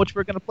Cannonball, which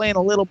we're going to play in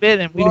a little bit.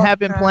 And we have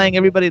been playing.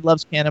 Everybody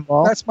loves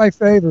Cannonball. That's my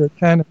favorite,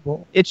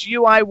 Cannonball. It's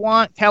You I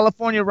Want,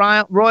 California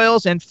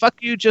Royals, and Fuck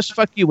You, Just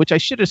Fuck You, which I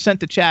should have sent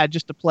to Chad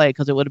just to play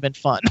because it would have been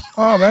fun.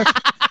 Oh,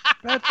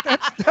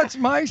 that's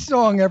my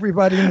song,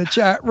 everybody in the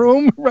chat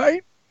room,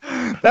 right?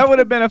 That would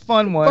have been a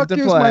fun one to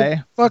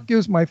play. Fuck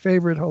You's my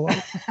favorite hello.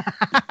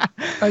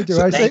 I do.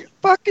 I say,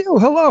 fuck you,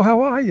 hello,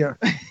 how are you?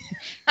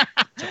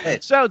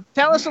 So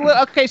tell us a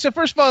little. Okay, so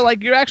first of all,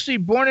 like you're actually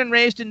born and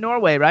raised in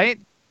Norway, right?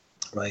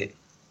 Right.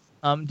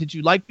 Did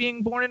you like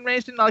being born and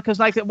raised in? Because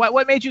like,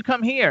 what made you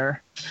come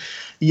here?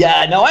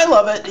 Yeah, no, I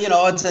love it. You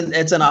know,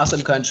 it's an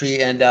awesome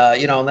country, and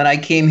you know, and then I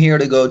came here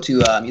to go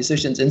to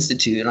Musicians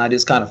Institute, and I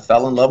just kind of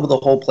fell in love with the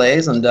whole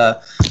place, and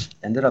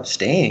ended up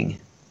staying.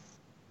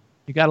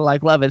 You gotta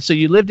love it. So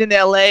you lived in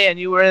L.A. and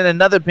you were in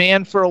another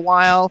band for a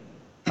while.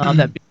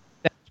 That's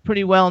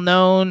pretty well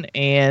known,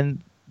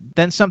 and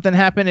then something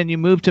happened, and you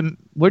moved to.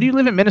 Where do you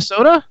live in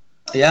Minnesota?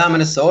 Yeah,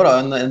 Minnesota,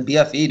 in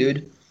BFE,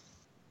 dude.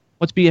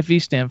 What's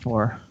BFE stand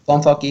for?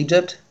 Bumfuck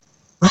Egypt.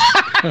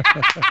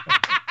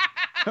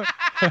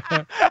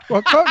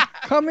 Well,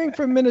 coming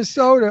from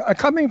Minnesota,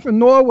 coming from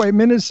Norway,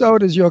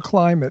 Minnesota's your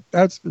climate.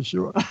 That's for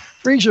sure.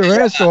 Freeze your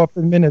ass off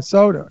in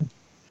Minnesota.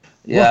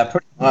 Yeah,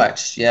 pretty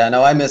much. Yeah,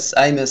 no, I miss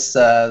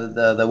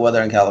the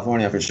weather in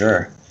California for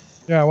sure.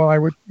 Yeah,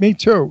 well, me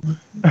too.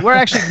 We're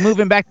actually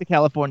moving back to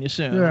California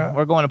soon. Yeah.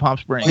 We're going to Palm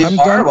Springs. I'm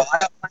done. Well, I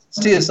have plans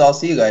too, so I'll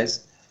see you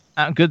guys.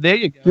 Good, there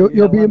you go.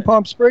 You'll be in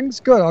Palm Springs?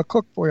 Good, I'll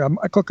cook for you.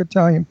 I cook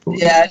Italian food.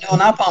 Yeah, no,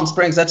 not Palm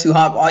Springs. That's too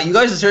hot. You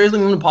guys are seriously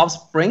moving to Palm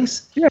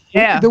Springs?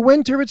 Yeah. The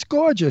winter, it's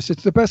gorgeous.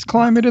 It's the best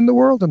climate in the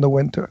world in the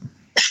winter.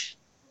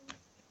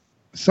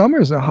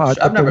 Summers are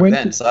hot. I've never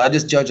been, so I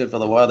just judge it for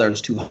the weather.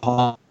 It's too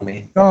hot for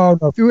me. No.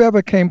 If you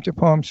ever came to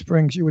Palm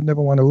Springs, you would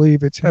never want to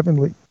leave. It's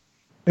heavenly.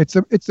 It's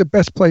the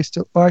best place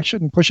to. Well, I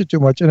shouldn't push it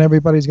too much, and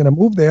everybody's going to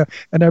move there,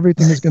 and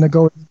everything is going to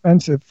go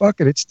expensive.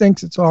 Fuck it. It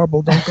stinks. It's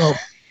horrible. Don't go.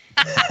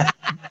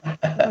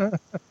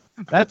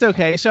 That's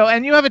okay. So,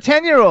 and you have a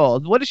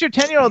 10-year-old. What does your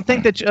 10-year-old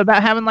think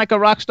about having like a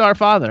rock star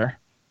father?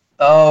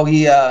 Oh,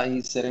 he's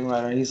sitting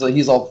right there.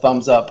 He's all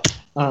thumbs up.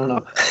 I don't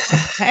know.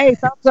 Hey,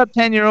 thumbs up,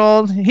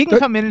 10-year-old. He can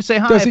come in and say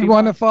hi. Does he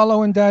want to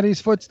follow in Daddy's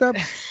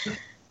footsteps?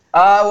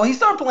 Well, he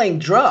started playing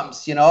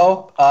drums, you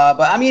know. But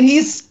I mean,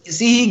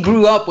 he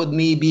grew up with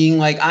me being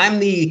like, I'm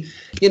the,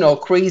 you know,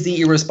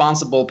 crazy,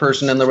 irresponsible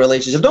person in the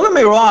relationship. Don't get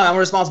me wrong, I'm a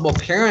responsible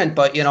parent,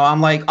 but you know,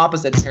 I'm like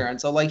opposite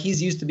parent. So like,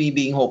 he's used to me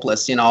being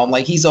hopeless, you know.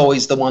 Like, he's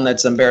always the one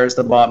that's embarrassed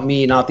about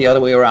me, not the other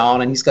way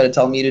around. And he's got to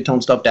tell me to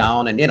tone stuff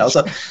down, and you know,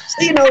 so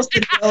he knows the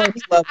deal, and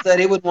he loves it.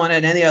 He wouldn't want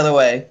it any other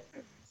way.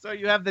 So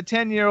you have the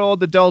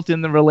 10-year-old adult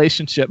in the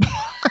relationship.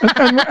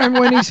 and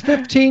when he's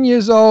 15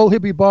 years old, he'll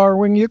be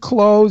borrowing your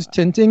clothes,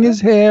 tinting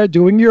his hair,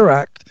 doing your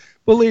act.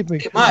 Believe me,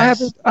 I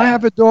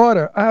have a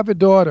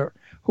daughter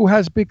who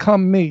has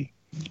become me.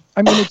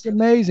 I mean, it's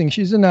amazing.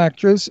 She's an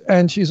actress,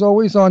 and she's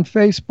always on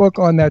Facebook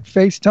on that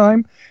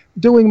FaceTime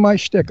doing my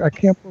shtick. I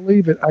can't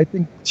believe it. I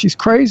think she's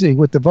crazy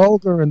with the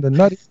vulgar and the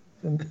nutty.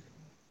 And,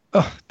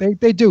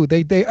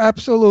 they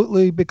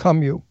absolutely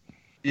become you.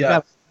 Yeah.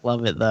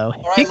 Love it though.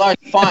 All right, Lars,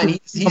 fine.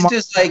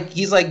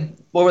 He's like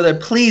over there.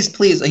 Please.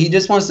 He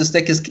just wants to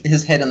stick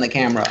his head in the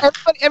camera.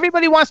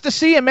 Everybody wants to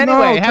see him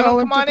anyway. No, Have him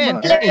come on in.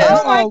 Oh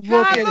my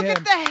God! Look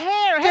at the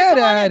hair. Get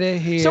out of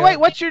here. So wait,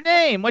 what's your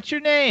name?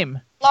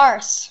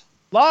 Lars.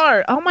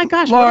 Oh my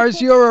gosh.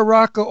 Lars, you're a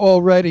rocker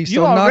already. So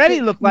you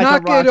already look like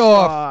a rock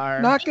star.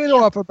 Knock it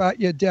off about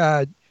your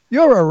dad.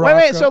 You're a rocker.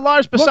 Wait. So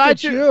Lars,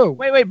 besides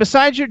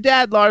besides your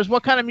dad, Lars,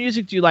 what kind of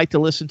music do you like to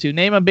listen to?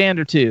 Name a band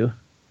or two.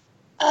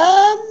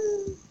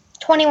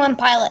 21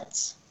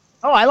 Pilots.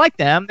 Oh, I like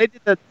them. They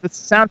did the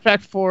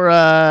soundtrack for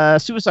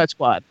Suicide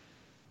Squad.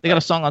 They got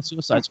a song on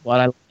Suicide Squad.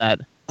 I like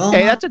that.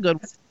 Okay, that's a good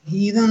one.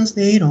 Heathens,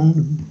 they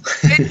don't.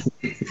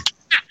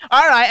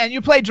 All right, and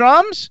you play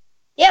drums?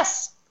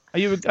 Yes. Are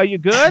you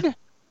good?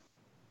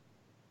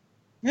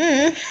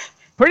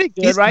 Pretty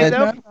good, He's right?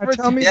 Though.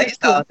 Tell me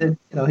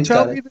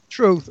the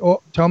truth,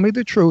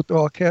 or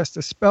I'll cast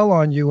a spell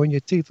on you, and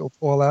your teeth will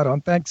fall out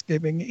on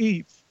Thanksgiving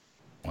Eve.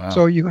 Wow.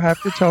 So you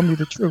have to tell me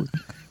the truth.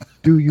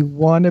 Do you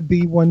want to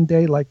be one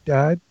day like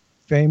Dad,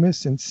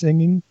 famous and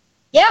singing?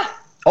 Yeah.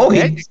 Oh,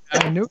 I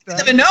knew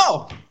that.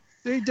 No.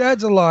 See,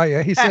 Dad's a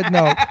liar. He said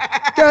no.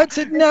 Dad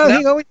said no.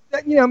 He always,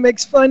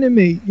 makes fun of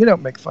me. You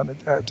don't make fun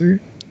of Dad, do you?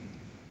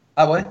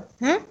 What?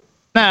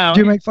 No.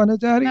 Do you make fun of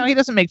Daddy? No, he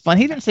doesn't make fun.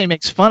 He didn't say he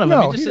makes fun of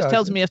him. He just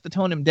tells me he has to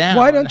tone him down.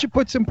 Why don't you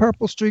put some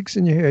purple streaks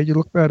in your hair? You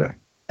look better.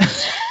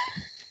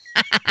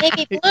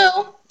 Maybe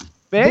blue.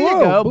 There you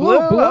go. Blue.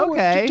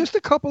 Okay. Just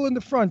a couple in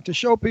the front to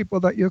show people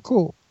that you're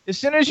cool. As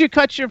soon as you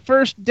cut your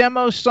first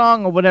demo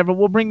song or whatever,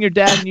 we'll bring your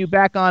dad and you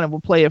back on and we'll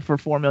play it for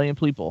 4 million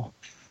people.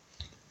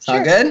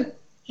 Sound good?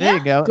 There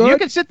you go. Good. You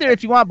can sit there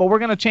if you want, but we're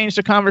going to change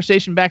the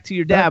conversation back to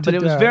your dad. Back to But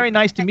it was Dad. very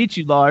nice to meet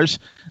you, Lars.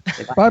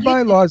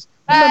 Bye-bye, Lars.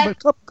 Remember,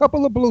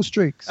 couple of blue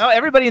streaks. Oh,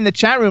 everybody in the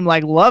chat room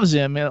loves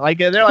him. Like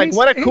they're like, He's-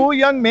 "What a cool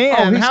young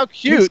man! How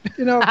cute!"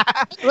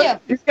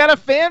 He's got a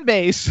fan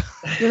base.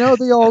 You know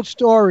the old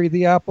story: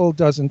 the apple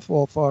doesn't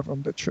fall far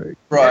from the tree.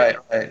 Right.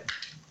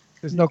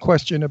 There's no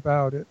question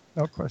about it.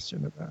 No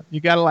question about it.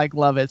 You gotta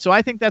love it. So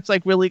I think that's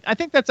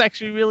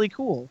actually really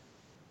cool.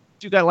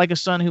 You got a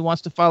son who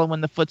wants to follow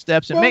in the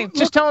footsteps, and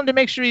just tell him to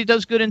make sure he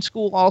does good in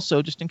school,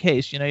 also, just in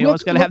case. You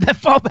always got to have that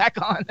fall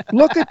back on.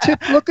 Look at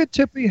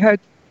Tippi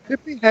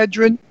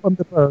Hedren from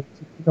the Birds.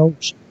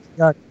 She's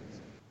the actress.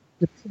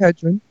 Tippi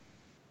Hedren.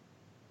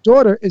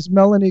 Daughter is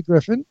Melanie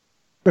Griffith,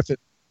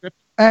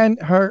 and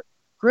her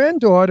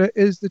granddaughter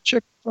is the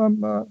chick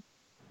from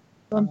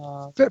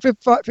 50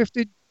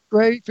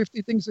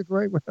 Things of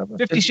Grey, whatever.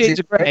 50 Shades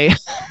of Grey.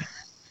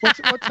 What's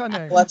her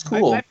name? Well, that's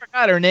cool. I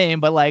forgot her name,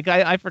 but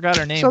I forgot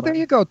her name. So there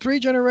you go. 3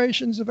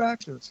 generations of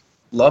actors.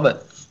 Love it.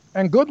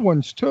 And good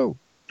ones, too.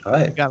 All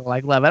right. You gotta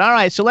love it. All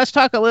right, so let's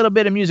talk a little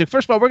bit of music.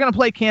 First of all, we're going to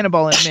play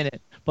Cannonball in a minute,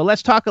 but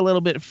let's talk a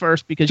little bit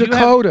first because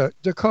Dakota.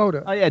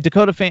 Oh, yeah,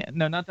 Dakota Fan.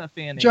 No, not that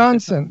fan.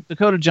 Johnson.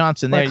 Dakota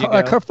Johnson. There you go.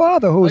 Like her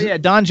father.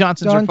 Don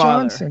Johnson's her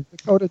father.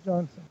 Dakota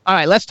Johnson. All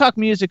right, let's talk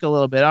music a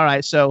little bit. All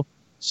right, so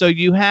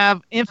you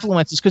have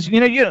influences because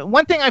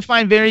one thing I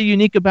find very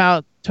unique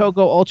about Toggo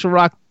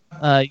Ultrarock,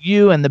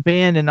 you and the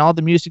band and all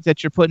the music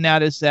that you're putting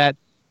out is that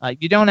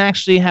you don't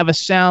actually have a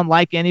sound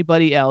like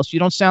anybody else. You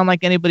don't sound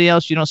like anybody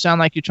else. You don't sound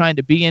like you're trying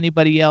to be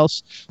anybody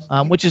else,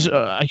 which is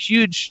a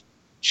huge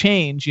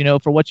change,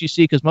 for what you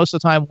see. Because most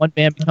of the time, one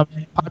band becomes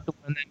popular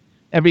and then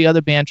every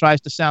other band tries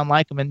to sound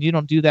like them, and you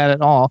don't do that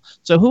at all.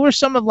 So, who are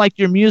some of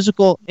your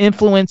musical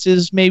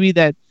influences, maybe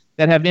that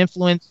have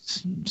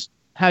influenced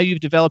how you've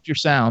developed your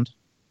sound?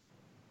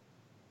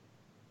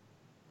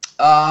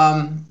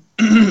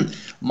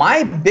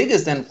 My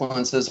biggest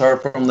influences are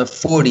from the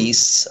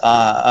 40s.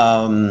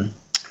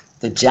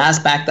 The jazz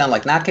back then,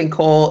 like Nat King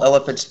Cole,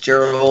 Ella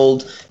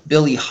Fitzgerald,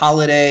 Billie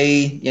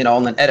Holiday,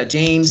 and then Etta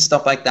James,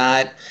 stuff like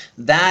that.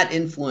 That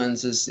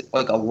influences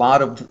like a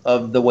lot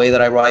of the way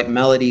that I write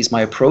melodies,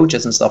 my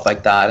approaches and stuff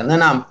like that. And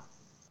then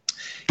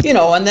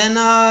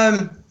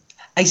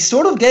I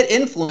sort of get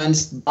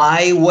influenced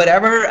by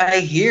whatever I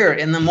hear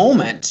in the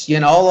moment,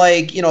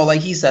 like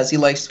he says, he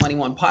likes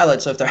 21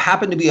 Pilots. So if there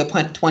happened to be a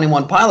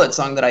 21 Pilots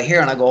song that I hear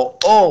and I go,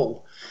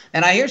 oh,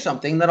 and I hear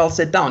something, that I'll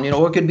sit down,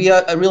 or it could be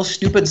a real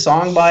stupid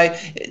song by,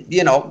 it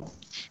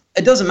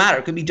doesn't matter.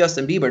 It could be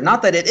Justin Bieber.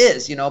 Not that it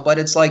is, but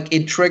it's like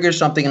it triggers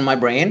something in my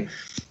brain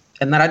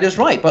and then I just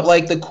write. But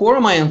like the core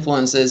of my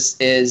influences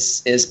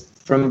is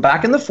from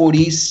back in the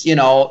 40s,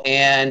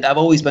 and I've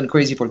always been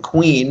crazy for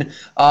Queen.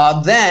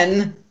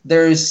 Then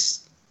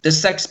there's the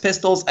Sex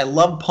Pistols. I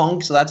love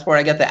punk, so that's where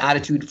I get the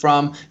attitude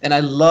from. And I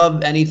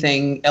love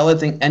anything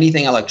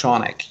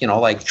electronic,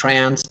 like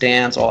trance,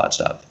 dance, all that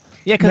stuff.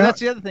 Yeah, because that's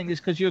the other thing is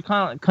because you're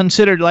kind of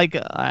considered like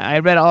I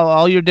read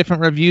all your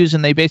different reviews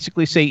and they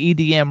basically say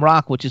EDM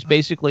rock, which is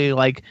basically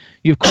like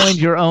you've coined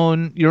your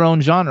own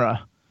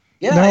genre.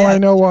 Yeah. Now I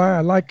know why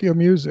I like your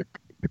music.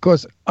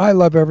 Because I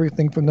love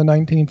everything from the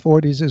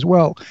 1940s as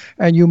well.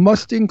 And you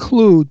must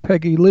include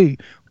Peggy Lee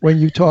when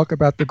you talk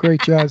about the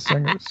great jazz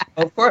singers.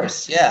 Of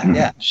course,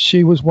 yeah.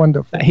 She was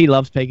wonderful. He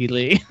loves Peggy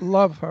Lee.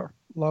 Love her.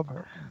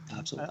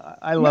 Absolutely.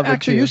 I love her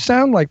Actually, too. you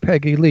sound like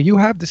Peggy Lee. You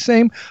have the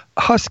same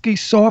husky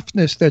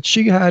softness that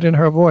she had in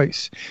her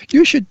voice.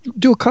 You should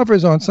do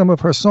covers on some of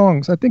her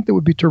songs. I think that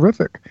would be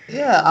terrific.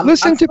 Yeah.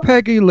 Listen to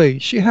Peggy Lee.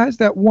 She has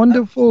that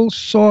wonderful,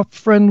 soft,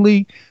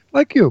 friendly,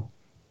 like you,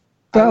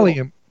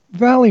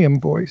 Valium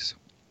voice.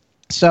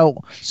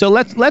 So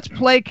let's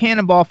play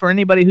Cannonball for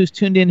anybody who's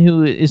tuned in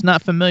who is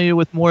not familiar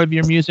with more of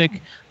your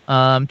music.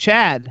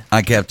 Chad.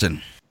 Hi,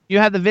 Captain. You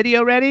have the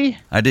video ready?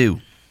 I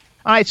do.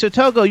 All right, so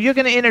Toggo, you're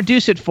going to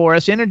introduce it for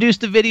us. Introduce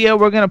the video.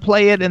 We're going to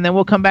play it, and then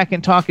we'll come back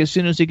and talk as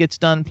soon as it gets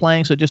done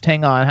playing. So just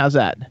hang on. How's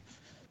that?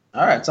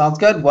 All right, sounds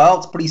good. Well,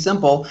 it's pretty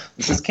simple.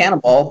 This is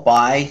Cannonball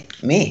by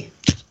me.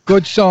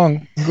 Good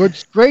song.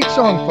 Great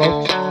song,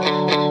 folks.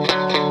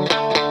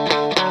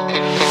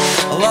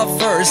 The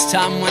first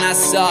time when I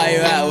saw you,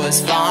 I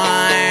was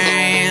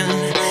fine.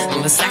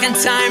 The second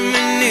time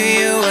I knew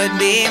you would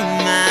be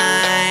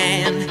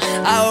mine.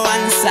 A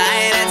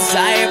one-sided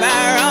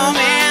cyber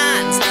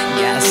romance.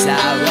 Yes,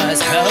 I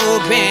was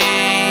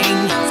hoping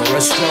for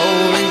a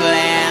strolling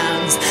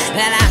glance.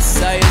 Then I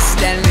saw you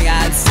standing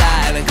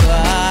outside the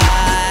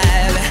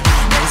club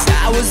as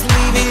I was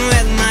leaving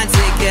with my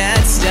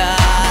ticket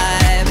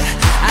stub.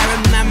 I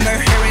remember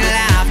hearing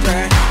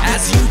laughter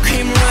as you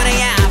came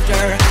running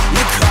after.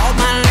 You called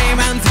my name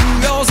and threw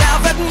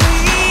yourself at me.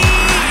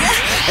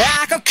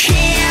 Like a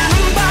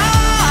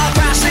cannonball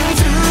crashing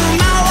through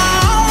my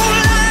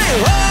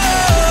lonely. Whoa,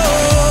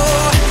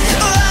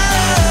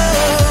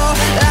 whoa.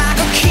 Like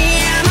a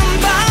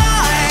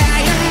cannonball,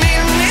 yeah, you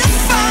made me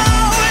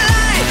fall.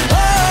 Like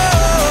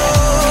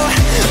whoa,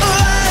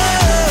 whoa.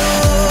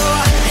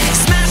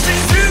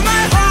 Smashing through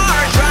my heart.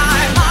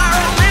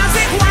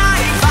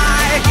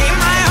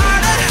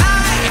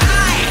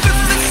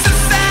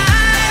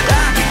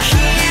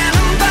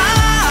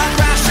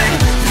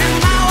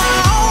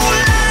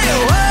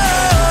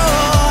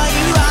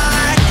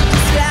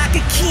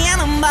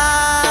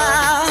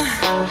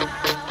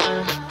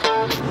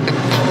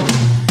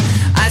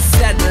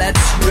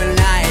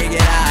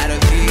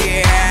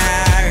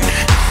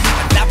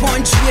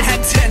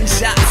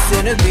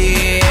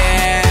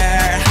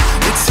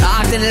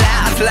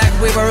 like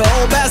we were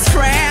all best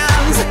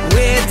friends.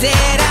 We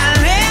didn't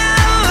ever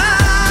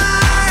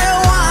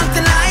want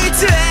the night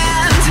to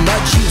end.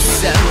 But you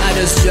said I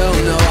just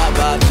don't know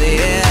about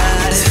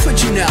this.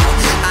 But you know,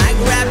 I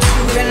grabbed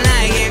you and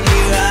I gave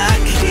you a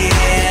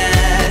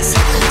kiss.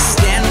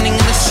 Standing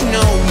in the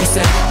snow, you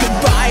said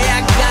goodbye,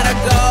 I gotta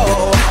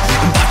go.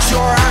 But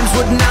your arms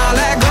would not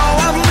let go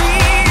of me.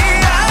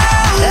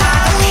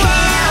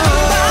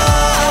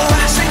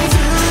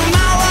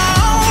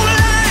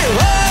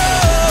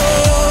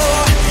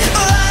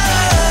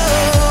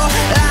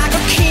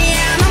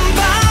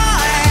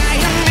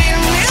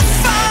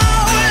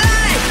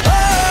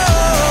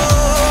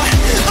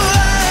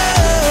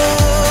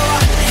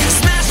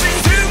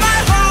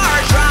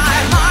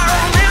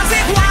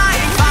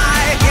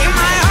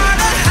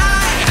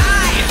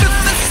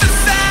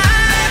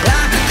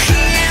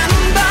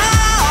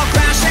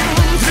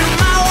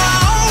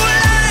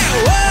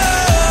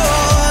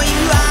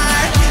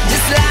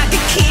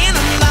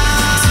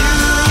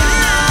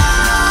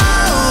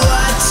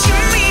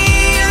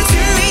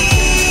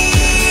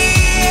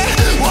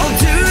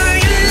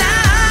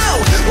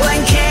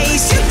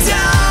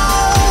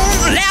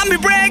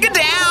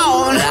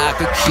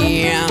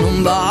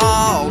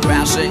 Cannonball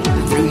crashing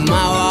through my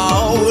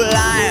whole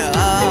life.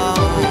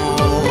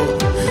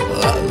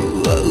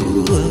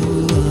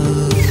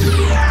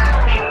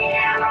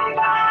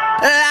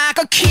 Like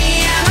a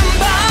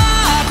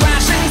cannonball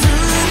crashing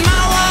through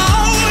my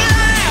whole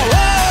life.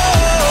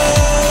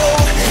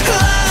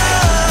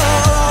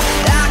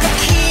 Like a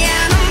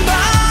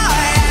cannonball,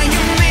 yeah,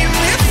 you made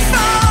me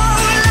fall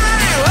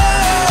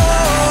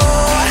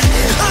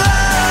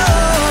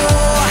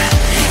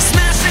like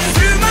smashing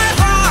through my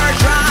hard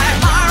drive.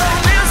 My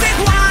romantic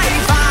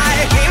Wi-Fi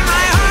gave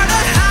my heart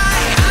a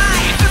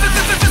high.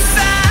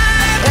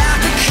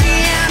 Like a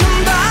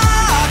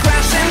cannonball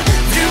crashing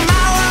through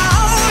my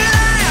whole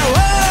life.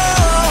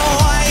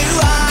 You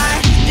are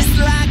just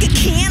like a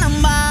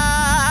cannonball.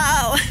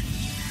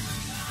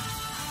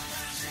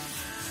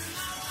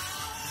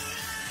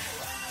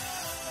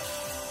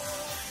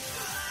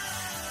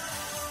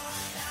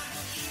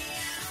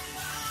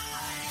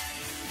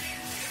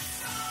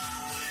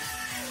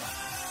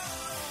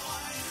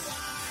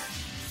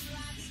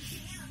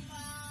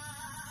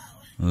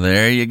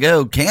 There you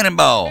go,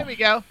 Cannonball. There we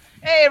go.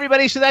 Hey,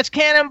 everybody. So that's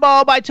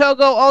Cannonball by Toggo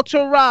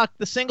Ultrarock.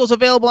 The single's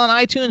available on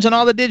iTunes and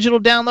all the digital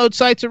download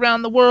sites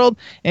around the world.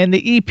 And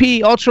the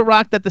EP,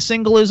 Ultrarock, that the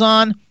single is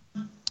on,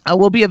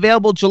 will be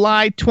available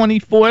July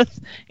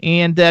 24th.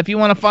 And if you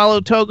want to follow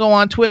Toggo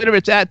on Twitter,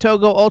 it's at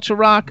Toggo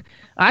Ultrarock.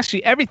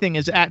 Actually, everything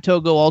is at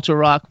Toggo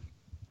Ultrarock.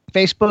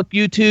 Facebook,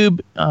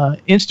 YouTube,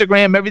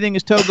 Instagram, everything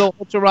is Toggo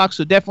Ultrarock,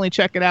 so definitely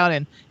check it out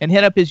and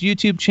hit up his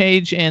YouTube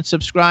page and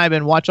subscribe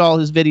and watch all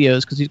his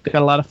videos because he's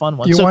got a lot of fun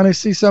ones. You want to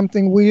see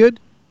something weird?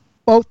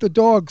 Both the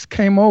dogs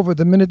came over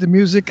the minute the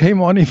music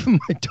came on. Even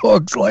my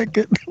dogs like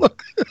it.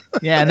 Look.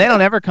 Yeah, and they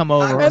don't ever come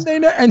over.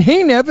 And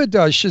he never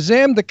does.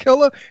 Shazam the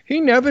killer, he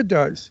never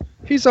does.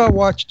 He's our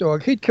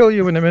watchdog. He'd kill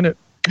you in a minute.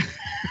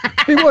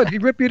 He would.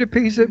 He'd rip you to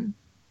pieces.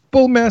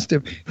 Bull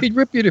Mastiff. He'd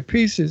rip you to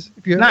pieces.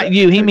 If you not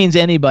you. He means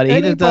anybody.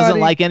 He doesn't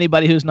like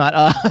anybody who's not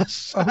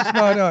us. Who's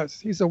not us.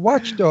 He's a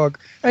watchdog.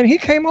 And he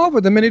came over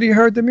the minute he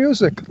heard the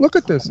music. Look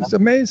at this. It's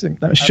amazing.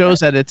 That shows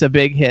that it's a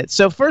big hit.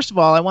 So first of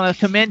all, I want to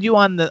commend you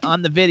on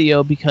the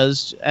video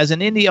because as an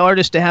indie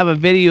artist to have a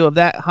video of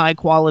that high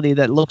quality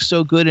that looks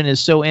so good and is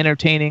so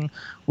entertaining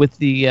with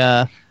the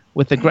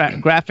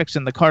graphics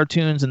and the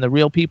cartoons and the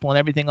real people and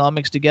everything all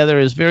mixed together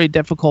is very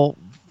difficult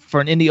for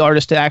an indie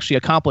artist to actually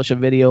accomplish a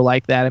video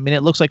like that. I mean,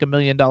 it looks like $1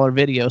 million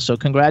video, so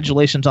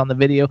congratulations on the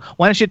video.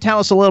 Why don't you tell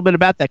us a little bit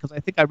about that? Because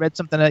I think I read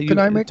something that you... Can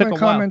I make my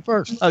comment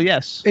first? Oh,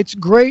 yes. It's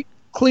great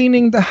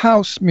cleaning the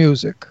house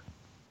music.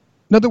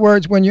 In other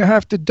words, when you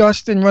have to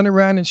dust and run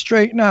around and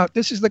straighten out,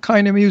 this is the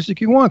kind of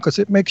music you want because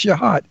it makes you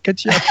hot,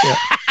 gets you up there.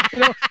 You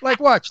know, like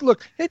watch,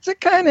 look, it's a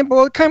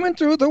cannonball coming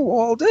through the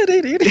wall.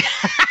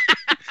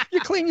 You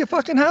clean your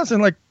fucking house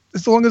in like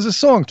as long as a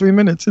song, 3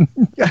 minutes, and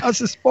your house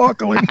is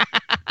sparkling.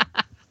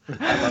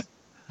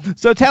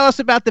 So tell us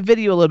about the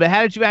video a little bit.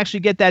 How did you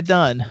actually get that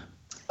done?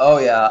 Oh,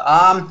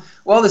 yeah.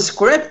 Well, the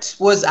script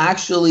was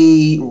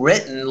actually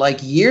written like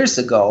years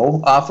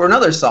ago for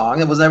another song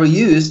that was never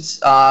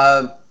used.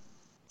 And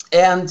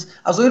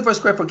I was looking for a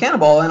script for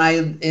Cannonball, and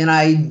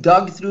I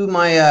dug through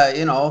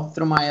my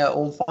through my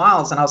old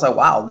files, and I was like,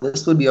 wow,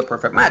 this would be a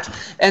perfect match.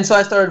 And so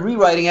I started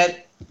rewriting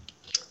it.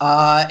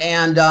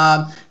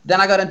 Then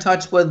I got in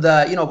touch with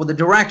with the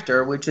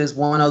director, which is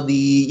one of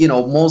the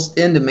most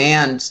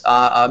in-demand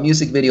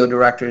music video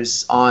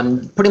directors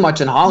on pretty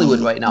much in Hollywood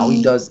right now.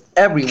 He does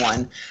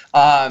everyone,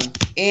 I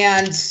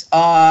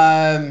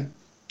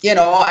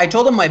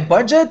told him my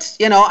budget.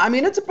 I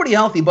mean, it's a pretty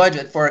healthy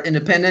budget for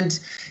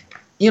independent.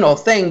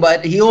 thing.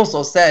 But he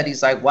also said,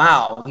 he's like,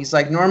 wow. He's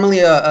like, normally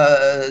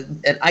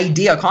an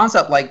idea, a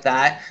concept like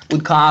that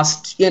would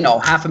cost,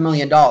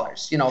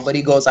 $500,000, but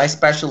he goes, I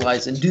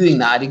specialize in doing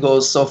that. He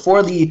goes, so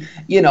for the,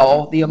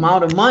 the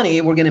amount of money,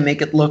 we're going to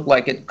make it look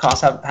like it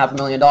costs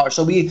 $500,000.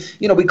 So we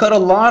cut a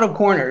lot of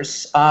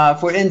corners.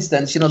 For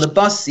instance, the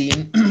bus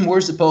scene,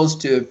 we're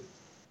supposed to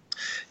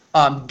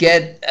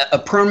get a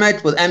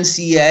permit with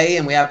MCA,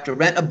 and we have to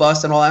rent a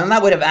bus and all that, and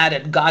that would have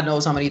added God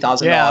knows how many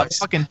 $1,000. Yeah,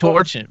 fucking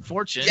fortune.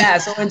 Yeah,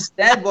 so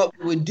instead, what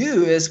we would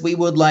do is we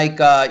would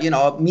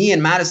me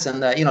and Madison,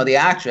 the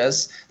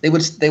actress, they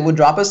would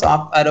drop us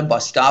off at a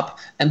bus stop,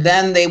 and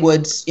then they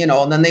would, drive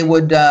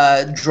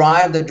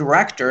the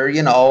director,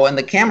 and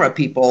the camera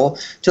people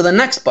to the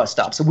next bus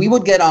stop. So we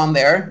would get on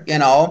there,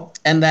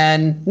 and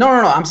then no,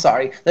 I'm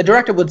sorry. The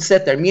director would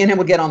sit there. Me and him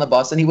would get on the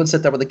bus, and he would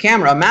sit there with the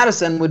camera.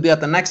 Madison would be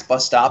at the next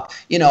bus stop.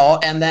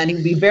 And then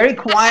he'd be very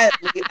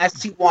quietly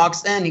as he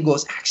walks in, he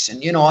goes, action,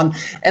 and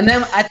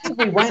then I think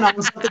we went on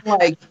something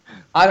like,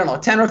 I don't know,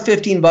 10 or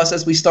 15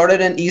 buses. We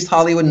started in East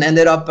Hollywood and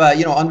ended up,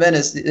 on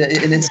Venice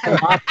in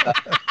Ensenada.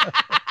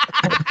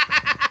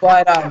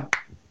 But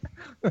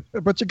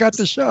you got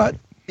the shot.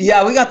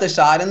 Yeah, we got the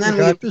shot, and then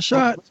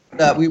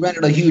we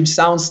rented a huge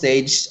sound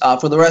stage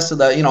for the rest of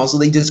the, so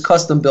they just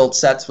custom built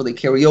sets for the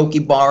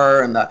karaoke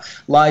bar and the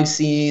live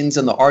scenes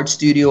and the art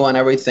studio and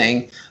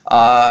everything.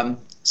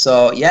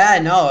 So yeah,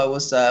 no, it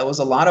was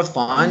a lot of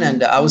fun,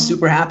 and I was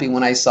super happy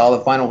when I saw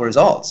the final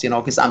results.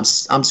 Because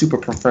I'm super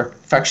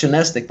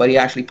perfectionistic, but he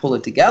actually pulled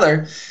it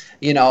together.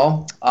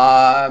 And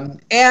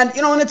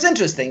it's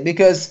interesting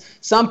because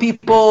some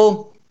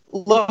people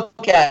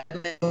look at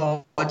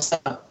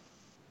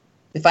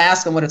if I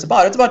ask them what it's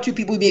about two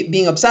people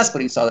being obsessed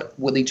with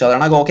each other,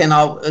 and I go, okay,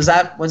 now was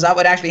that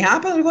what actually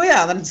happened? They go,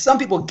 yeah. And then some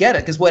people get it,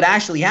 because what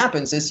actually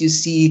happens is you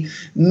see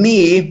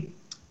me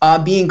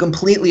being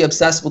completely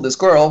obsessed with this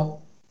girl.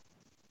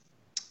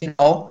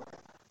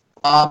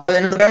 But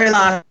in the very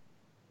last,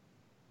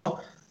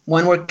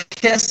 when we're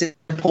kissing,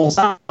 it pulls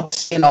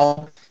out,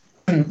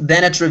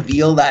 then it's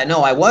revealed that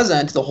no, I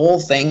wasn't. The whole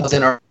thing was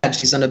in her head.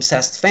 She's an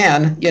obsessed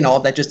fan,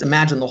 that just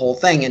imagined the whole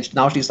thing, and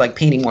now she's like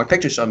painting more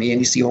pictures of me,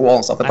 and you see her wall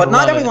and stuff. But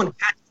not everyone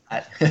catches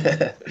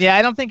that. Yeah,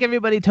 I don't think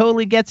everybody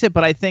totally gets it,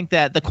 but I think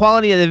that the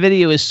quality of the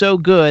video is so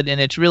good, and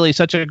it's really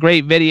such a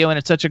great video, and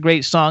it's such a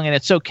great song, and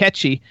it's so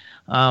catchy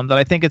that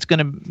I think it's going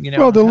to,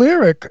 Well, the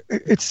lyric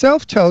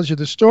itself tells you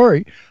the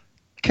story.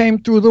 Came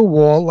through the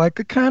wall like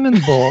a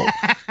cannonball.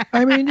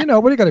 I mean,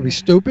 what, you got to be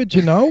stupid,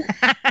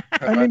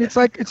 I mean, it's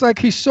like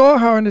he saw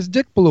her and his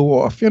dick blew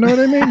off. You know what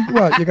I mean?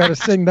 What, you got to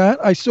sing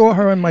that? I saw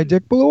her and my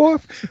dick blew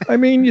off? I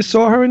mean, you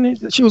saw her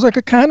and she was like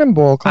a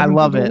cannonball. I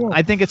love it.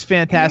 I think it's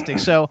fantastic.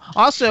 So,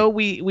 also,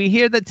 we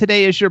hear that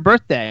today is your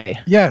birthday.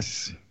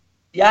 Yes.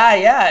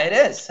 Yeah, it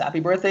is.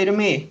 Happy birthday to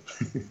me.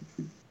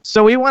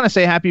 So we want to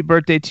say happy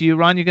birthday to you.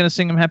 Ron, you going to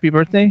sing him happy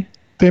birthday?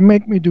 They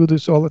make me do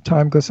this all the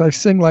time because I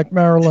sing like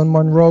Marilyn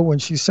Monroe when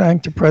she sang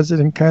to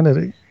President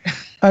Kennedy.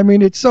 I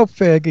mean, it's so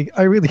faggy.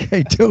 I really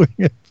hate doing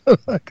it, but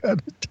I got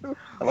to do it.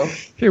 Hello?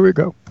 Here we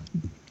go.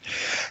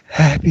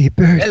 Happy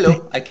birthday.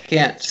 Hello. I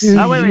can't see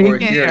or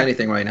hear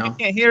anything right now. You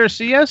can't hear or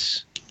see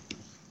us?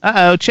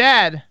 Uh-oh,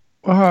 Chad.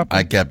 What happened?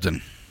 Hi,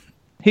 Captain.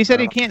 He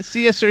said he can't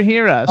see us or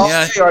hear us. Oh,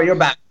 yeah. You're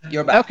back.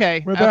 You're back.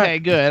 Okay. We're back. Okay,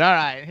 good. All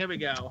right, here we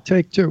go.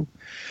 Take two.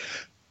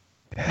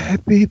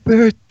 Happy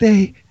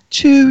birthday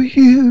to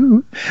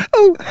you.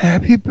 Oh,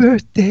 happy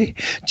birthday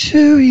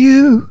to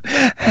you.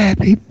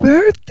 Happy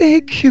birthday,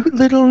 cute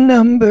little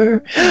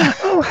number.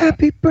 Oh,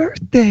 happy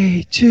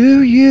birthday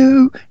to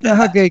you. Now,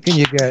 how gay can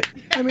you get?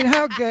 I mean,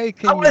 how gay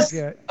can you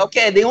get?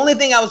 Okay, the only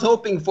thing I was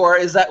hoping for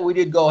is that we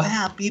did go,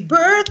 happy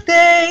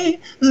birthday,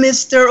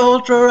 Mr.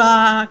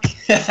 Ultrarock.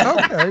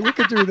 Okay, we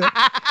could do that.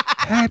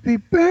 Happy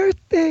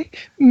birthday,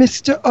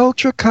 Mr.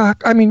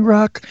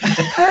 Rock.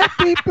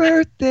 Happy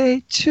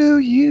birthday to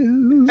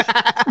you.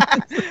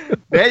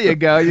 There you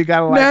go. You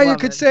got a now you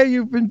could say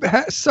you've been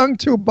sung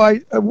to by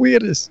a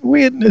weirdness.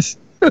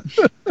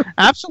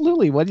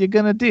 Absolutely. What are you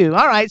going to do?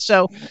 All right.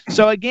 So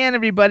again,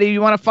 everybody, you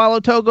want to follow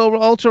Toggo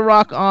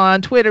Ultrarock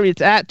on Twitter.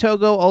 It's at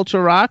Toggo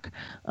Ultrarock,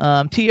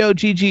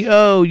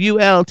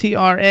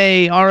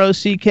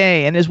 TOGGOULTRAROCK.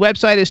 And his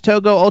website is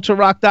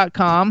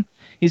ToggoUltrarock.com.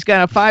 He's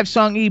got a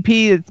 5-song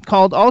EP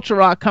called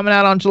Ultrarock coming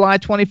out on July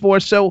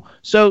 24th.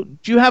 So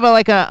do you have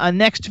a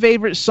next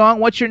favorite song?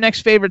 What's your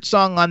next favorite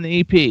song on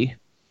the EP?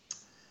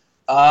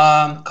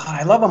 God,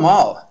 I love them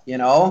all, it's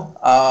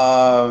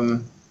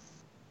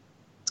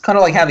kind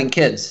of like having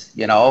kids,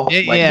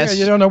 Yes.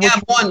 You don't know which I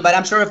have one, but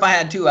I'm sure if I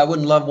had two, I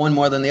wouldn't love one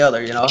more than the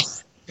other, You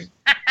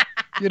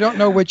don't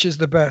know which is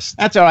the best.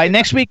 That's all right.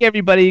 Next week,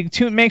 everybody,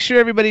 make sure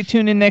everybody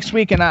tune in next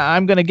week, and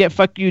I'm going to get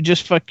Fuck You,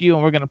 Just Fuck You,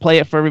 and we're going to play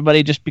it for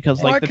everybody just because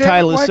the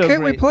title is so great. Why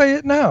can't we play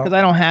it now? Because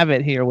I don't have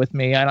it here with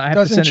me. I have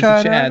to send it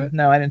to Chad.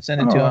 No, I didn't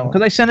send it to him.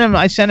 Because I sent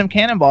him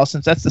Cannonball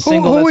since that's the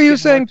single. Who are you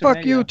saying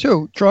fuck you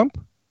to? Trump?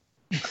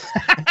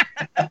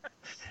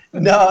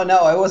 No,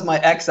 it was my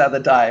ex at the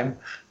time.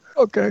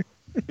 Okay.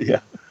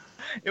 Yeah.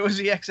 It was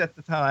the ex at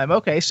the time.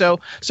 Okay, so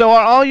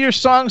are all your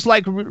songs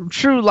like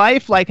true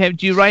life? Like,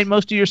 do you write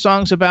most of your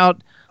songs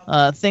about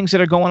things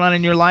that are going on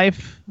in your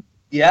life?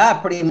 Yeah,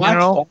 pretty much.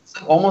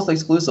 Almost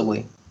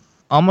exclusively.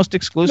 Almost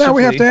exclusively. Now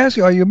we have to ask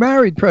you: are you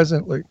married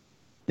presently?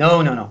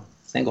 No.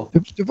 Single.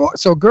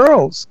 Divorced. So,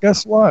 girls,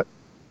 guess what?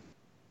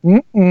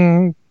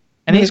 And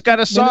he's got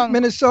a song.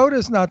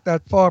 Minnesota's not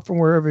that far from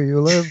wherever you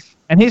live.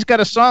 And he's got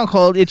a song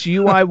called "It's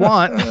You I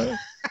Want."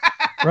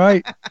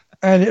 Right.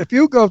 And if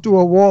you go through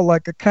a wall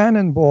like a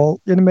cannonball,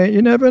 you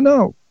never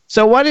know.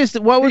 So what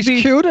would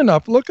be cute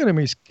enough? Look at him.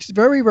 He's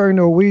very, very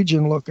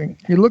Norwegian looking.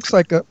 He looks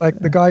like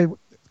the guy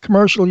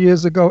commercial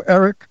years ago,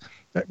 Eric,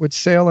 that would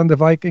sail on the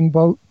Viking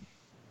boat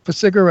for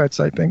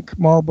cigarettes, I think,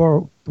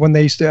 Marlboro, when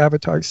they used to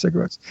advertise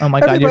cigarettes. Oh my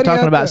God, you're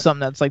talking about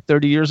something that's like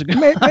 30 years ago.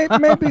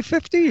 maybe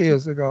 50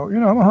 years ago.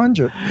 I'm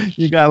 100.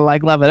 You gotta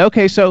love it.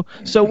 Okay, so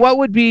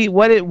what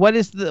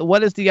is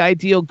the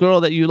ideal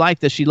girl that you like?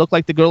 Does she look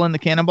like the girl in the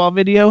Cannonball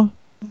video?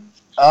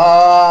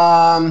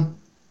 Yeah,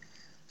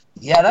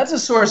 that's a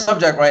sore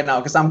subject right now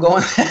because I'm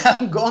going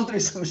through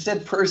some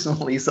shit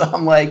personally. So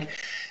I'm like,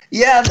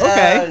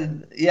 yeah,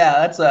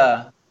 yeah.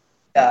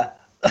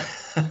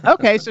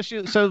 Okay,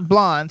 so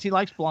blondes. He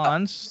likes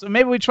blondes. So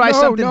maybe we try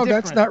something different. No,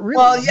 that's not really.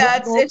 Well,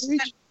 yeah,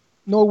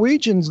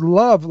 Norwegians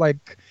love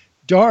like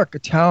dark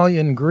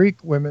Italian,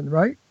 Greek women,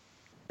 right?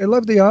 They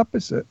love the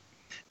opposite.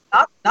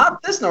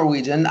 Not this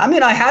Norwegian. I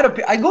mean,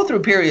 I go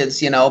through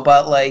periods,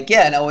 but like,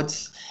 yeah, no,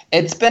 it's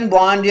been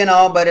blonde,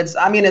 but it's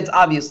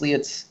obviously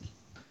it's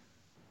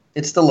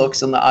the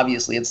looks and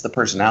obviously it's the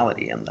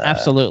personality and the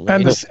absolutely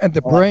and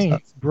the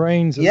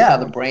brains. Yeah,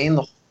 the brain.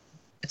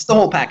 It's the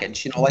whole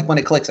package, like when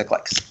it clicks, it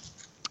clicks.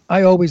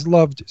 I always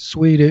loved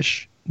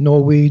Swedish,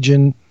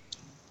 Norwegian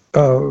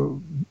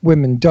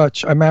women,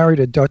 Dutch. I married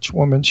a Dutch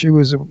woman. She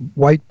was a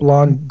white,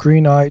 blonde,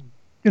 green-eyed,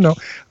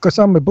 because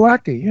I'm a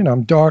blackie.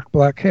 I'm dark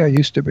black hair,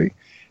 used to be.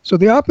 So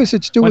the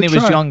opposites do when attract.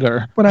 When he was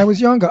younger. When I was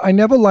younger. I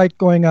never liked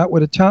going out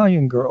with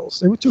Italian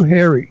girls. They were too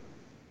hairy.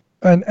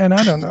 And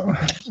I don't know.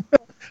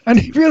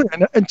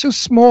 and too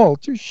small,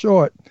 too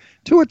short,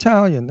 too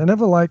Italian. I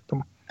never liked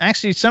them.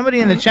 Actually,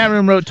 somebody in the chat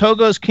room wrote,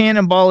 Togo's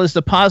Cannonball is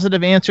the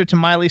positive answer to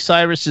Miley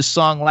Cyrus's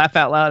song Laugh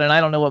Out Loud, and I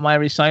don't know what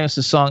Miley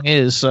Cyrus's song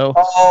is, so...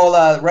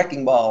 Oh,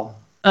 Wrecking Ball.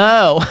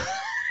 Oh.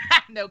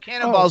 No,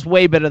 Cannonball's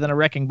way better than a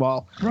Wrecking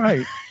Ball.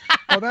 Right.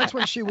 Oh, that's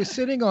when she was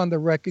sitting on the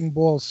Wrecking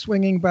Ball,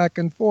 swinging back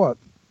and forth.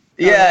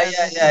 Yeah.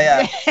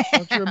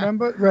 Don't you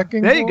remember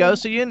Wrecking There Ball? you go,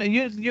 so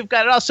you've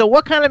got it all. So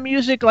what kind of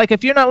music, like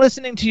if you're not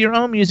listening to your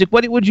own music,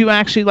 what would you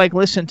actually like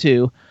listen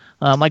to?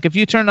 Like if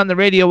you turned on the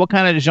radio, what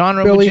kind of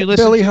genre would you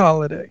listen to? Billie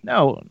Holiday.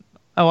 No.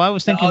 Oh, I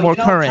was thinking more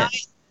current.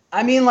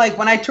 I mean, like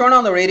when I turn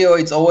on the radio,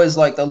 it's always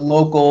like the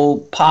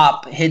local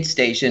pop hit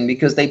station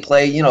because they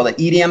play, the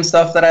EDM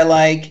stuff that I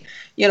like.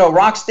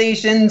 Rock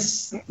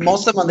stations,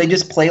 most of them, they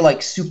just play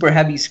like super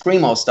heavy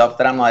screamo stuff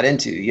that I'm not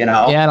into,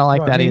 Yeah, I don't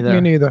like that either.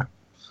 Me neither.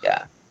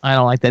 Yeah. I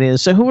don't like that either.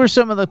 So who are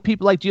some of the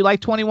people, do you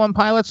like 21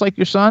 Pilots like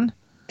your son?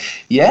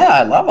 Yeah,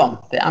 I love him.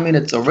 I mean,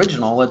 it's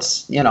original.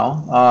 It's, he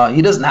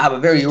doesn't have a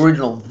very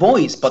original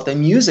voice, but the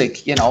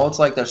music, it's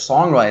like their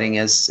songwriting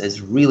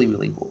is really,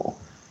 really cool.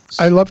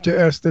 I love to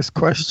ask this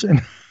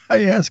question.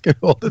 I ask it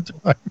all the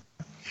time.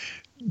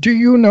 Do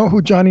you know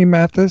who Johnny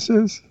Mathis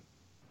is?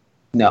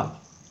 No.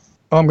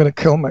 Oh, I'm going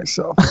to kill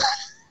myself.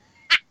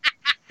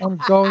 I'm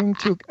going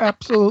to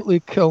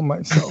absolutely kill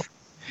myself.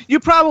 You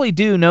probably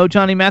do know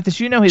Johnny Mathis.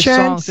 You know his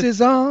songs.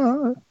 Chances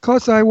are,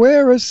 'cause I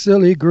wear a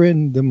silly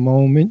grin the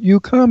moment you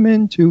come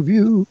into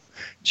view.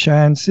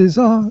 Chances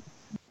are,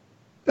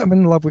 I'm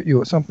in love with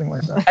you or something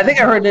like that. I think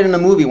I heard it in a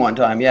movie one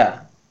time, yeah.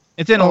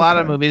 It's in a lot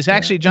of movies.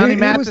 Actually, Johnny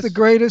Mathis... He was the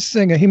greatest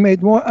singer. He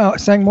made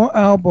sang more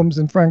albums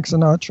than Frank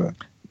Sinatra.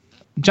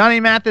 Johnny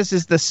Mathis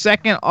is the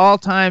second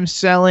all-time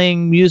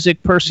selling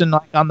music person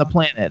on the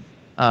planet.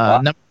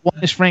 Number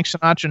one is Frank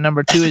Sinatra.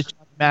 Number two is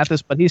Johnny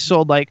Mathis, but he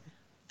sold like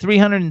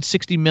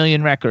 360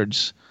 million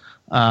records.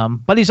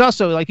 But he's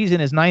also he's in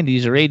his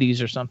 90s or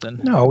 80s or something.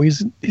 No,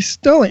 he's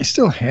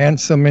still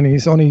handsome, and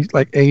he's only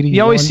like 80.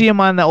 You always see him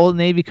on the old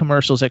Navy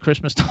commercials at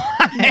Christmas time.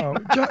 No,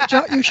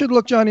 you should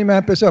look Johnny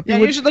Mathis up. Yeah,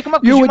 you should look him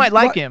up because you might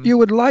like him. You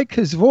would like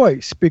his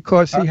voice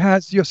because he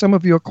has some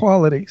of your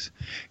qualities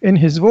in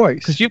his voice.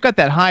 Because you've got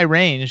that high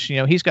range.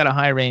 He's got a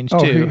high range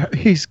too.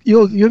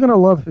 You're gonna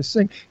love his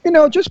sing.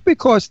 Just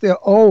because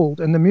they're old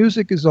and the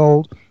music is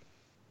old,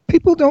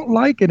 people don't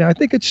like it. And I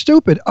think it's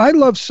stupid. I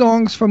love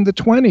songs from the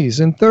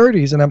 20s and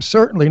 30s, and I'm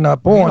certainly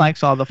not born. He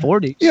likes all the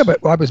 40s. Yeah,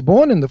 but I was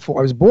born in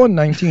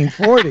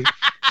 1940.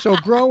 So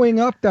growing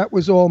up, that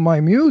was all my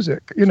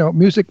music.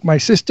 Music my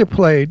sister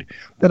played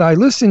that I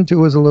listened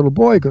to as a little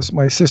boy because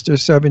my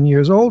sister's 7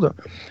 years older.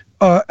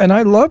 And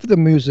I love the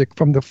music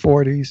from the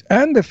 40s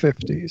and the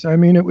 50s. I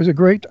mean, it was and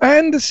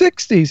the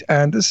 60s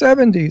and the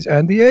 70s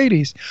and the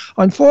 80s.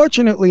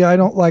 Unfortunately, I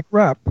don't like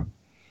rap.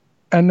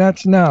 And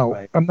that's now.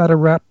 Right. I'm not a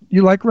rap.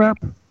 You like rap?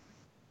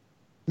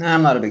 No,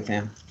 I'm not a big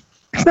fan.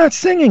 It's not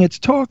singing, it's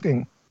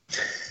talking.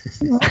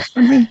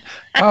 I mean,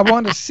 I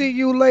want to see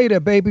you later,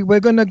 baby. We're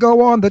going to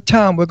go on the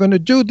town. We're going to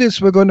do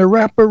this. We're going to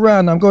wrap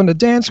around. I'm going to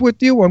dance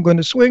with you. I'm going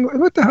to swing.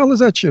 What the hell is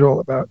that shit all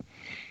about?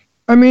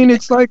 I mean,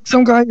 it's like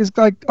some guy is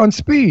like on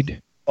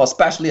speed. Well,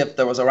 especially if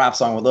there was a rap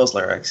song with those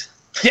lyrics.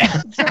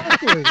 Yeah,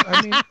 exactly.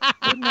 I mean,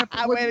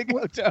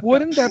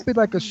 wouldn't that be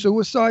like a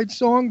suicide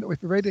song?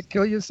 If you're ready to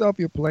kill yourself,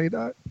 you play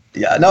that?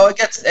 Yeah, no, it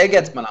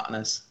gets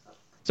monotonous.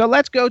 So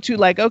let's go to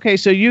like, okay,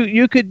 so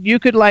you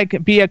could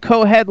like be a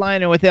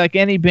co-headliner with like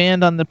any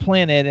band on the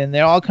planet, and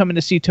they're all coming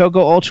to see Toggo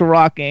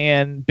Ultrarock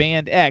and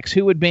Band X.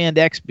 Who would Band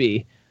X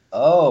be?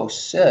 Oh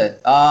shit.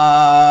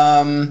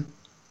 Oh,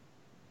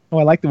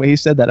 I like the way he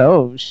said that.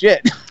 Oh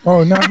shit.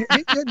 Oh,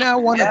 you're now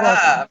one of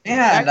us.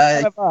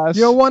 Man,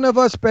 you're one of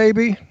us,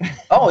 baby.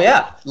 Oh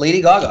yeah,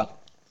 Lady Gaga.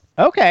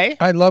 Okay.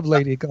 I love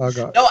Lady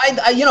Gaga. No,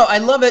 I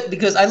love it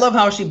because I love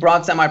how she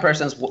brought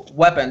semi-person's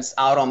weapons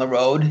out on the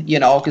road,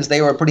 because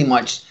they were pretty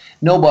much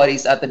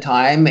nobodies at the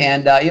time,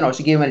 and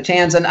she gave them a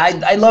chance, and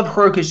I love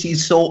her because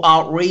she's so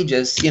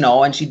outrageous,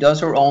 and she does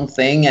her own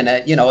thing, and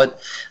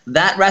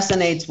that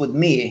resonates with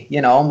me,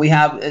 and we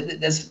have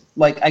this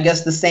like I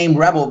guess the same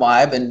rebel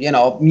vibe, and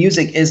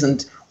music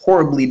isn't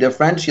horribly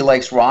different. She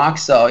likes rock,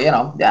 so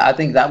I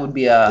think that would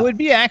be it would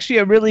be actually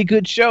a really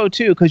good show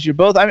too, because you're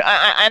both.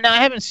 I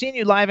haven't seen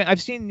you live.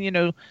 I've seen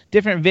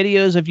different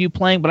videos of you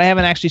playing, but I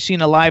haven't actually seen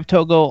a live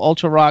Toggo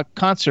Ultrarock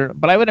concert.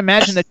 But I would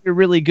imagine that you're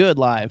really good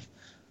live.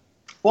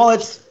 Well,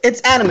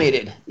 it's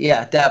animated,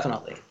 yeah,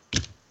 definitely.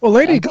 Well,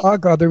 Lady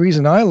Gaga, the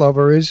reason I love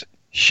her is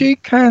she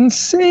can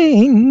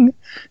sing.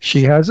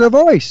 She has a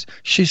voice.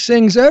 She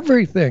sings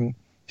everything.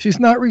 She's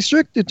not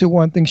restricted to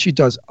one thing. She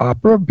does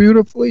opera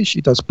beautifully.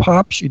 She does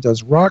pop. She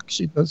does rock.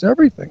 She does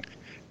everything.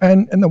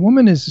 And the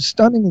woman is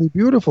stunningly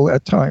beautiful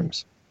at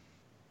times.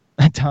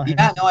 At times.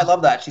 Yeah, no, I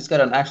love that. She's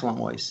got an excellent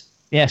voice.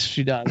 Yes,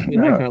 she does. We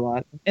like her a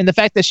lot. And the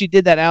fact that she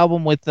did that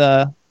album with,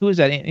 who is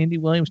that? Andy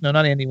Williams? No,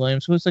 not Andy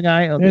Williams. Who's the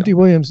guy? Andy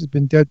Williams has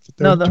been dead for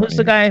 30 who's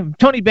the guy?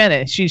 Tony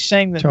Bennett. She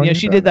sang that.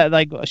 She did that.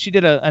 Like she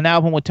did an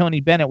album with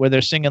Tony Bennett where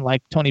they're singing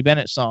like Tony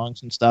Bennett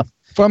songs and stuff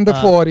from the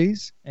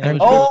 40s.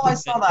 I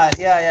saw that.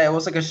 Yeah. It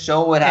was like a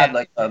show. It had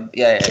like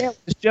It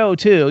was Joe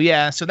too.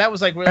 Yeah. So that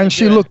was like really. And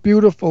she good. looked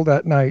beautiful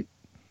that night.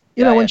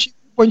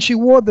 When she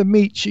wore the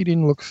meat, she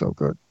didn't look so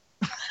good.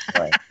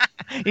 Right.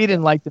 He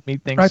didn't like the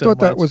meat thing. I thought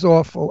that was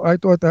awful. I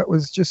thought that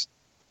was just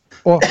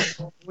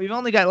awful. We've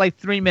only got like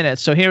 3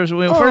 minutes, so first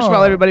of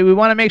all, everybody, we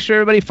want to make sure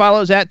everybody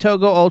follows at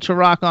Toggo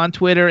Ultrarock on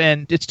Twitter,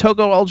 and it's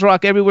Toggo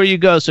Ultrarock everywhere you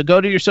go. So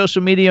go to your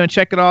social media and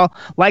check it all.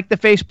 Like the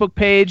Facebook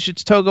page,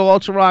 it's Toggo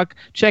Ultrarock.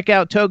 Check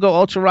out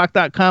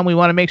ToggoUltrarock.com. We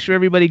want to make sure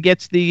everybody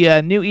gets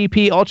the new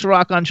EP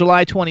Ultrarock on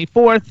July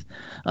 24th.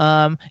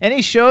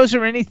 Any shows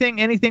or anything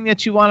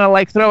that you want to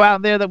like throw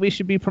out there that we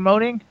should be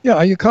promoting? Yeah,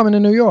 are you coming to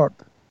New York?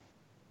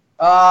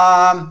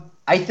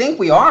 I think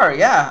we are.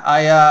 Yeah,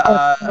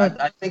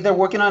 I think they're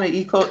working on an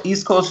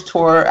East Coast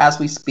tour as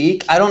we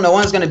speak. I don't know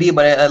when it's going to be,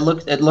 but it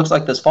looks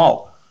like this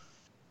fall.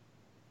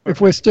 If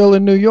we're still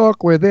in New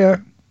York, we're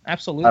there.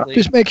 Absolutely.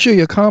 Just make sure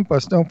you comp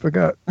us. Don't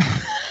forget.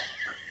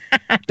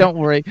 Don't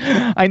worry.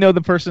 I know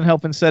the person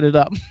helping set it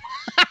up.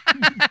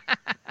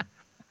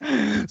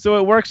 So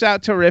it works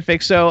out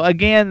terrific. So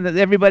again,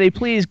 everybody,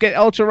 please get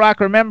Ultrarock.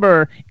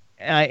 Remember,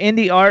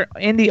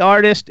 indie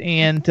artist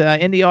and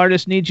indie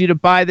artists need you to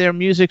buy their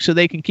music so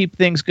they can keep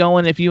things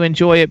going. If you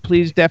enjoy it,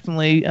 please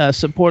definitely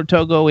support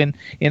Toggo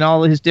in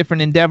all of his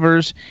different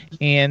endeavors.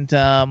 And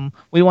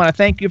we want to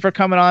thank you for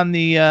coming on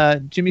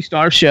the Jimmy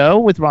Star Show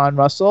with Ron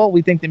Russell.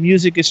 We think the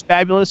music is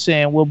fabulous,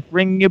 and we'll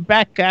bring you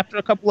back after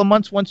a couple of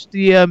months once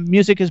the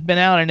music has been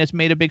out and it's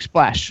made a big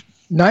splash.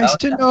 Nice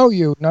to know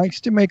you.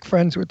 Nice to make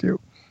friends with you.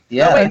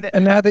 Yeah.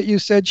 And now that you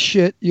said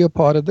shit, you're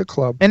part of the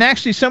club. And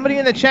actually, somebody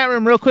in the chat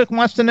room real quick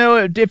wants to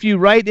know if you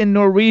write in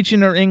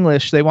Norwegian or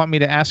English. They want me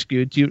to ask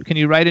you. Can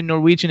you write in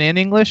Norwegian and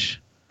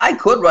English? I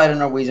could write in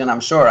Norwegian,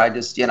 I'm sure. I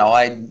just,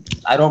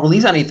 I don't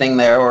release anything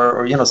there,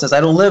 or since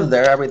I don't live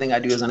there, everything I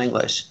do is in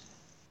English.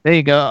 There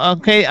you go.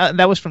 Okay,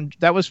 that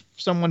was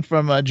someone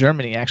from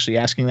Germany actually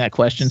asking that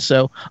question.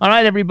 So, all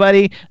right,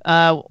 everybody,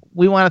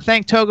 we want to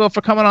thank Toggo for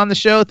coming on the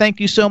show.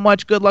 Thank you so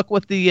much. Good luck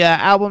with the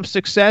album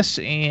success,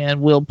 and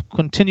we'll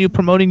continue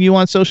promoting you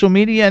on social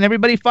media. And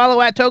everybody,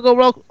 follow at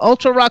Toggo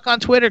Ultrarock on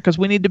Twitter because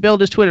we need to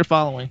build his Twitter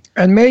following.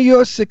 And may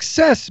your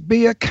success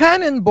be a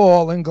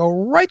cannonball and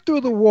go right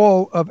through the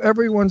wall of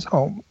everyone's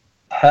home.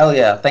 Hell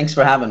yeah! Thanks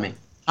for having me.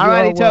 All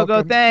righty,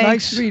 Toggo. Thanks.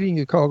 Nice meeting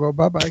you, Toggo.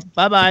 Bye bye.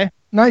 Bye bye.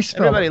 Nice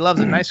fella. Everybody loves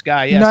it. Nice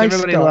guy. Yes, nice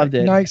everybody guy. loved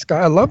it. Nice guy.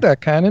 I love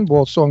that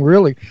Cannonball song,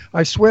 really.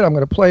 I swear I'm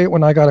going to play it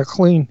when I got it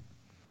clean.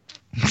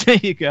 There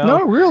you go.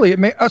 No, really.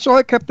 That's all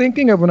I kept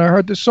thinking of when I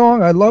heard the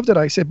song. I loved it.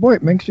 I said, boy,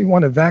 it makes me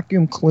want to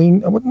vacuum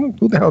clean.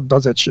 Who the hell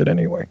does that shit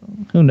anyway?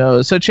 Who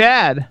knows? So,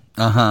 Chad.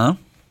 Uh-huh.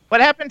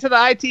 What happened to the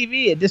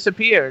ITV? It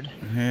disappeared.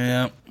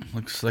 Yeah.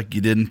 Looks like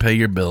you didn't pay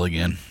your bill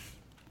again.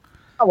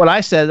 Not what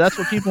I said. That's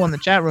what people in the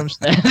chat room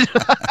said.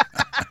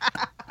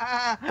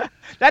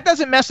 That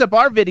doesn't mess up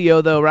our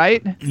video, though,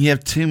 right? You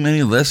have too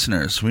many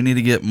listeners. We need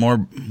to get more,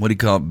 what do you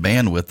call it,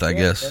 bandwidth, I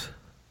guess.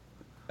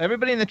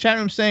 Everybody in the chat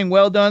room saying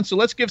well done. So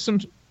let's give some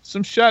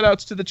Some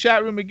shout-outs to the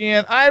chat room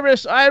again.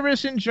 Iris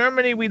in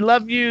Germany, we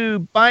love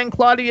you. Buying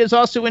Claudia is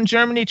also in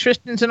Germany.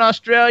 Tristan's in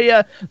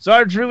Australia.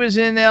 Zardru is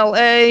in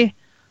L.A.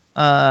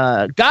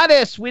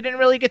 Goddess, we didn't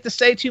really get to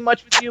say too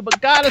much with you,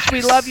 but Goddess,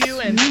 we love you,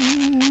 and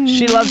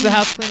she loves the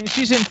house cleaning.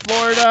 She's in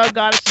Florida.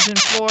 Goddess is in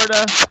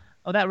Florida.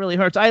 Oh, that really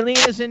hurts. Eileen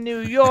is in New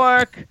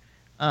York.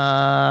 Who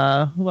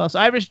else?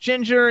 Irish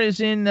Ginger is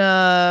in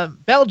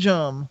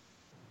Belgium.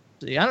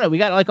 I don't know. We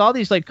got like all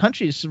these like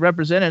countries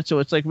represented, so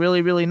it's like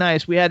really, really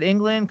nice. We had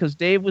England because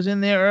Dave was in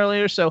there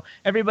earlier. So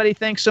everybody,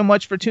 thanks so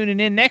much for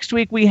tuning in. Next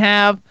week we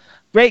have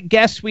great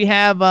guests. We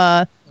have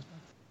the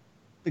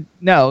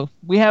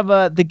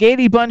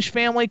Gady Bunch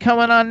family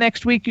coming on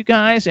next week, you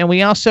guys, and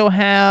we also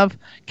have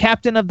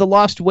Captain of the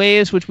Lost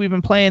Waves, which we've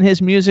been playing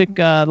his music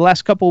the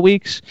last couple of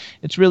weeks.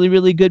 It's really,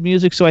 really good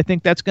music, so I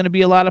think that's going to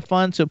be a lot of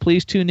fun. So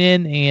please tune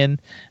in and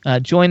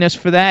join us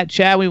for that.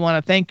 Chad, we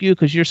want to thank you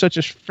because you're such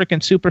a freaking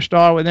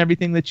superstar with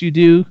everything that you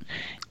do.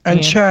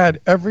 And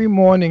Chad, every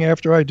morning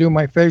after I do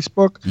my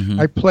Facebook,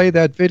 I play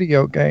that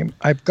video game.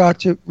 I've got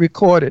to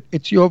record it.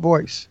 It's your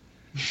voice.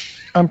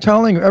 I'm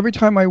telling you, every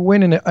time I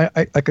win and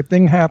I like a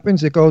thing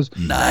happens, it goes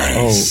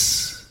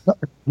nice. Oh,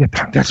 yeah,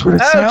 that's what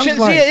it sounds Chinzia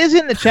like. is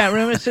in the chat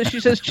room. She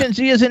says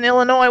Chinzia's in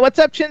Illinois. What's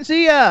up,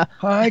 Chinzia?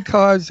 Hi,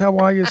 cuz. How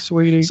are you,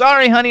 sweetie?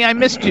 Sorry, honey, I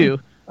missed you.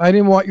 I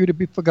didn't want you to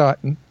be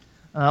forgotten.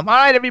 All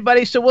right,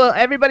 everybody. So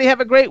everybody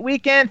have a great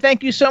weekend.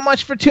 Thank you so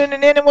much for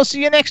tuning in, and we'll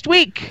see you next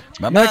week.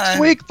 Bye-bye. Next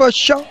week for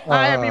sure.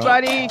 Bye,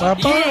 everybody.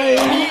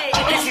 Bye-bye.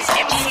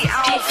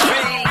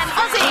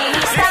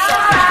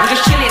 I'm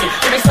just chilling,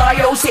 in the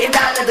style, sitting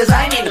down and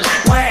designing.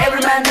 Where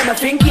every man never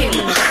thinking,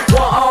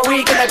 what are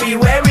we gonna be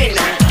wearing?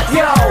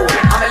 Yo,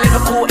 I'm a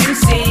Liverpool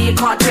MC, you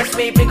can't trust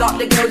me. Big up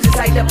the girls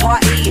inside the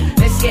party.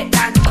 Let's get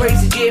down to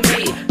crazy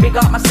Jimmy. Big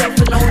up myself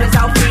and known as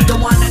Alfie, the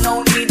one and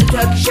only, the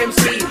Turkish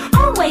MC.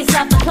 Always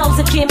love the clothes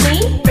of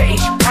Jimmy.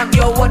 Bitch, I'm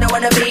your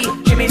wanna be.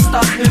 Jimmy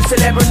Star, new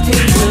celebrity.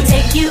 We'll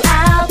take you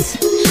out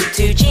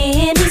to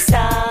Jimmy.